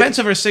how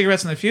expensive are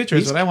cigarettes in the future?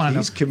 Is what I want to know.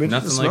 He's committed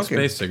Nothing to like smoking.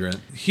 space cigarette.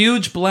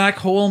 Huge black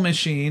hole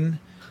machine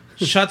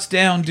shuts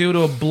down due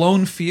to a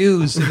blown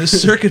fuse in the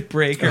circuit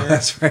breaker. Oh,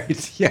 that's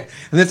right. Yeah, and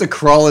they have to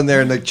crawl in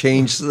there and like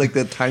change like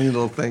that tiny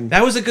little thing.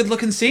 That was a good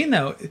looking scene,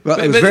 though. Well,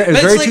 it was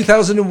very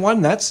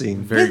 2001. That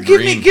scene.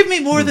 Give me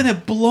more than a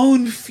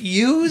blown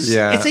fuse.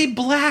 Yeah. It's a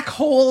black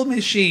hole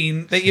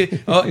machine that you.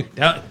 Oh,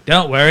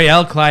 don't worry,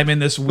 I'll climb in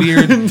this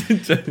weird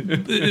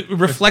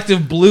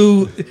reflective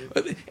blue,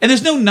 and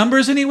there's no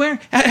numbers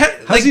anywhere.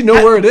 How does he know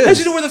where it is? How does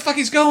he know where the fuck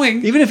he's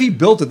going? Even if he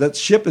built it, that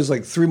ship is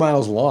like 3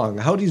 miles long.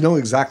 How do you know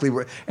exactly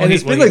where? Well,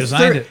 it's been he like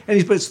designed it. and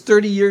it's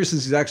 30 years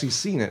since he's actually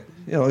seen it.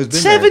 You know, it's been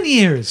 7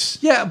 years.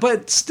 Yeah,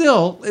 but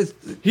still,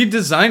 he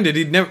designed it.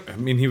 He'd never. I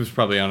mean, he was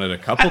probably on it a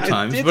couple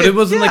times, but it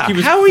wasn't like he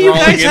was. How are you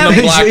guys in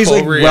the black he's hole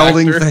like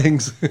reactor. welding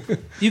things.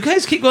 You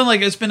guys keep going like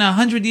it's been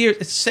 100 years.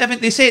 It's 7.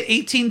 They say it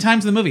 18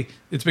 times in the movie.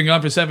 It's been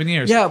gone for 7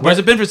 years. Yeah, where's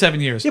it been for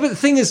 7 years? Yeah, but the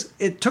thing is,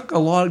 it took a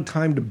long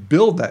time to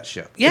build that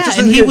ship. Yeah,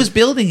 and he was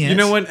building it. You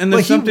know what? And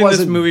there's Well, he something this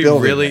wasn't movie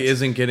building really it.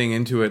 isn't getting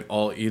into at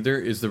all either,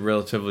 is the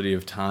relativity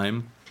of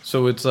time.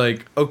 So it's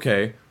like,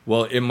 okay,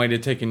 well, it might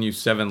have taken you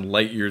 7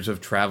 light years of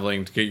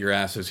traveling to get your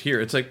asses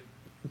here. It's like,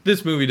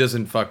 this movie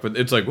doesn't fuck with.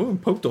 It's like, oh,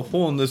 poked a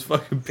hole in this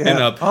fucking pin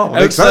up. Oh,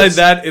 makes outside sense.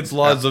 that, its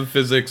laws of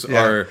physics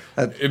are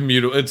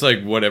immutable. It's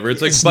like whatever.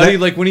 It's like Buddy,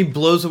 like when he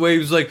blows away,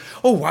 he's like,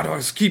 oh, why do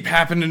this keep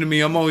happening to me?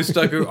 I'm always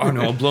stuck. Oh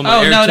no, I'll blow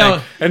my air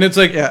tank. And it's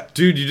like,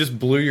 dude, you just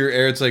blew your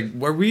air. It's like,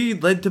 are we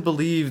led to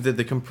believe that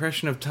the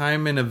compression of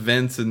time and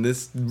events in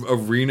this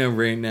arena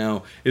right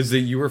now is that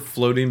you were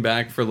floating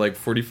back for like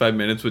 45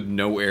 minutes with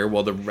no air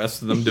while the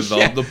rest of them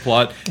develop the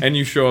plot, and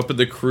you show up at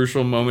the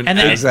crucial moment And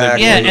as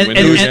then- Exactly. yeah, they blow the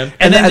and- window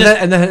and-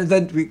 again.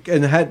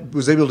 And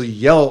was able to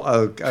yell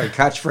a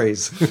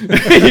catchphrase.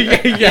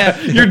 yeah,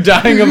 you're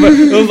dying of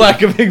a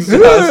lack of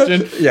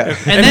exhaustion. Yeah,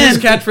 and his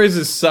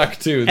catchphrases suck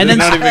too. They're then-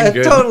 not even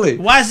good. Totally.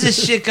 Why's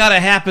this shit gotta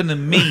happen to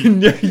me?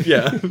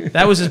 Yeah,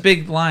 That was his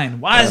big line.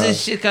 Why does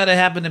this shit gotta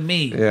happen to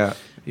me? Yeah.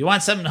 You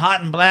want something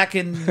hot and black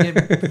in your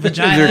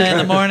vagina in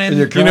the morning?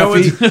 You know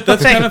what?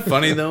 That's kind of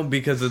funny though,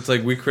 because it's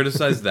like we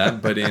criticize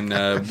that, but in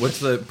what's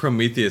the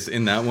Prometheus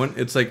in that one?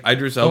 It's like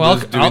Idris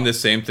Elba's doing the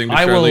same thing to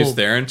Charlize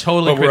Theron.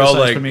 Totally, but we're all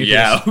like, Prometheus.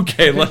 yeah,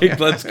 okay, like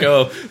let's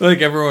go. Like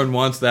everyone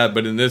wants that,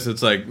 but in this,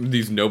 it's like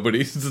these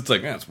nobodies. It's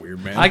like that's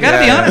weird, man. I gotta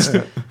be honest.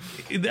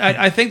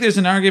 I think there's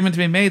an argument to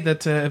be made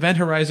that Event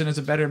Horizon is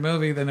a better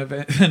movie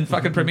than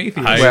fucking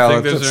Prometheus. I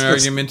think there's an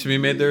argument to be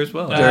made there as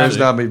well. There's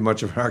not made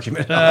much of an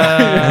argument.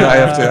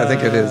 I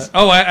think it is.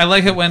 Oh, I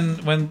like it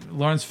when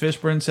Lawrence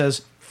Fishburne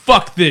says,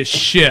 "Fuck this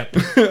ship."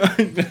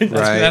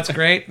 That's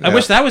great. Yeah. I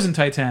wish that was in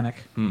Titanic.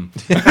 You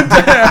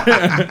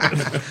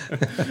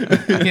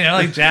know,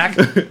 like Jack.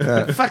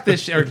 Fuck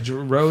this ship. Or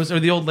Rose, or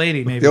the old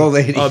lady, maybe. The old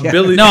lady. Yeah.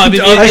 Billy. No, I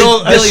mean,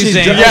 Billy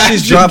Zane.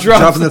 She's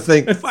dropping the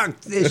thing. Fuck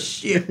this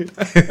shit.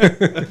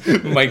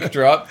 Mic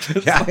drop.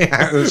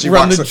 Yeah. She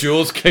Run walks the up.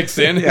 Jewels kicks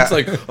in. Yeah. It's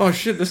like, oh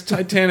shit, this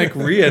Titanic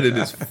re-edit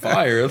is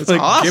fire. It's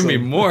like, awesome. give me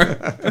more.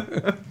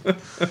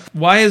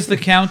 Why is the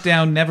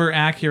countdown never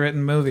accurate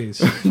in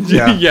movies?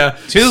 Yeah.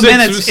 2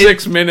 minutes.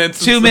 6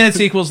 minutes. 2 minutes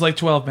equals like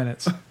 12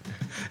 minutes.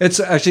 It's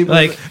actually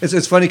Like-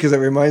 it's funny because it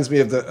reminds me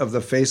of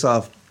the Face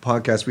Off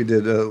podcast we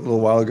did a little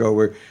while ago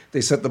where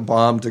they set the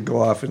bomb to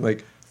go off in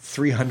like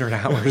 300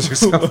 hours or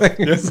something.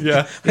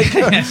 Yeah.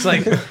 It's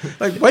like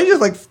why just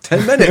like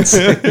 10 minutes?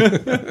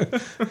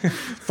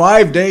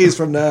 5 days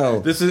from now.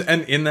 This is,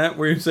 and in that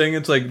where you're saying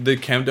it's like the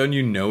countdown,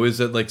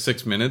 is at like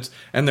 6 minutes,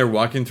 and they're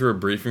walking through a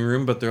briefing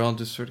room, but they're all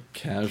just sort of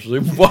casually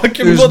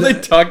walking while they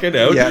talk it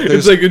out. Yeah,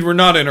 it's like we're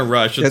not in a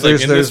rush. It's like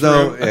in this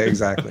room. Yeah,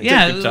 exactly.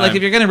 Yeah, like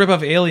if you're gonna rip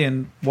off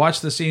Alien, watch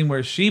the scene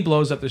where she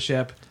blows up the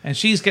ship and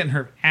she's getting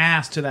her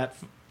ass to that.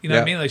 You know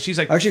what I mean? Like she's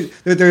like, actually,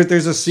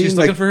 there's a scene she's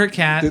like, looking for her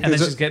cat, and then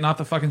she's getting off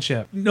the fucking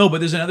ship. No, but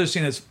there's another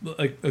scene that's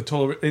like a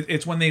total.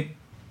 It's when they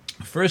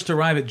first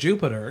arrive at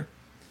Jupiter.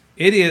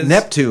 It is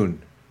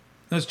Neptune.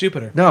 No, it's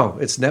Jupiter. No,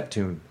 it's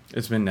Neptune.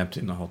 It's been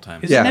Neptune the whole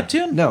time. Is it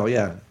Neptune? No,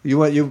 yeah. You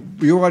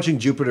were watching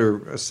Jupiter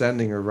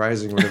Ascending or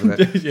Rising, whatever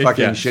that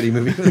fucking shitty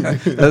movie.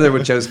 Another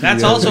Wachowski.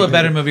 That's also a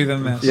better movie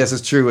than this. Yes,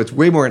 it's true. It's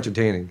way more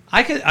entertaining.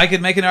 I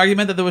could make an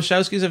argument that the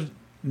Wachowskis have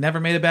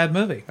never made a bad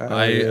movie.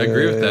 I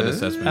agree with that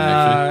assessment.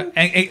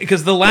 Actually,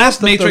 because the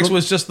last Matrix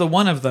was just the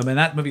one of them, and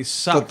that movie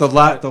sucked. The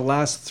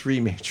last 3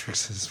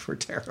 Matrixes were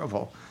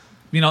terrible.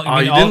 You know,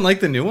 you didn't like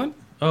the new one?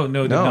 Oh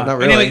no, not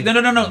really. Anyway,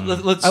 no.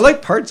 Let's. I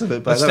like parts of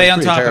it, but let's stay on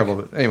topic. Terrible.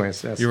 But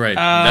anyways, yes. You're right.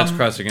 That's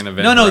crossing an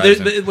event. No.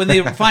 When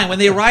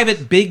they arrive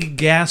at Big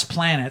Gas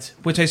Planet,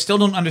 which I still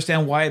don't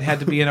understand why it had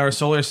to be in our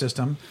solar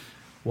system.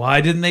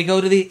 Why didn't they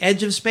go to the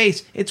edge of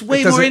space? It's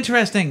way more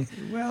interesting.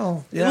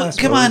 Well, yeah.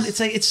 Come on,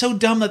 it's so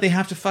dumb that they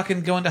have to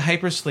fucking go into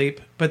hypersleep,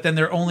 but then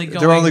they're only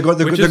going.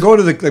 They're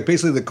going to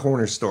basically the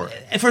corner store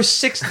for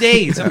 6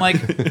 days. I'm like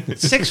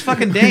 6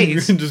 fucking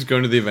days. You're just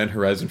going to the event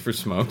horizon for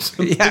smokes.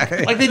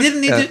 Yeah, like they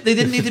didn't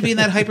need to be in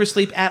that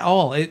hypersleep at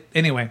all.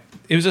 Anyway,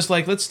 it was just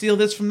like let's steal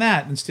this from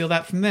that and steal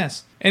that from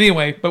this.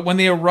 Anyway, but when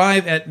they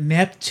arrive at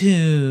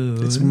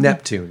Neptune, it's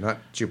Neptune, not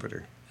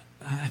Jupiter.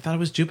 I thought it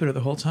was Jupiter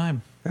the whole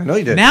time. I know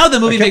you did. Now the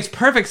movie makes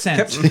perfect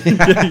sense.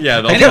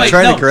 Anyway,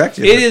 trying to correct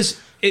you. It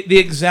is the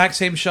exact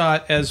same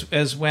shot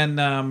as when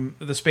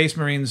the Space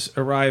Marines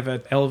arrive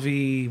at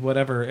LV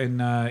whatever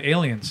in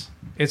Aliens.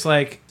 It's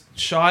like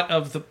shot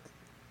of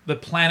the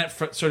planet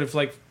sort of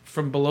like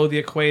from below the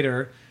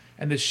equator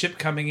and the ship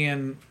coming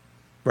in.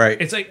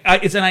 Right. It's like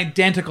it's an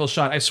identical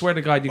shot. I swear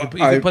to God, you could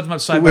put them up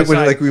side by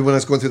side. Like when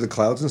it's going through the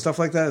clouds and stuff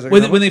like that.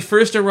 When they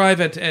first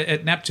arrive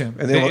at Neptune,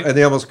 and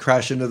they almost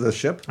crash into the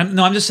ship.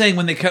 I'm just saying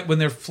when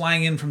they're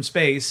flying in from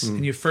space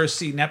and you first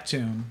see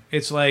Neptune,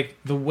 it's like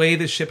the way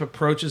the ship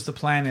approaches the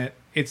planet.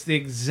 It's the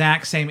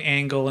exact same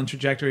angle and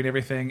trajectory and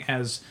everything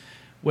as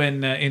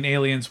when in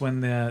Aliens when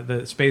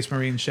the Space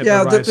Marine ship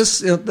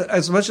arrives.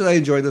 As much as I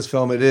enjoyed this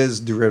film, it is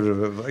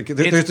derivative. Like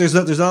there's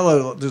not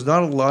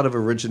a lot of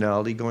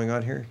originality going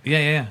on here.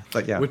 Yeah.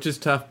 But yeah, which is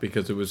tough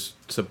because it was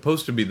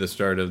supposed to be the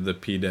start of the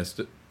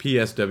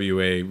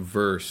PSWA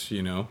verse.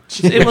 You know,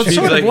 it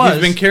sort of was.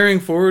 He's been carrying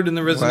forward in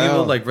the Resident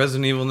Evil. Like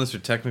Resident Evil and this are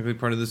technically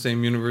part of the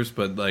same universe,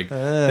 but like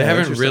they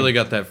haven't really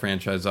got that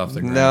franchise off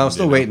the ground. No,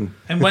 still waiting.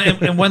 And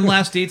one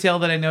last detail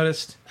that I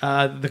noticed: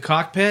 the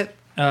cockpit.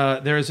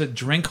 There is a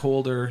drink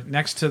holder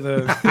next to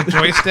the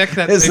joystick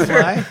that they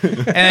fly,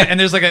 and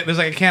there's like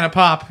a can of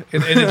pop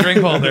in a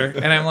drink holder,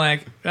 and I'm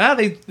like,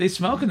 they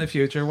smoke in the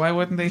future. Why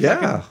wouldn't they?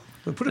 Yeah,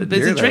 put a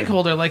drink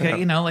holder like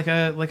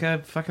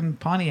a fucking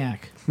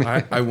Pontiac.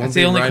 I won't. That's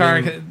the only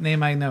car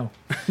name I know.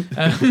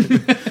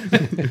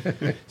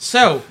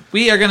 So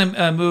we are going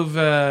to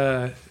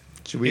move.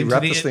 Should we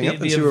wrap this thing up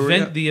and see where we're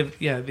at?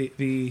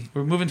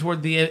 We're moving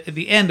toward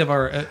the end of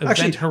our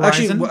event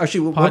horizon.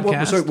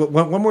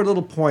 One more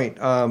little point.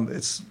 I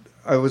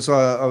was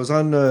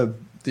on the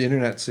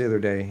internet the other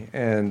day,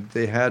 and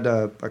they had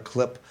a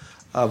clip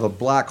of a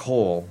black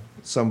hole.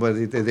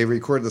 They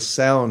recorded the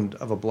sound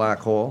of a black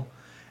hole,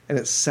 and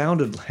it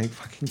sounded like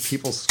fucking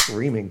people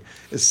screaming.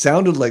 It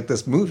sounded like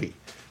this movie,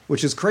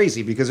 which is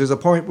crazy because there's a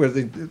point where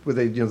they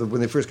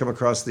when they first come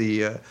across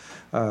the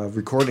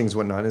recordings and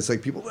whatnot, it's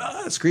like people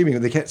screaming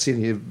and they can't see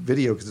any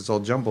video because it's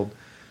all jumbled.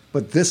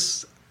 But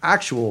this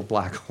actual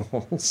black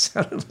hole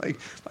sounded like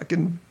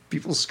fucking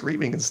people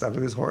screaming and stuff.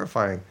 It was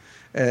horrifying,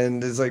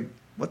 and it's like,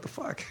 what the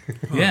fuck?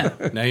 Yeah.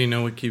 Now you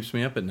know what keeps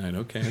me up at night.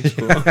 Okay, that's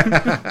cool.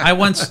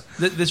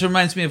 This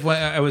reminds me of when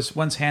I was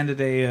once handed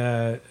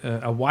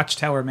a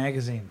Watchtower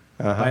magazine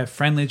by a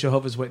friendly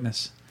Jehovah's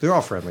Witness. They're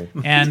all friendly,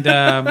 and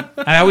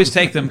I always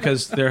take them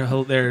because they're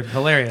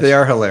hilarious. They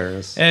are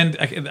hilarious, and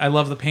I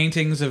love the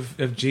paintings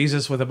of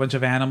Jesus with a bunch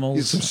of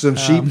animals, some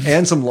sheep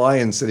and some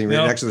lions sitting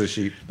right next to the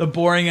sheep. The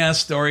boring ass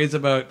stories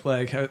about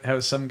like how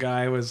some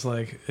guy was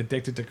like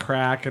addicted to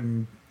crack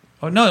and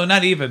no,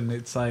 not even.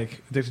 It's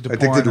like addicted to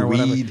porn or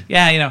whatever. Weed.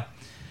 Yeah,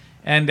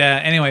 and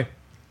anyway.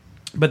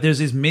 But there's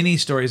these mini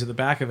stories at the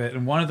back of it,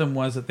 and one of them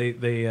was that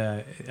they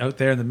out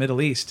there in the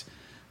Middle East,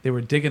 they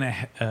were digging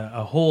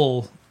a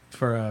hole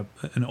for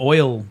an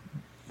oil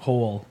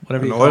hole,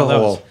 whatever you call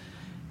those.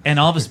 And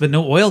all of a sudden, but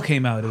no oil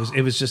came out.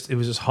 It was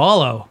just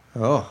hollow.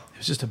 Oh, it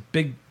was just a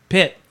big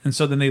pit. And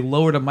so then they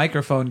lowered a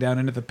microphone down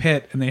into the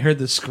pit, and they heard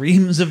the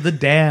screams of the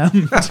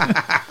damned.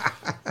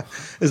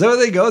 Is that where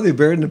they go? They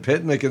buried in a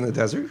pit, like in the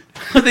desert?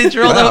 They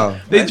drilled Wow.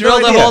 they I had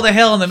drilled no a idea. hole to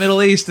hell in the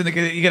Middle East, and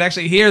you could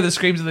actually hear the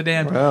screams of the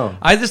damned. Wow.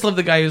 I just love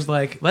the guy who's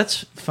like,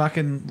 let's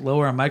fucking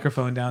lower a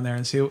microphone down there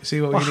and see what we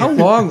Well, can how do.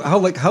 long?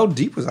 How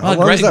deep was that? How Well,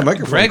 long Greg, is that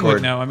microphone Greg cord?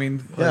 would know. I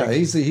mean, Yeah, like,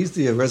 he's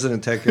the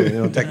resident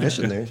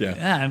technician there.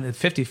 yeah, I mean,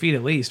 50 feet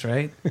at least,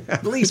 right?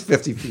 At least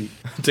 50 feet.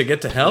 To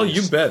get to hell,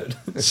 you bet.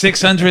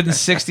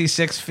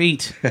 666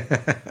 feet.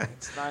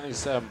 It's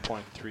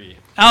 97.3.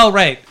 Oh,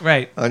 right.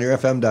 On your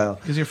FM dial.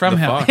 Because you're from The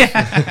hell.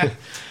 Fox.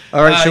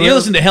 All right, you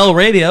listen to Hell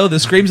Radio, the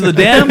screams of the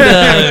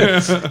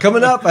damned.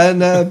 Coming up,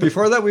 and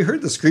before that, we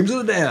heard the screams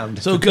of the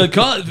damned. So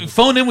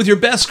phone in with your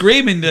best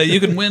scream, and you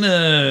can win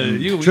a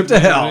trip to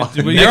hell.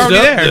 You're Next already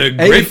up, there.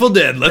 the Grateful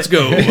Dead. Let's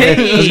go. I was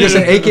going to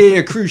say, AKA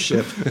a cruise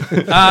ship.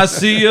 I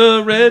see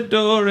a red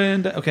door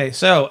and okay.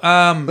 So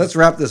Let's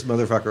wrap this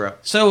motherfucker up.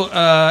 So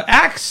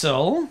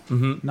Axel,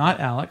 not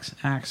Alex,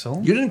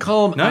 Axel. You didn't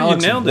call him No,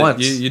 Alex you nailed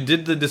once. it. You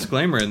did the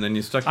disclaimer, and then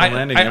you stuck the I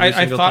landing every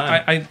single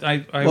thought time.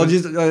 I Well,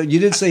 was- you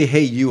did say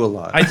 "Hey, you" a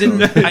lot. I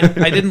didn't.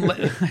 I didn't.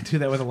 I do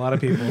that with a lot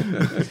of people.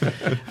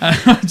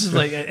 Just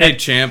like Hey,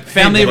 champ.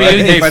 family Hey, bud.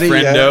 reunion. Hey, buddy,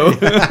 friendo.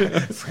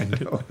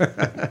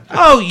 Friendo.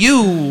 Oh,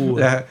 you.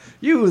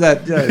 You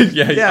that.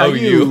 Yeah, oh,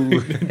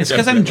 you. It's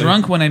because I'm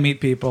drunk when I meet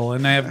people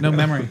and I have no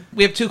memory.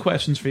 We have two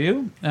questions for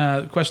you.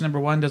 Question number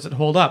one: does it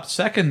hold up?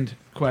 Second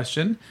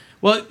question.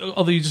 Well,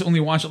 although you just only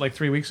watched it like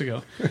 3 weeks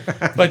ago.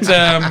 But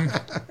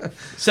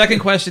second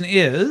question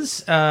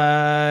is,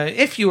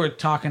 if you were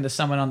talking to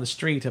someone on the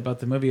street about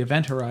the movie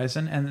Event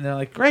Horizon, and they're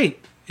like,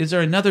 great, is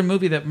there another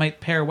movie that might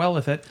pair well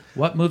with it?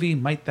 What movie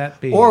might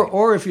that be?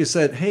 Or if you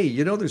said, "Hey,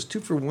 there's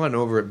 2-for-1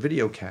 over at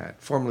Videocat,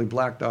 formerly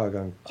Black Dog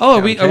on oh,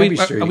 on Canby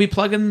Street." are we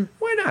plugging?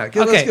 Why not? Okay.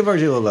 Let's give RJ a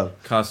little love.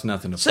 Costs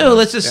nothing to So plug.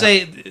 let's just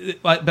say,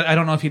 but I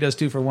don't know if he does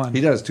 2-for-1.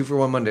 He does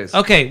 2-for-1 Mondays.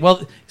 Okay,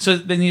 well, so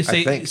then you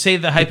think. say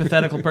the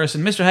hypothetical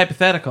person, Mr.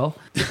 Hypothetical.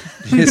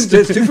 It's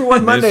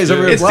 2-for-1 Mondays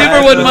over at It's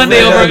Black 2-for-1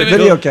 Monday over at at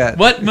Videocat.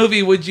 What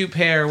movie would you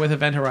pair with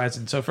Event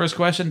Horizon? So first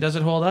question, does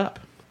it hold up?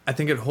 I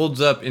think it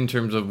holds up in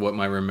terms of what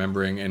my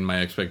remembering and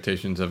my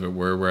expectations of it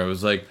were, where I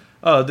was like,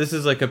 oh, this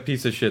is like a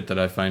piece of shit that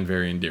I find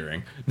very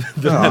endearing.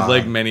 That has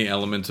like many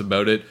elements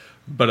about it,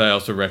 but I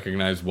also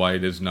recognize why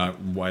it is not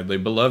widely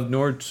beloved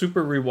nor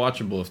super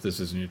rewatchable if this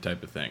isn't your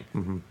type of thing.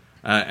 Mm-hmm.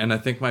 And I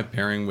think my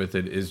pairing with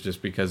it is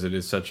just because it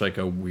is such like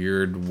a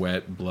weird,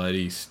 wet,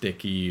 bloody,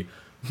 sticky,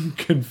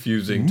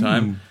 confusing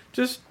time.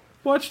 Just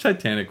watch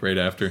Titanic right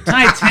after.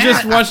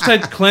 Just watch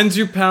cleanse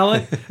your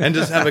palate and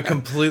just have a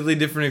completely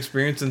different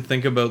experience and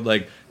think about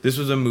like this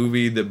was a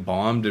movie that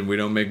bombed and we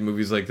don't make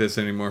movies like this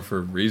anymore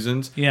for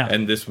reasons. Yeah.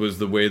 And this was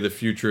the way of the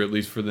future, at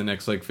least for the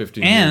next like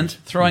 15 years. And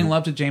throwing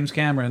love to James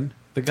Cameron,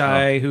 the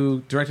guy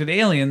who directed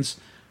Aliens,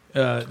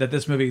 that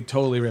this movie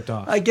totally ripped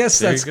off. I guess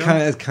There that's you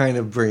go. kind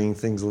of bringing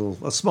things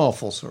a small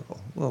full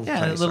circle. A little Yeah,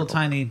 tiny a little circle.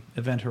 tiny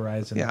Event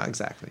Horizon. Yeah,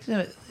 exactly.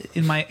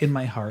 In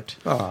my heart.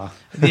 Aw.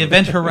 The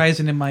Event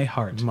Horizon in my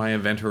heart. My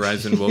event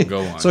horizon will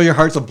go on. So your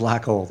heart's a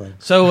black hole then.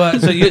 So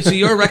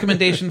your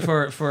recommendation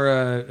for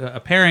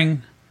a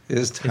pairing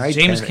Is is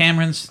James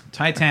Cameron's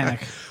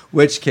Titanic,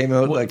 which came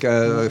out like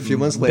a few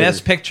months later.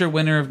 Best Picture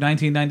winner of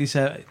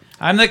 1997.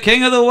 I'm the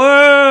king of the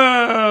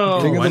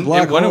world. King of the It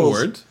black won holes.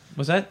 awards.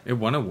 Was that? It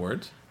won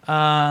awards.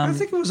 I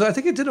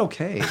think it did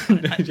okay.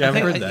 Yeah, I've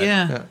heard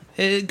that.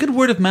 Yeah. Good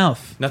word of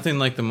mouth. Nothing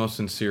like the most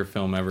sincere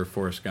film ever,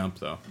 Forrest Gump,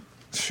 though.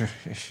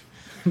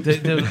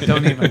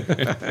 Don't even.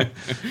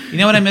 You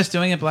know what I miss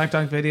doing at Black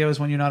Dog Video is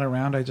when you're not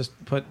around, I just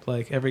put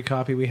like every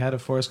copy we had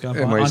of Forrest Gump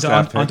And my onto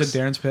staff picks.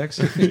 Darren's picks.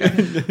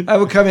 I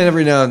would come in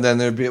every now and then.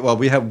 There'd be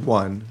we have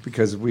one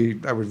because I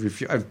would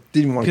refuse. I didn't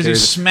even want to Because carry. you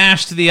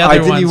smashed the other I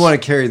ones. didn't even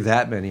want to carry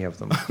that many of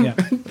them. Yeah.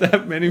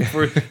 That many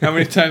for how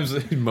many times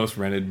the most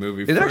rented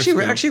movie? It Forrest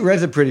Gump? actually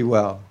rented pretty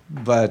well,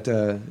 but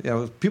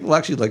people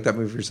actually like that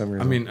movie for some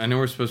reason. I mean, I know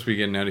we're supposed to be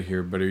getting out of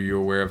here, but are you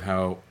aware of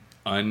how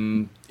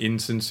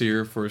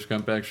insincere Forrest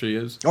Gump actually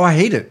is? Oh, I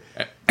hate it.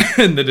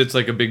 And that it's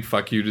like a big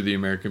fuck you to the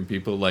American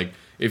people. Like,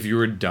 if you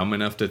were dumb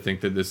enough to think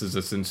that this is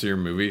a sincere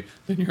movie,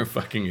 then you're a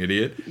fucking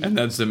idiot. And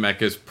that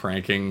Zemeckis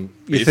pranking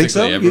basically You think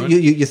so? everyone.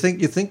 You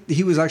think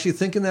he was actually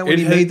thinking that when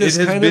he made this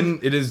kind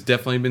of? It has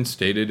definitely been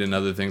stated in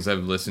other things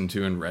I've listened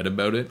to and read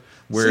about it,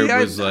 where See, it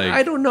was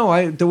I don't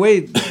know. The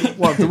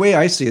way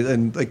I see it,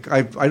 and like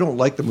I don't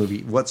like the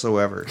movie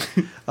whatsoever.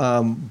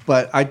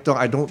 But I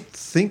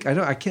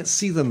can't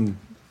see them.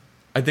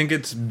 I think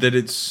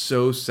it's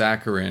so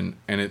saccharine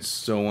and it's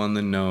so on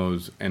the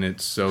nose and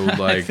it's so like.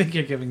 I think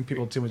you're giving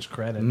people too much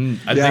credit.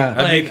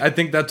 I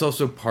think that's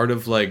also part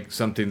of like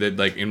something that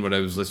like in what I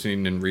was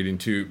listening and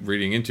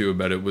reading into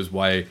about it was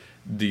why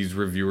these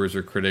reviewers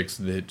or critics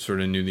that sort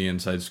of knew the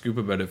inside scoop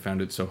about it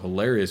found it so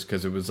hilarious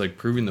because it was like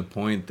proving the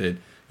point that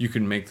you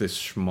can make this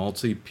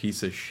schmaltzy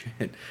piece of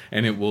shit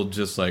and it will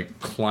just like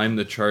climb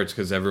the charts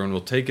because everyone will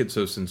take it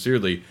so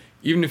sincerely,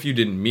 even if you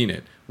didn't mean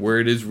it. Where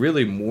it is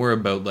really more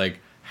about like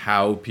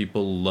how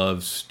people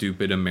love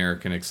stupid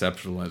American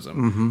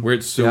exceptionalism, where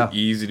it's so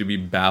easy to be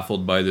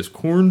baffled by this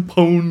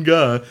corn-pone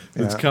guy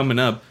that's coming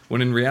up, when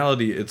in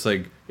reality it's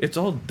like, it's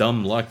all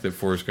dumb luck that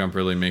Forrest Gump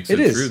really makes it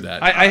through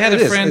that. I had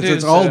a friend who's...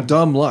 It's all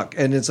dumb luck,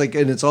 and it's like,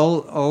 and it's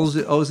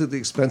always at the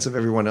expense of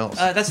everyone else.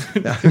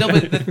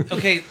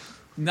 Okay,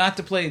 not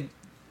to play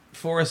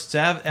Forrest's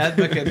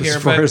advocate here,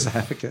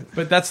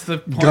 but that's the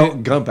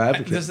point. Gump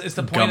advocate. It's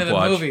the point of the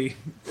movie.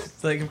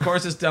 It's like, of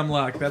course, it's dumb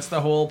luck. That's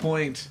the whole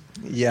point.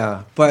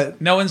 Yeah,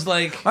 but no one's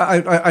like.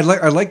 I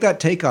like that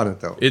take on it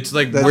though. It's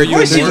like where you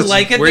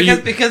like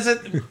it because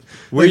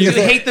you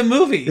hate the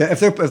movie. Yeah, if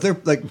they're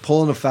like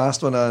pulling a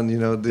fast one on the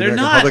American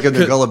not. public and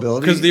their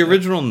gullibility, because the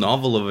original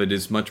novel of it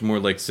is much more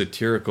like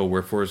satirical,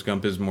 where Forrest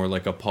Gump is more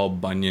like a Paul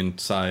Bunyan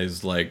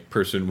sized like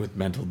person with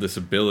mental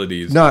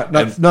disabilities. Not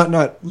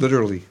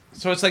literally.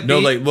 So it's like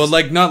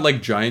not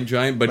like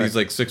giant, but he's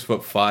like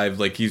 6'5".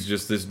 Like he's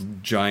just this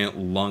giant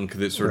lunk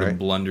that sort of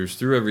blunders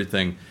through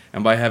everything.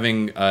 And by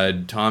having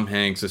Tom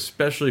Hanks,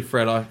 especially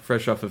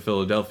fresh off of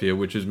Philadelphia,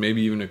 which is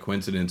maybe even a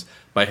coincidence,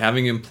 by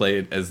having him play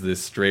it as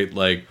this straight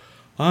like,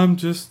 I'm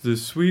just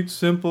this sweet,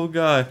 simple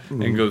guy,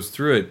 and goes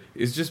through it,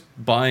 is just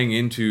buying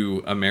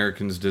into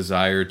Americans'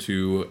 desire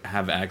to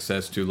have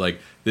access to like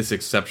this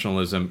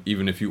exceptionalism,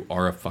 even if you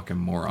are a fucking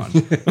moron.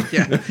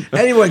 Yeah,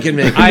 anyone can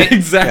make it.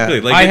 Exactly.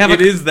 Yeah. Like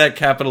it is that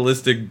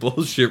capitalistic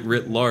bullshit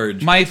writ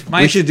large.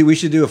 We should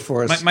do a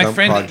Forrest Gump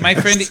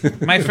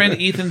podcast. My friend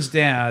Ethan's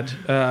dad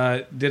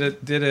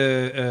did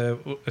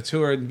a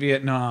tour in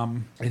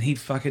Vietnam, and he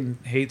fucking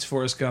hates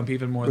Forrest Gump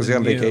even more. Was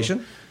than he on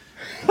vacation?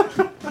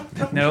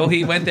 No,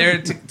 he went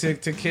there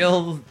to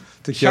kill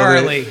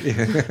Charlie,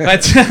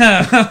 but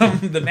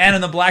the man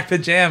in the black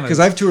pajamas. Because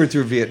I've toured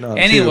through Vietnam.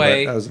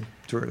 Anyway, too, but I was a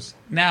tourist.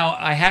 Now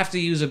I have to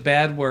use a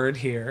bad word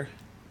here,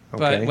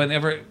 but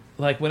whenever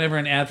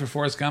an ad for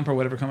Forrest Gump or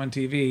whatever come on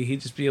TV, he'd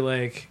just be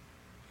like,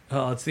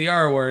 "Oh, it's the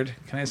R word.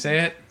 Can I say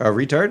it?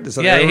 Retard." Is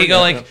that yeah, he'd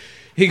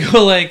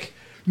go like.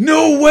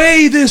 No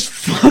way this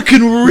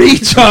fucking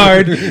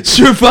retard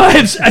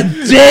survives a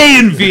day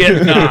in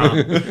Vietnam.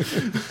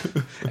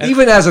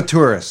 Even as a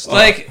tourist.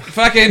 Like,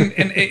 fucking,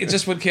 and it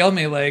just would kill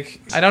me.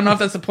 Like, I don't know if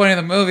that's the point of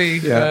the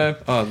movie. Yeah.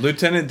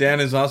 Lieutenant Dan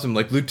is awesome.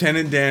 Like,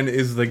 Lieutenant Dan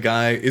is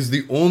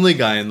the only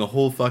guy in the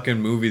whole fucking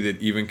movie that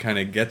even kind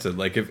of gets it.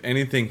 Like, if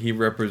anything, he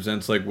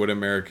represents, like, what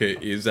America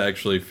is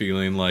actually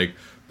feeling like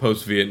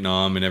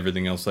post-Vietnam and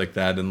everything else like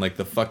that. And, like,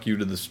 the fuck you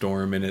to the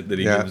storm in it that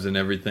he gives and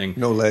everything.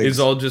 No legs. Is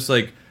all just,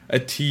 like, a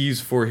tease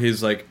for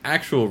his like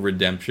actual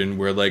redemption,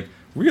 where like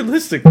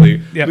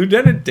realistically,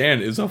 Lieutenant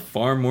Dan is a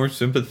far more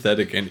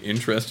sympathetic and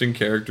interesting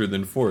character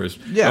than Forrest.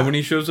 Yeah. And when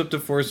he shows up to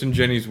Forrest and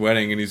Jenny's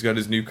wedding, and he's got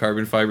his new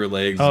carbon fiber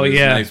legs, and his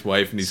nice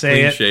wife, and he's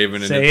clean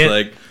shaven, and it's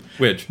like,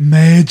 which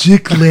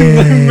magic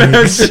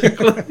legs, magic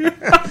legs.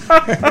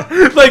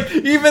 Like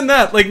even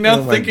that, like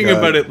now thinking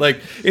about it,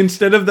 like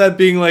instead of that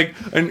being like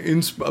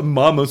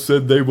Mama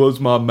said they was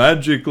my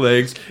magic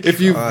legs, if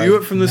you view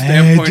it from the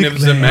standpoint of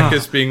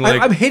Zemeckis being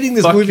like, I'm hating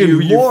this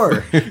movie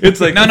more. It's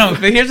like no.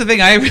 But here's the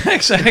thing: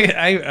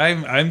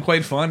 I'm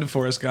quite fond of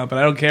Forrest Gump, and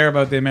I don't care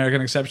about the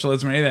American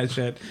exceptionalism or any of that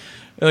shit.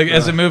 Like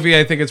as a movie,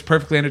 I think it's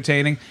perfectly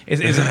entertaining.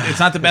 It's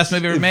not the best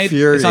movie ever made.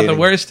 It's not the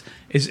worst.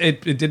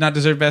 It did not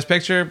deserve Best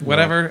Picture.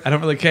 Whatever. No. I don't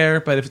really care.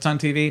 But if it's on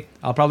TV,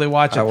 I'll probably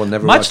watch it. I will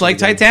never. Much like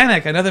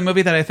Titanic, another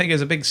movie that I think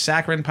is a big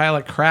saccharine pile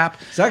of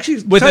crap. It's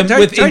actually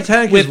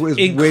Titanic is way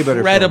better.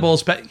 Incredible.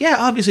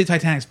 Obviously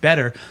Titanic's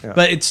better,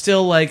 but it's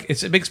still like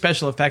it's a big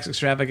special effects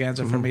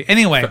extravaganza for me.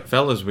 Anyway,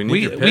 fellas,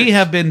 we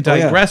have been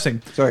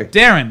digressing. Sorry,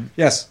 Darren.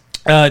 Yes.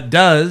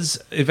 Does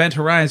Event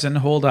Horizon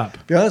hold up?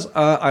 To be honest,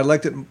 I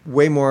liked it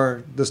way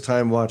more this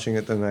time watching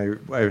it than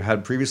I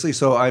had previously.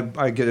 So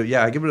I give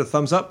it a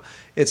thumbs up.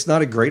 It's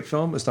not a great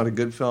film. It's not a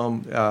good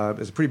film.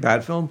 It's a pretty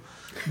bad film.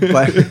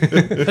 But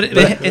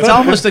it's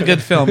almost a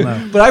good film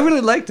though. But I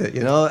really liked it,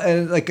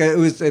 and like I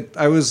was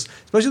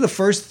especially the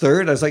first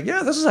third. I was like,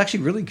 yeah, this is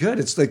actually really good.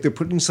 It's like they're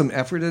putting some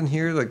effort in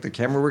here. Like the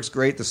camera works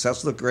great, the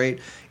sets look great,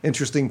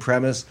 interesting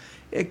premise.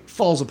 It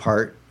falls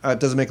apart. It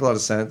doesn't make a lot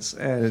of sense,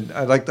 and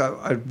I liked that.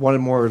 I wanted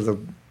more of the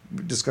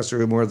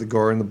more of the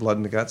gore and the blood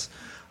and the guts.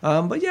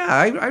 But yeah,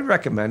 I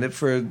recommend it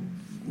for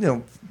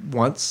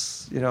once.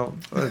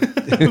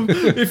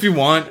 If you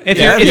want, if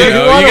you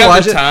want to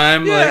watch the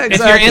time. Yeah, like,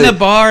 exactly. If you're in a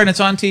bar and it's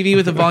on TV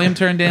with the volume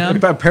turned down.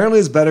 But apparently,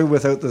 it's better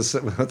without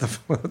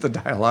the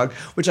dialogue,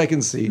 which I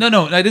can see.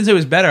 No, I didn't say it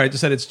was better. I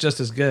just said it's just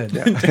as good,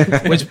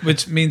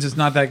 which means it's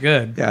not that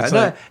good.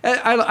 Yeah,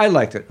 I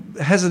liked it.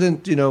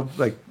 Hesitant,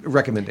 like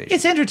recommendation.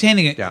 It's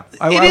entertaining. Yeah,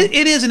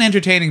 it is an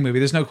entertaining movie.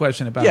 There's no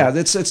question about it. Yeah,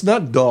 it's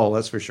not dull.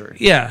 That's for sure.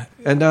 Yeah,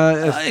 and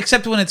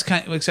except when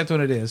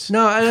it is.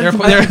 No,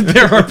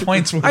 there are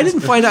points where I didn't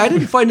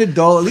find it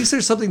dull. At least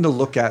there's something to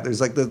look at.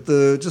 There's like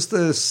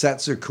the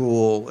sets are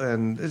cool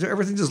and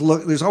everything just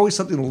look. There's always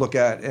something to look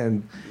at,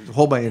 and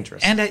hold my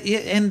interest. And I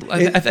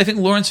think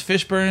Lawrence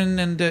Fishburne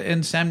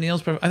and Sam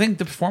Neill's. I think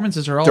the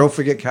performances are all. Don't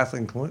forget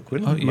Kathleen Quinn.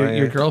 Oh,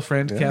 your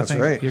girlfriend, yeah, Kathleen.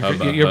 That's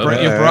right. Your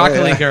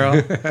broccoli girl.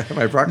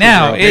 My broccoli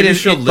now girl. it is.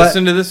 She'll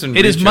listen to this and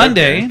it is reach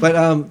Monday. out. But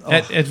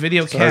at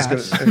Video Cat.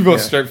 You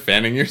both start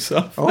fanning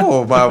yourself.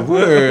 Oh my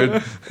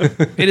word!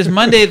 It is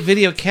Monday at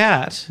Video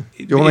Cat.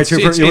 You want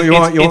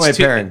my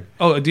pairing?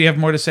 Oh, do you have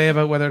more to say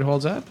about whether it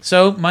holds up?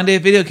 So Monday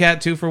at Video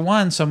Cat, 2 for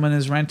 1. Someone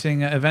is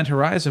renting Event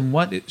Horizon.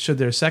 What should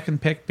their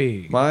second pick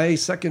be? My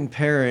second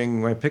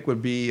pairing, my pick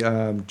would be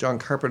John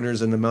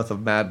Carpenter's In the Mouth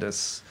of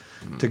Madness,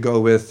 to go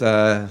with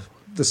the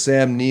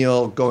Sam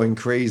Neill going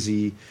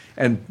crazy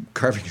and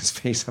carving his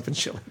face up and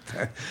shit like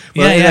that.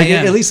 Well,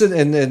 yeah. At least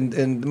in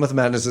The Mouth of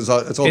Madness, it's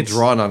all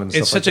drawn on him. And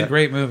It's stuff such like a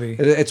great movie.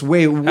 It's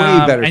way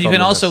better. And you film can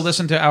than also this.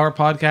 listen to our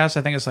podcast.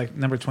 I think it's like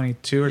number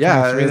 22 or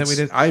 23 that we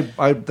did.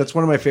 I that's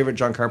one of my favorite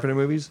John Carpenter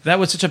movies. That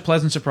was such a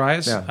pleasant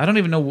surprise. Yeah. I don't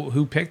even know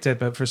who picked it,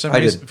 but for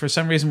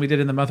some reason we did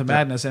In the Mouth of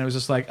Madness, and it was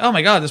just like, oh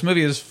my god, this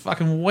movie is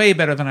fucking way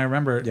better than I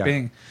remember it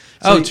being.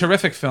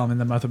 Terrific film, In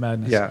the Mouth of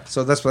Madness. Yeah,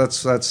 so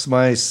that's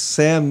my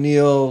Sam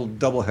Neill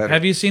doubleheader.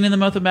 Have you seen In the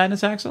Mouth of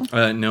Madness, Axel?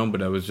 No,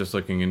 but I was just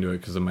looking into it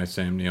because of my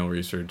Sam Neill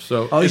research.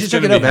 So you should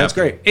check it out, man. It's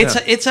great.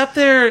 It's up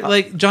there,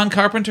 like John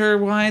Carpenter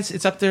wise.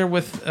 It's up there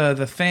with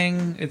The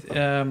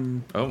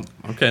Thing.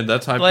 Okay,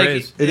 that's high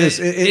praise. It is.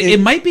 It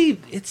might be.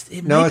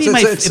 It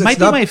might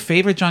be my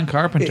favorite John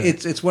Carpenter.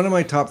 It's one of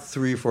my top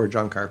 3 or 4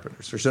 John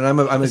Carpenters. For sure. I'm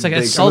a it's like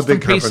big, Assault I'm a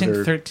big from Precinct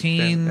Carpenter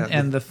 13 fan.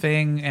 and The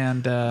Thing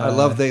and I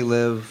love They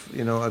Live.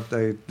 You know,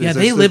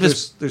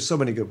 there's so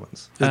many good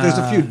ones. There's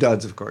a few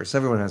duds, of course.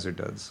 Everyone has their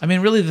duds. I mean,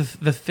 really,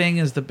 the Thing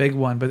is the big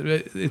one, but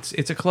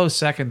it's a close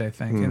second, I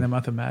think, in The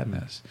Month of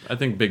Madness. I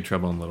think Big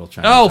Trouble in Little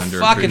China. Oh,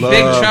 fucking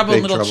Big Trouble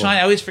in Little China!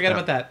 I always forget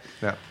about that.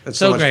 Yeah, it's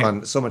so much great.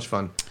 fun. So much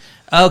fun.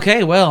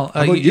 Okay, well,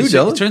 How about you,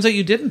 Dylan? It turns out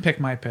you didn't pick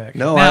my pick.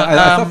 No, now, I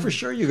thought for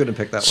sure you were going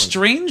to pick that one.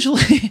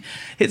 Strangely,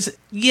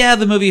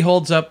 the movie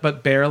holds up,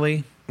 but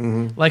barely.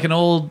 Mm-hmm. Like an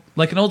old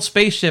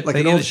spaceship, like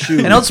an old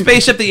shoe, an old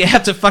spaceship that you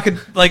have to fucking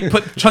like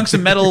put chunks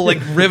of metal like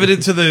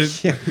riveted to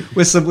the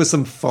with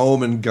some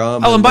foam and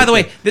gum. Oh, and by the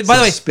way, this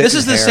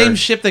is the hair. same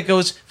ship that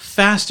goes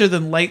faster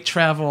than light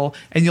travel,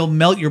 and you'll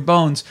melt your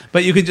bones,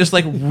 but you can just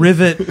like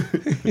rivet.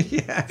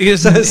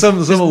 Some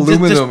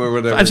aluminum or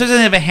whatever. I'm supposed to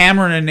have a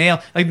hammer and a nail,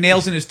 like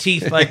nails in his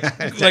teeth, like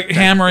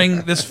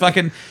hammering this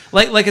fucking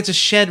like it's a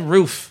shed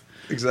roof.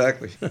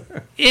 Exactly.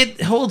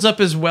 It holds up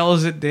as well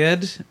as it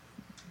did.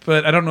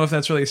 But I don't know if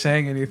that's really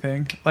saying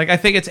anything. Like, I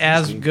think it's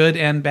as good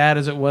and bad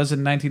as it was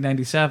in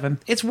 1997.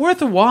 It's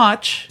worth a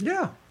watch.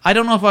 Yeah. I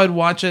don't know if I would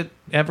watch it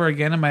ever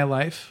again in my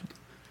life.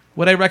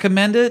 Would I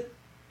recommend it?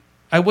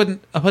 I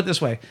wouldn't. I'll put it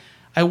this way.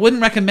 I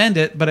wouldn't recommend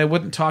it, but I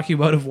wouldn't talk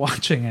you out of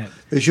watching it.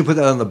 They should put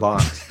that on the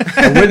box.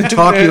 I wouldn't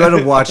talk you out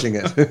of watching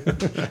it.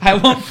 I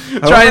won't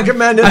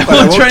recommend it, but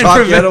I won't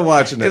talk you out of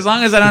watching it. As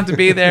long as I don't have to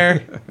be there,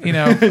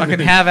 fucking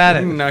have at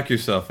it. Knock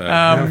yourself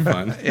out. Have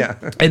fun. Yeah.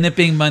 And it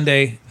being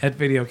Monday at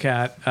Video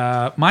Cat,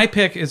 my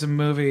pick is a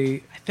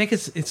movie. I think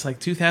it's like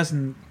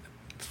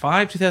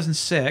 2005,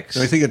 2006.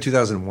 I think in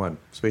 2001,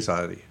 Space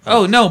Oddity.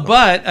 Oh no,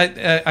 but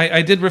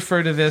I did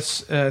refer to this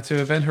to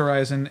Event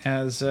Horizon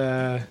as.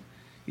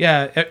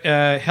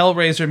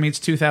 Hellraiser meets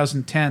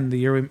 2010, the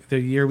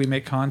year we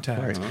make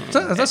contact. Right.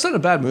 That's not a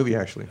bad movie,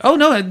 actually. Oh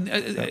no,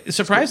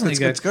 surprisingly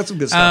good. It's got some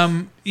good stuff.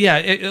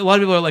 A lot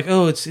of people are like,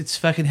 "Oh, it's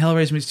fucking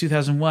Hellraiser meets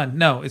 2001."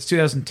 No, it's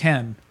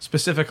 2010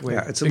 specifically.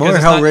 Yeah, it's more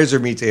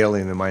Hellraiser meets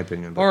Alien, in my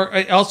opinion. But.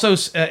 Or also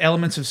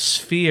elements of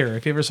Sphere.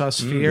 If you ever saw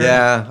Sphere,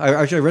 yeah,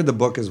 I read the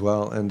book as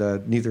well,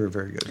 and neither are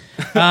very good.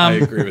 I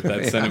agree with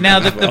that sentiment. Now,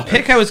 the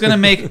pick I was going to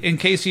make, in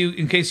case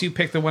you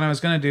picked the one I was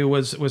going to do,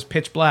 was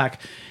Pitch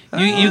Black.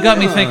 You got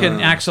me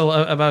thinking, Axel,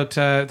 about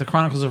the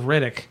Chronicles of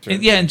Riddick.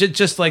 Sure. And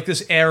just like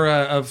this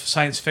era of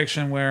science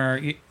fiction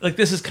where,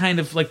 this is kind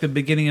of like the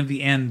beginning of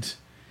the end.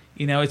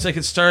 It's like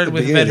it started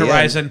with Event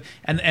Horizon,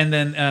 and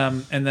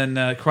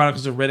then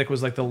Chronicles of Riddick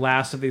was like the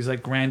last of these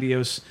like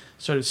grandiose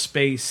sort of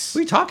space. What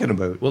are you talking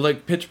about? Well,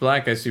 like Pitch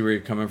Black, I see where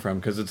you're coming from,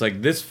 because it's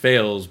like this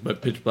fails,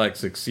 but Pitch Black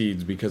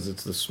succeeds because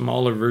it's the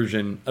smaller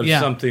version of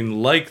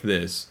something like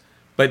this,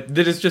 but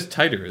that is just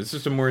tighter. It's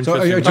just a more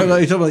interesting. So are you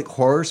talking about like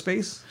horror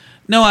space?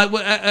 No,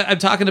 I'm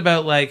talking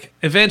about like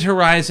Event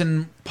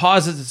Horizon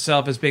posits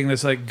itself as being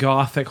this like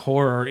gothic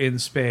horror in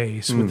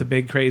space with the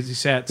big crazy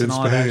sets and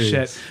all of that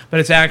shit. But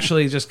it's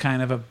actually just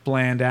kind of a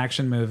bland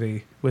action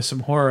movie with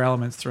some horror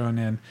elements thrown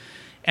in.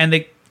 And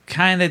they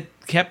kind of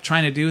kept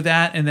trying to do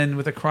that. And then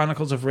with the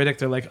Chronicles of Riddick,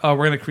 they're like, oh,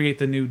 we're going to create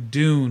the new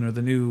Dune or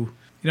the new...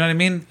 You know what I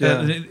mean? Yeah.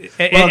 And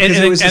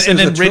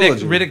then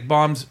Riddick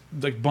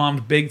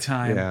bombed big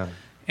time. Yeah.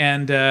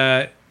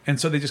 And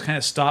so they just kind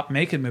of stopped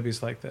making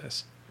movies like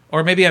this.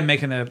 Or maybe I'm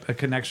making a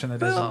connection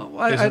that isn't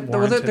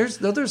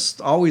warranted.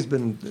 There's always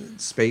been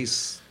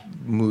space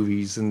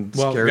movies and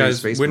Well, scary guys,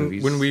 space when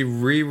movies. when we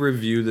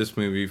re-review this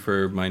movie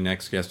for my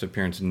next guest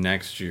appearance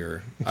next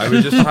year, I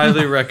would just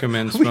highly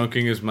recommend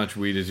smoking as much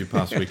weed as you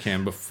possibly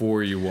can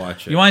before you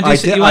watch it. You want to do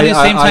same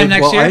time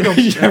next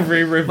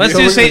year? Let's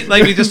do say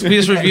like we just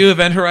review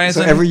Event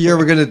Horizon. So every year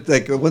we're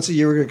gonna once a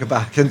year we're gonna come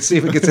back and see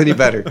if it gets any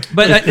better.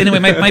 But anyway,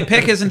 my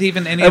pick isn't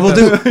even any. And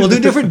of we'll do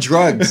different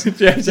drugs.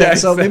 Yeah,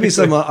 so maybe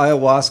some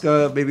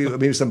ayahuasca,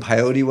 maybe some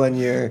peyote one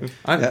year.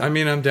 I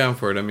mean, I'm down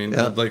for it. I mean,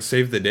 like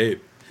save the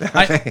date.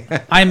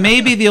 I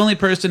may be the only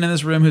person in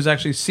this room who's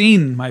actually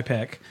seen my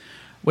pick,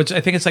 which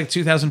I think it's like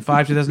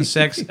 2005,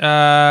 2006.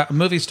 A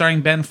movie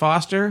starring Ben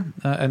Foster,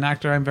 an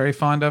actor I'm very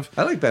fond of.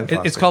 I like Ben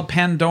Foster. It's called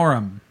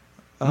Pandorum.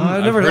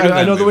 I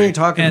know the way you're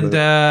talking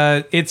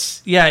about it. And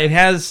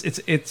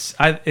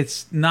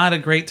it's not a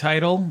great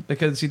title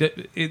because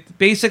it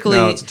basically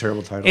it's a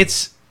terrible title.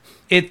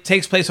 It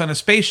takes place on a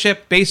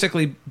spaceship.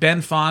 Basically,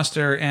 Ben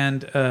Foster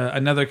and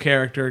another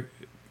character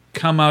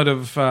come out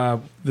of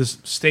this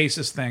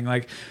stasis thing.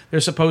 Like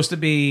they're supposed to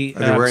be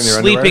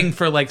sleeping underwear?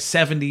 for like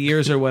 70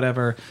 years or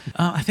whatever.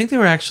 I think they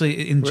were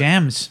actually in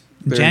jams,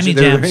 They jams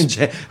were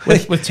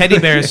with teddy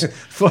bears.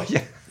 Well,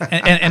 yeah.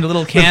 And a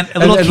little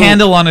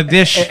candle on a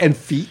dish and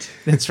feet.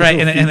 That's right,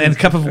 and a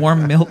cup of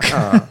warm milk.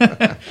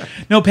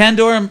 No,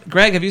 Pandorum.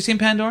 Greg, have you seen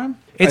Pandorum?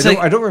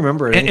 I don't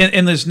remember it.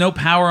 And there's no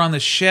power on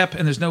the ship,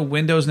 and there's no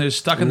windows, and they're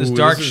stuck in this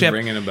dark this is ship.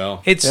 ringing a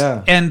bell.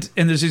 And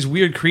there's these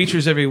weird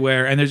creatures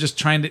everywhere, and they're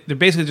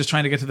basically just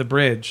trying to get to the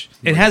bridge.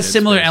 It has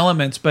similar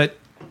elements, but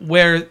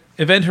where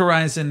Event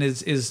Horizon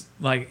is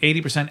like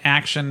 80%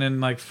 action and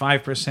like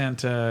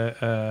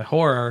 5%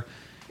 horror,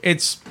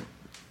 it's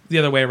the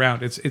other way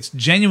around. It's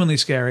genuinely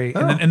scary,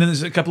 and then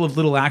there's a couple of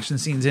little action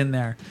scenes in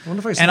there. I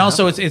wonder if I and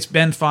also it's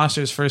Ben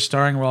Foster's first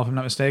starring role, if I'm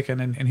not mistaken,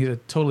 and he's a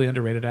totally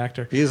underrated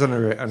actor. He is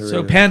underrated.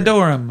 So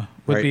Pandorum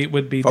would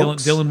Right. be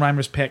Folks. Dylan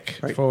Reimer's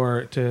pick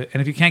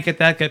and if you can't get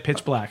that, get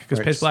Pitch Black, because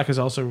Right. Pitch Black is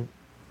also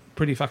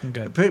pretty fucking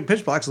good.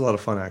 Pitch Black's a lot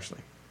of fun,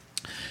 actually.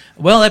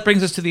 Well, that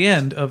brings us to the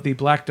end of the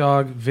Black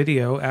Dog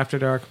Video After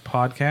Dark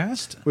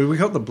podcast. We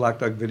call it the Black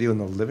Dog Video in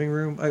the living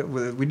room.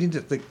 We need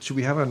to think. Should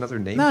we have another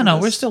name? No, for no,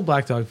 this? we're still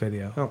Black Dog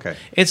Video. Okay.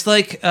 It's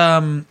like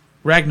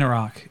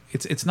Ragnarok.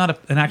 It's not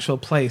an actual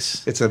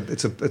place. It's a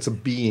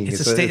being.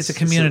 It's a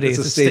community. It's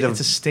a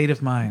state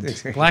of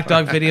mind. Black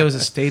Dog Video is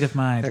a state of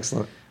mind.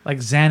 Excellent. Like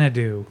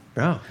Xanadu.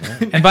 Oh, yeah.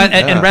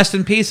 And rest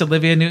in peace,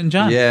 Olivia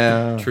Newton-John.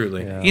 Yeah,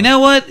 truly. Yeah. You know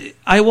what?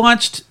 I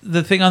watched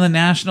the thing on the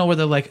National where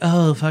they're like,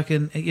 "Oh,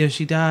 fucking,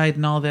 she died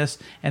and all this,"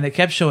 and they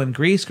kept showing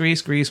Grease,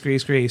 and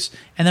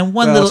then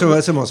one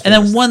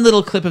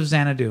little clip of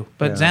Xanadu.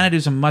 But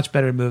Xanadu's a much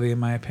better movie in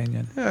my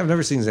opinion. Yeah, I've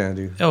never seen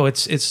Xanadu. Oh,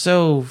 it's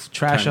so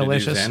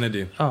trash-alicious.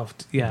 Xanadu. Oh,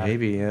 yeah.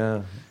 Maybe,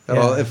 yeah.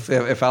 Well,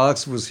 if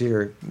Alex was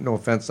here, no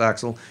offense,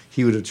 Axel,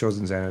 he would have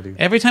chosen Xanadu.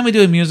 Every time we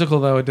do a musical,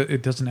 though,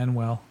 it doesn't end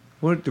well.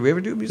 What do we ever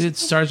do? Music?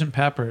 It's Sgt.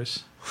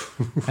 Pepper's,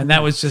 and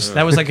that was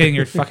like getting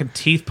your fucking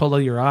teeth pulled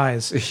out of your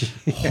eyes.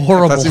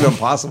 Horrible. That's even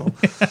possible.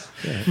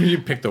 You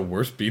picked the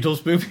worst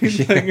Beatles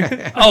movie.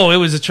 Oh, it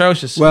was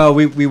atrocious. Well,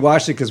 we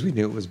watched it because we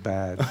knew it was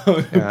bad.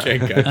 Okay,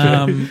 gotcha.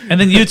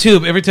 And then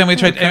YouTube. Every time we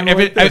tried,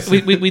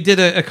 we did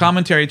a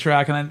commentary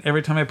track, and then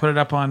every time I put it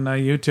up on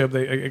YouTube,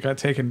 it got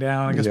taken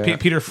down. I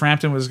guess Peter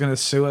Frampton was going to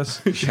sue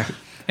us.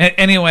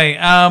 Anyway,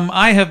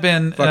 I have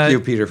been fuck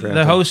you, Peter Frampton.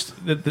 The host.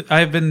 I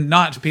have been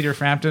not Peter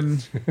Frampton,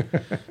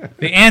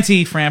 the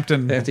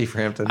anti-Frampton.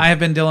 Anti-Frampton. I have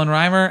been Dylan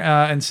Reimer,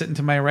 and sitting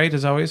to my right,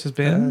 as always, has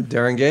been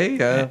Darren Gay.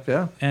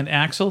 And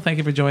Axel. Thank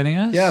you for joining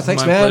us. Yeah,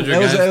 thanks, My man.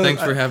 pleasure, guys.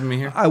 Thanks for having me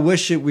here. I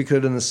wish we could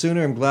have done this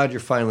sooner. I'm glad you're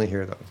finally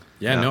here, though.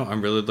 Yeah, no,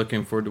 I'm really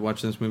looking forward to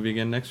watching this movie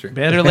again next year.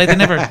 Better late than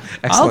never.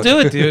 I'll do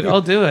it, dude.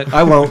 I'll do it.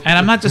 I won't. And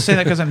I'm not just saying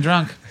that because I'm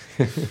drunk.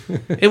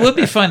 It would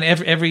be fun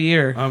every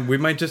year. We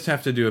might just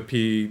have to do a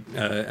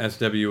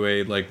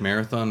SWA like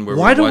marathon where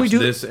Why we don't watch we do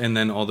this and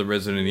then all the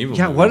Resident Evil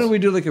Yeah, movies. why don't we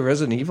do like a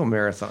Resident Evil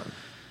marathon?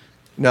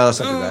 No, let's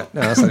not do that.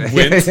 No, let's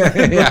not.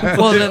 Yeah.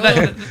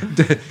 Well,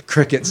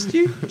 crickets.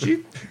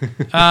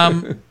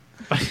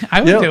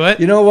 I would do it.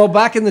 You know, well,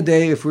 back in the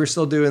day, if we were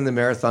still doing the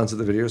marathons at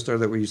the video store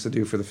that we used to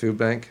do for the food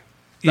bank,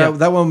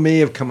 that one may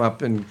have come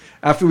up, and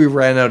after we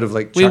ran out of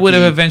like we would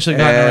have eventually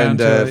gotten around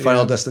to it,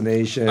 Final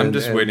Destination. I'm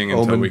just waiting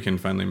until Omen. we can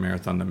finally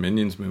marathon the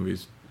Minions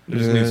movies. There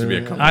just needs to be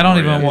a couple. I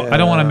don't more, even. I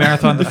don't want to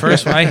marathon the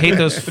first one. I hate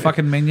those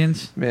fucking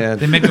Minions. Man,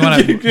 they make me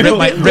want to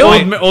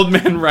rip my old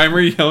man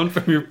Reimer yelling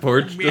from your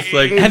porch, just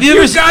like, have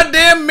you ever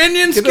goddamn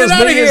Minions, get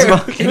out of here!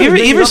 Have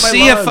you ever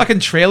see a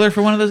fucking trailer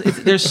for one of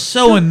those? They're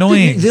so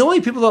annoying. The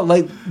only people that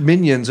like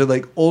Minions are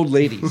like old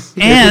ladies,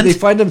 and they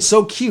find them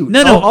so cute.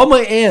 No. All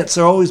my aunts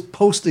are always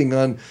posting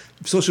on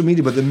social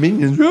media about the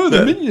Minions. Oh,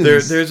 the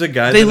Minions. There's a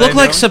guy. They look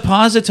like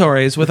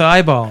suppositories with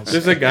eyeballs.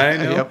 There's a guy I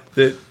know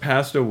that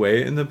passed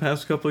away in the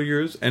past couple of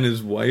years, and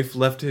his wife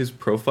left his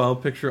profile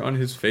picture on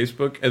his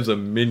Facebook as a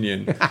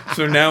minion.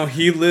 So now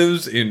he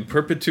lives in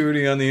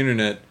perpetuity on the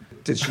internet.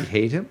 Did she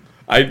hate him?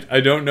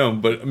 I don't know,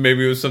 but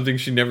maybe it was something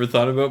she never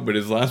thought about. But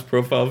his last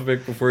profile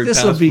pic before he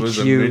This'll passed be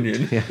was cute. a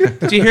minion. Yeah.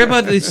 Do you hear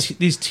about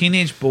these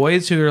teenage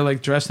boys who are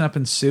like dressing up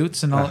in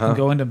suits and all and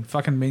going to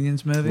fucking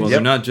Minions movies? Well, they're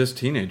not just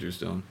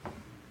teenagers, Dylan.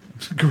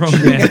 Grown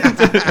man.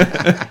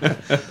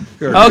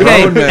 You're a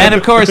Okay, grown man. and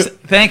of course,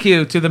 thank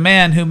you to the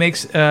man who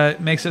makes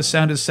us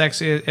sound as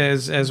sexy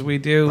as we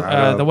do,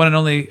 the one and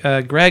only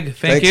Greg.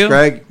 Thanks, you,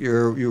 Greg.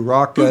 You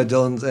rock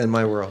Dylan's and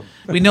my world.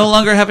 We no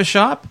longer have a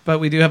shop, but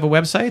we do have a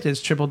website.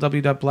 It's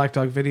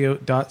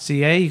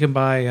www.blackdogvideo.ca. You can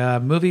buy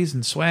movies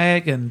and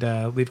swag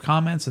and leave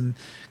comments and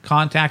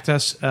contact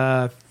us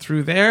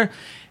through there.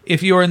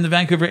 If you are in the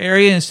Vancouver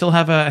area and still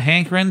have a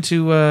hankering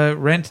to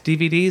rent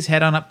DVDs,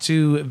 head on up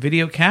to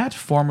VideoCat,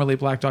 formerly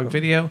Black Dog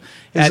Video,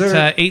 at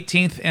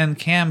 18th and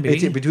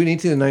Cambie. Between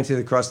 18th and 19th,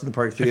 across from the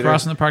Park Theatre.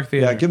 Across from the Park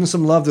Theatre. Yeah, give them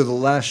some love. They're the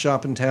last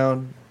shop in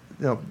town.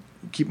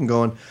 Keep them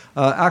going.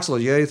 Axel,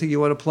 you got anything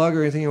you want to plug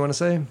or anything you want to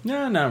say?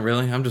 No, not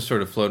really. I'm just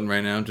sort of floating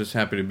right now. Just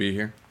happy to be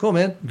here. Cool,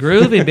 man.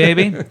 Groovy,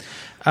 baby.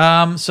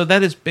 So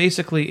that is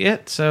basically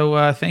it.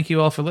 So thank you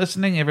all for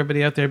listening.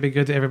 Everybody out there, be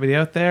good to everybody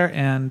out there.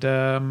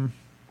 And...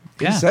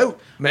 Peace out,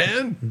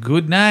 man.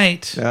 Good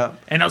night. Yeah.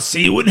 And I'll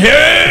see you in hell.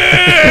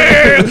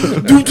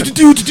 The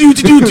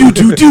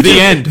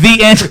end.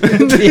 The end.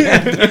 The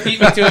end. Beat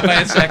me to it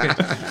by a second.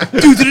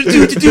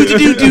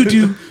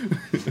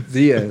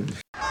 The end.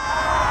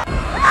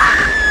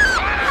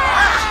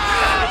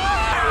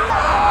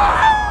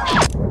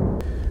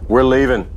 We're leaving.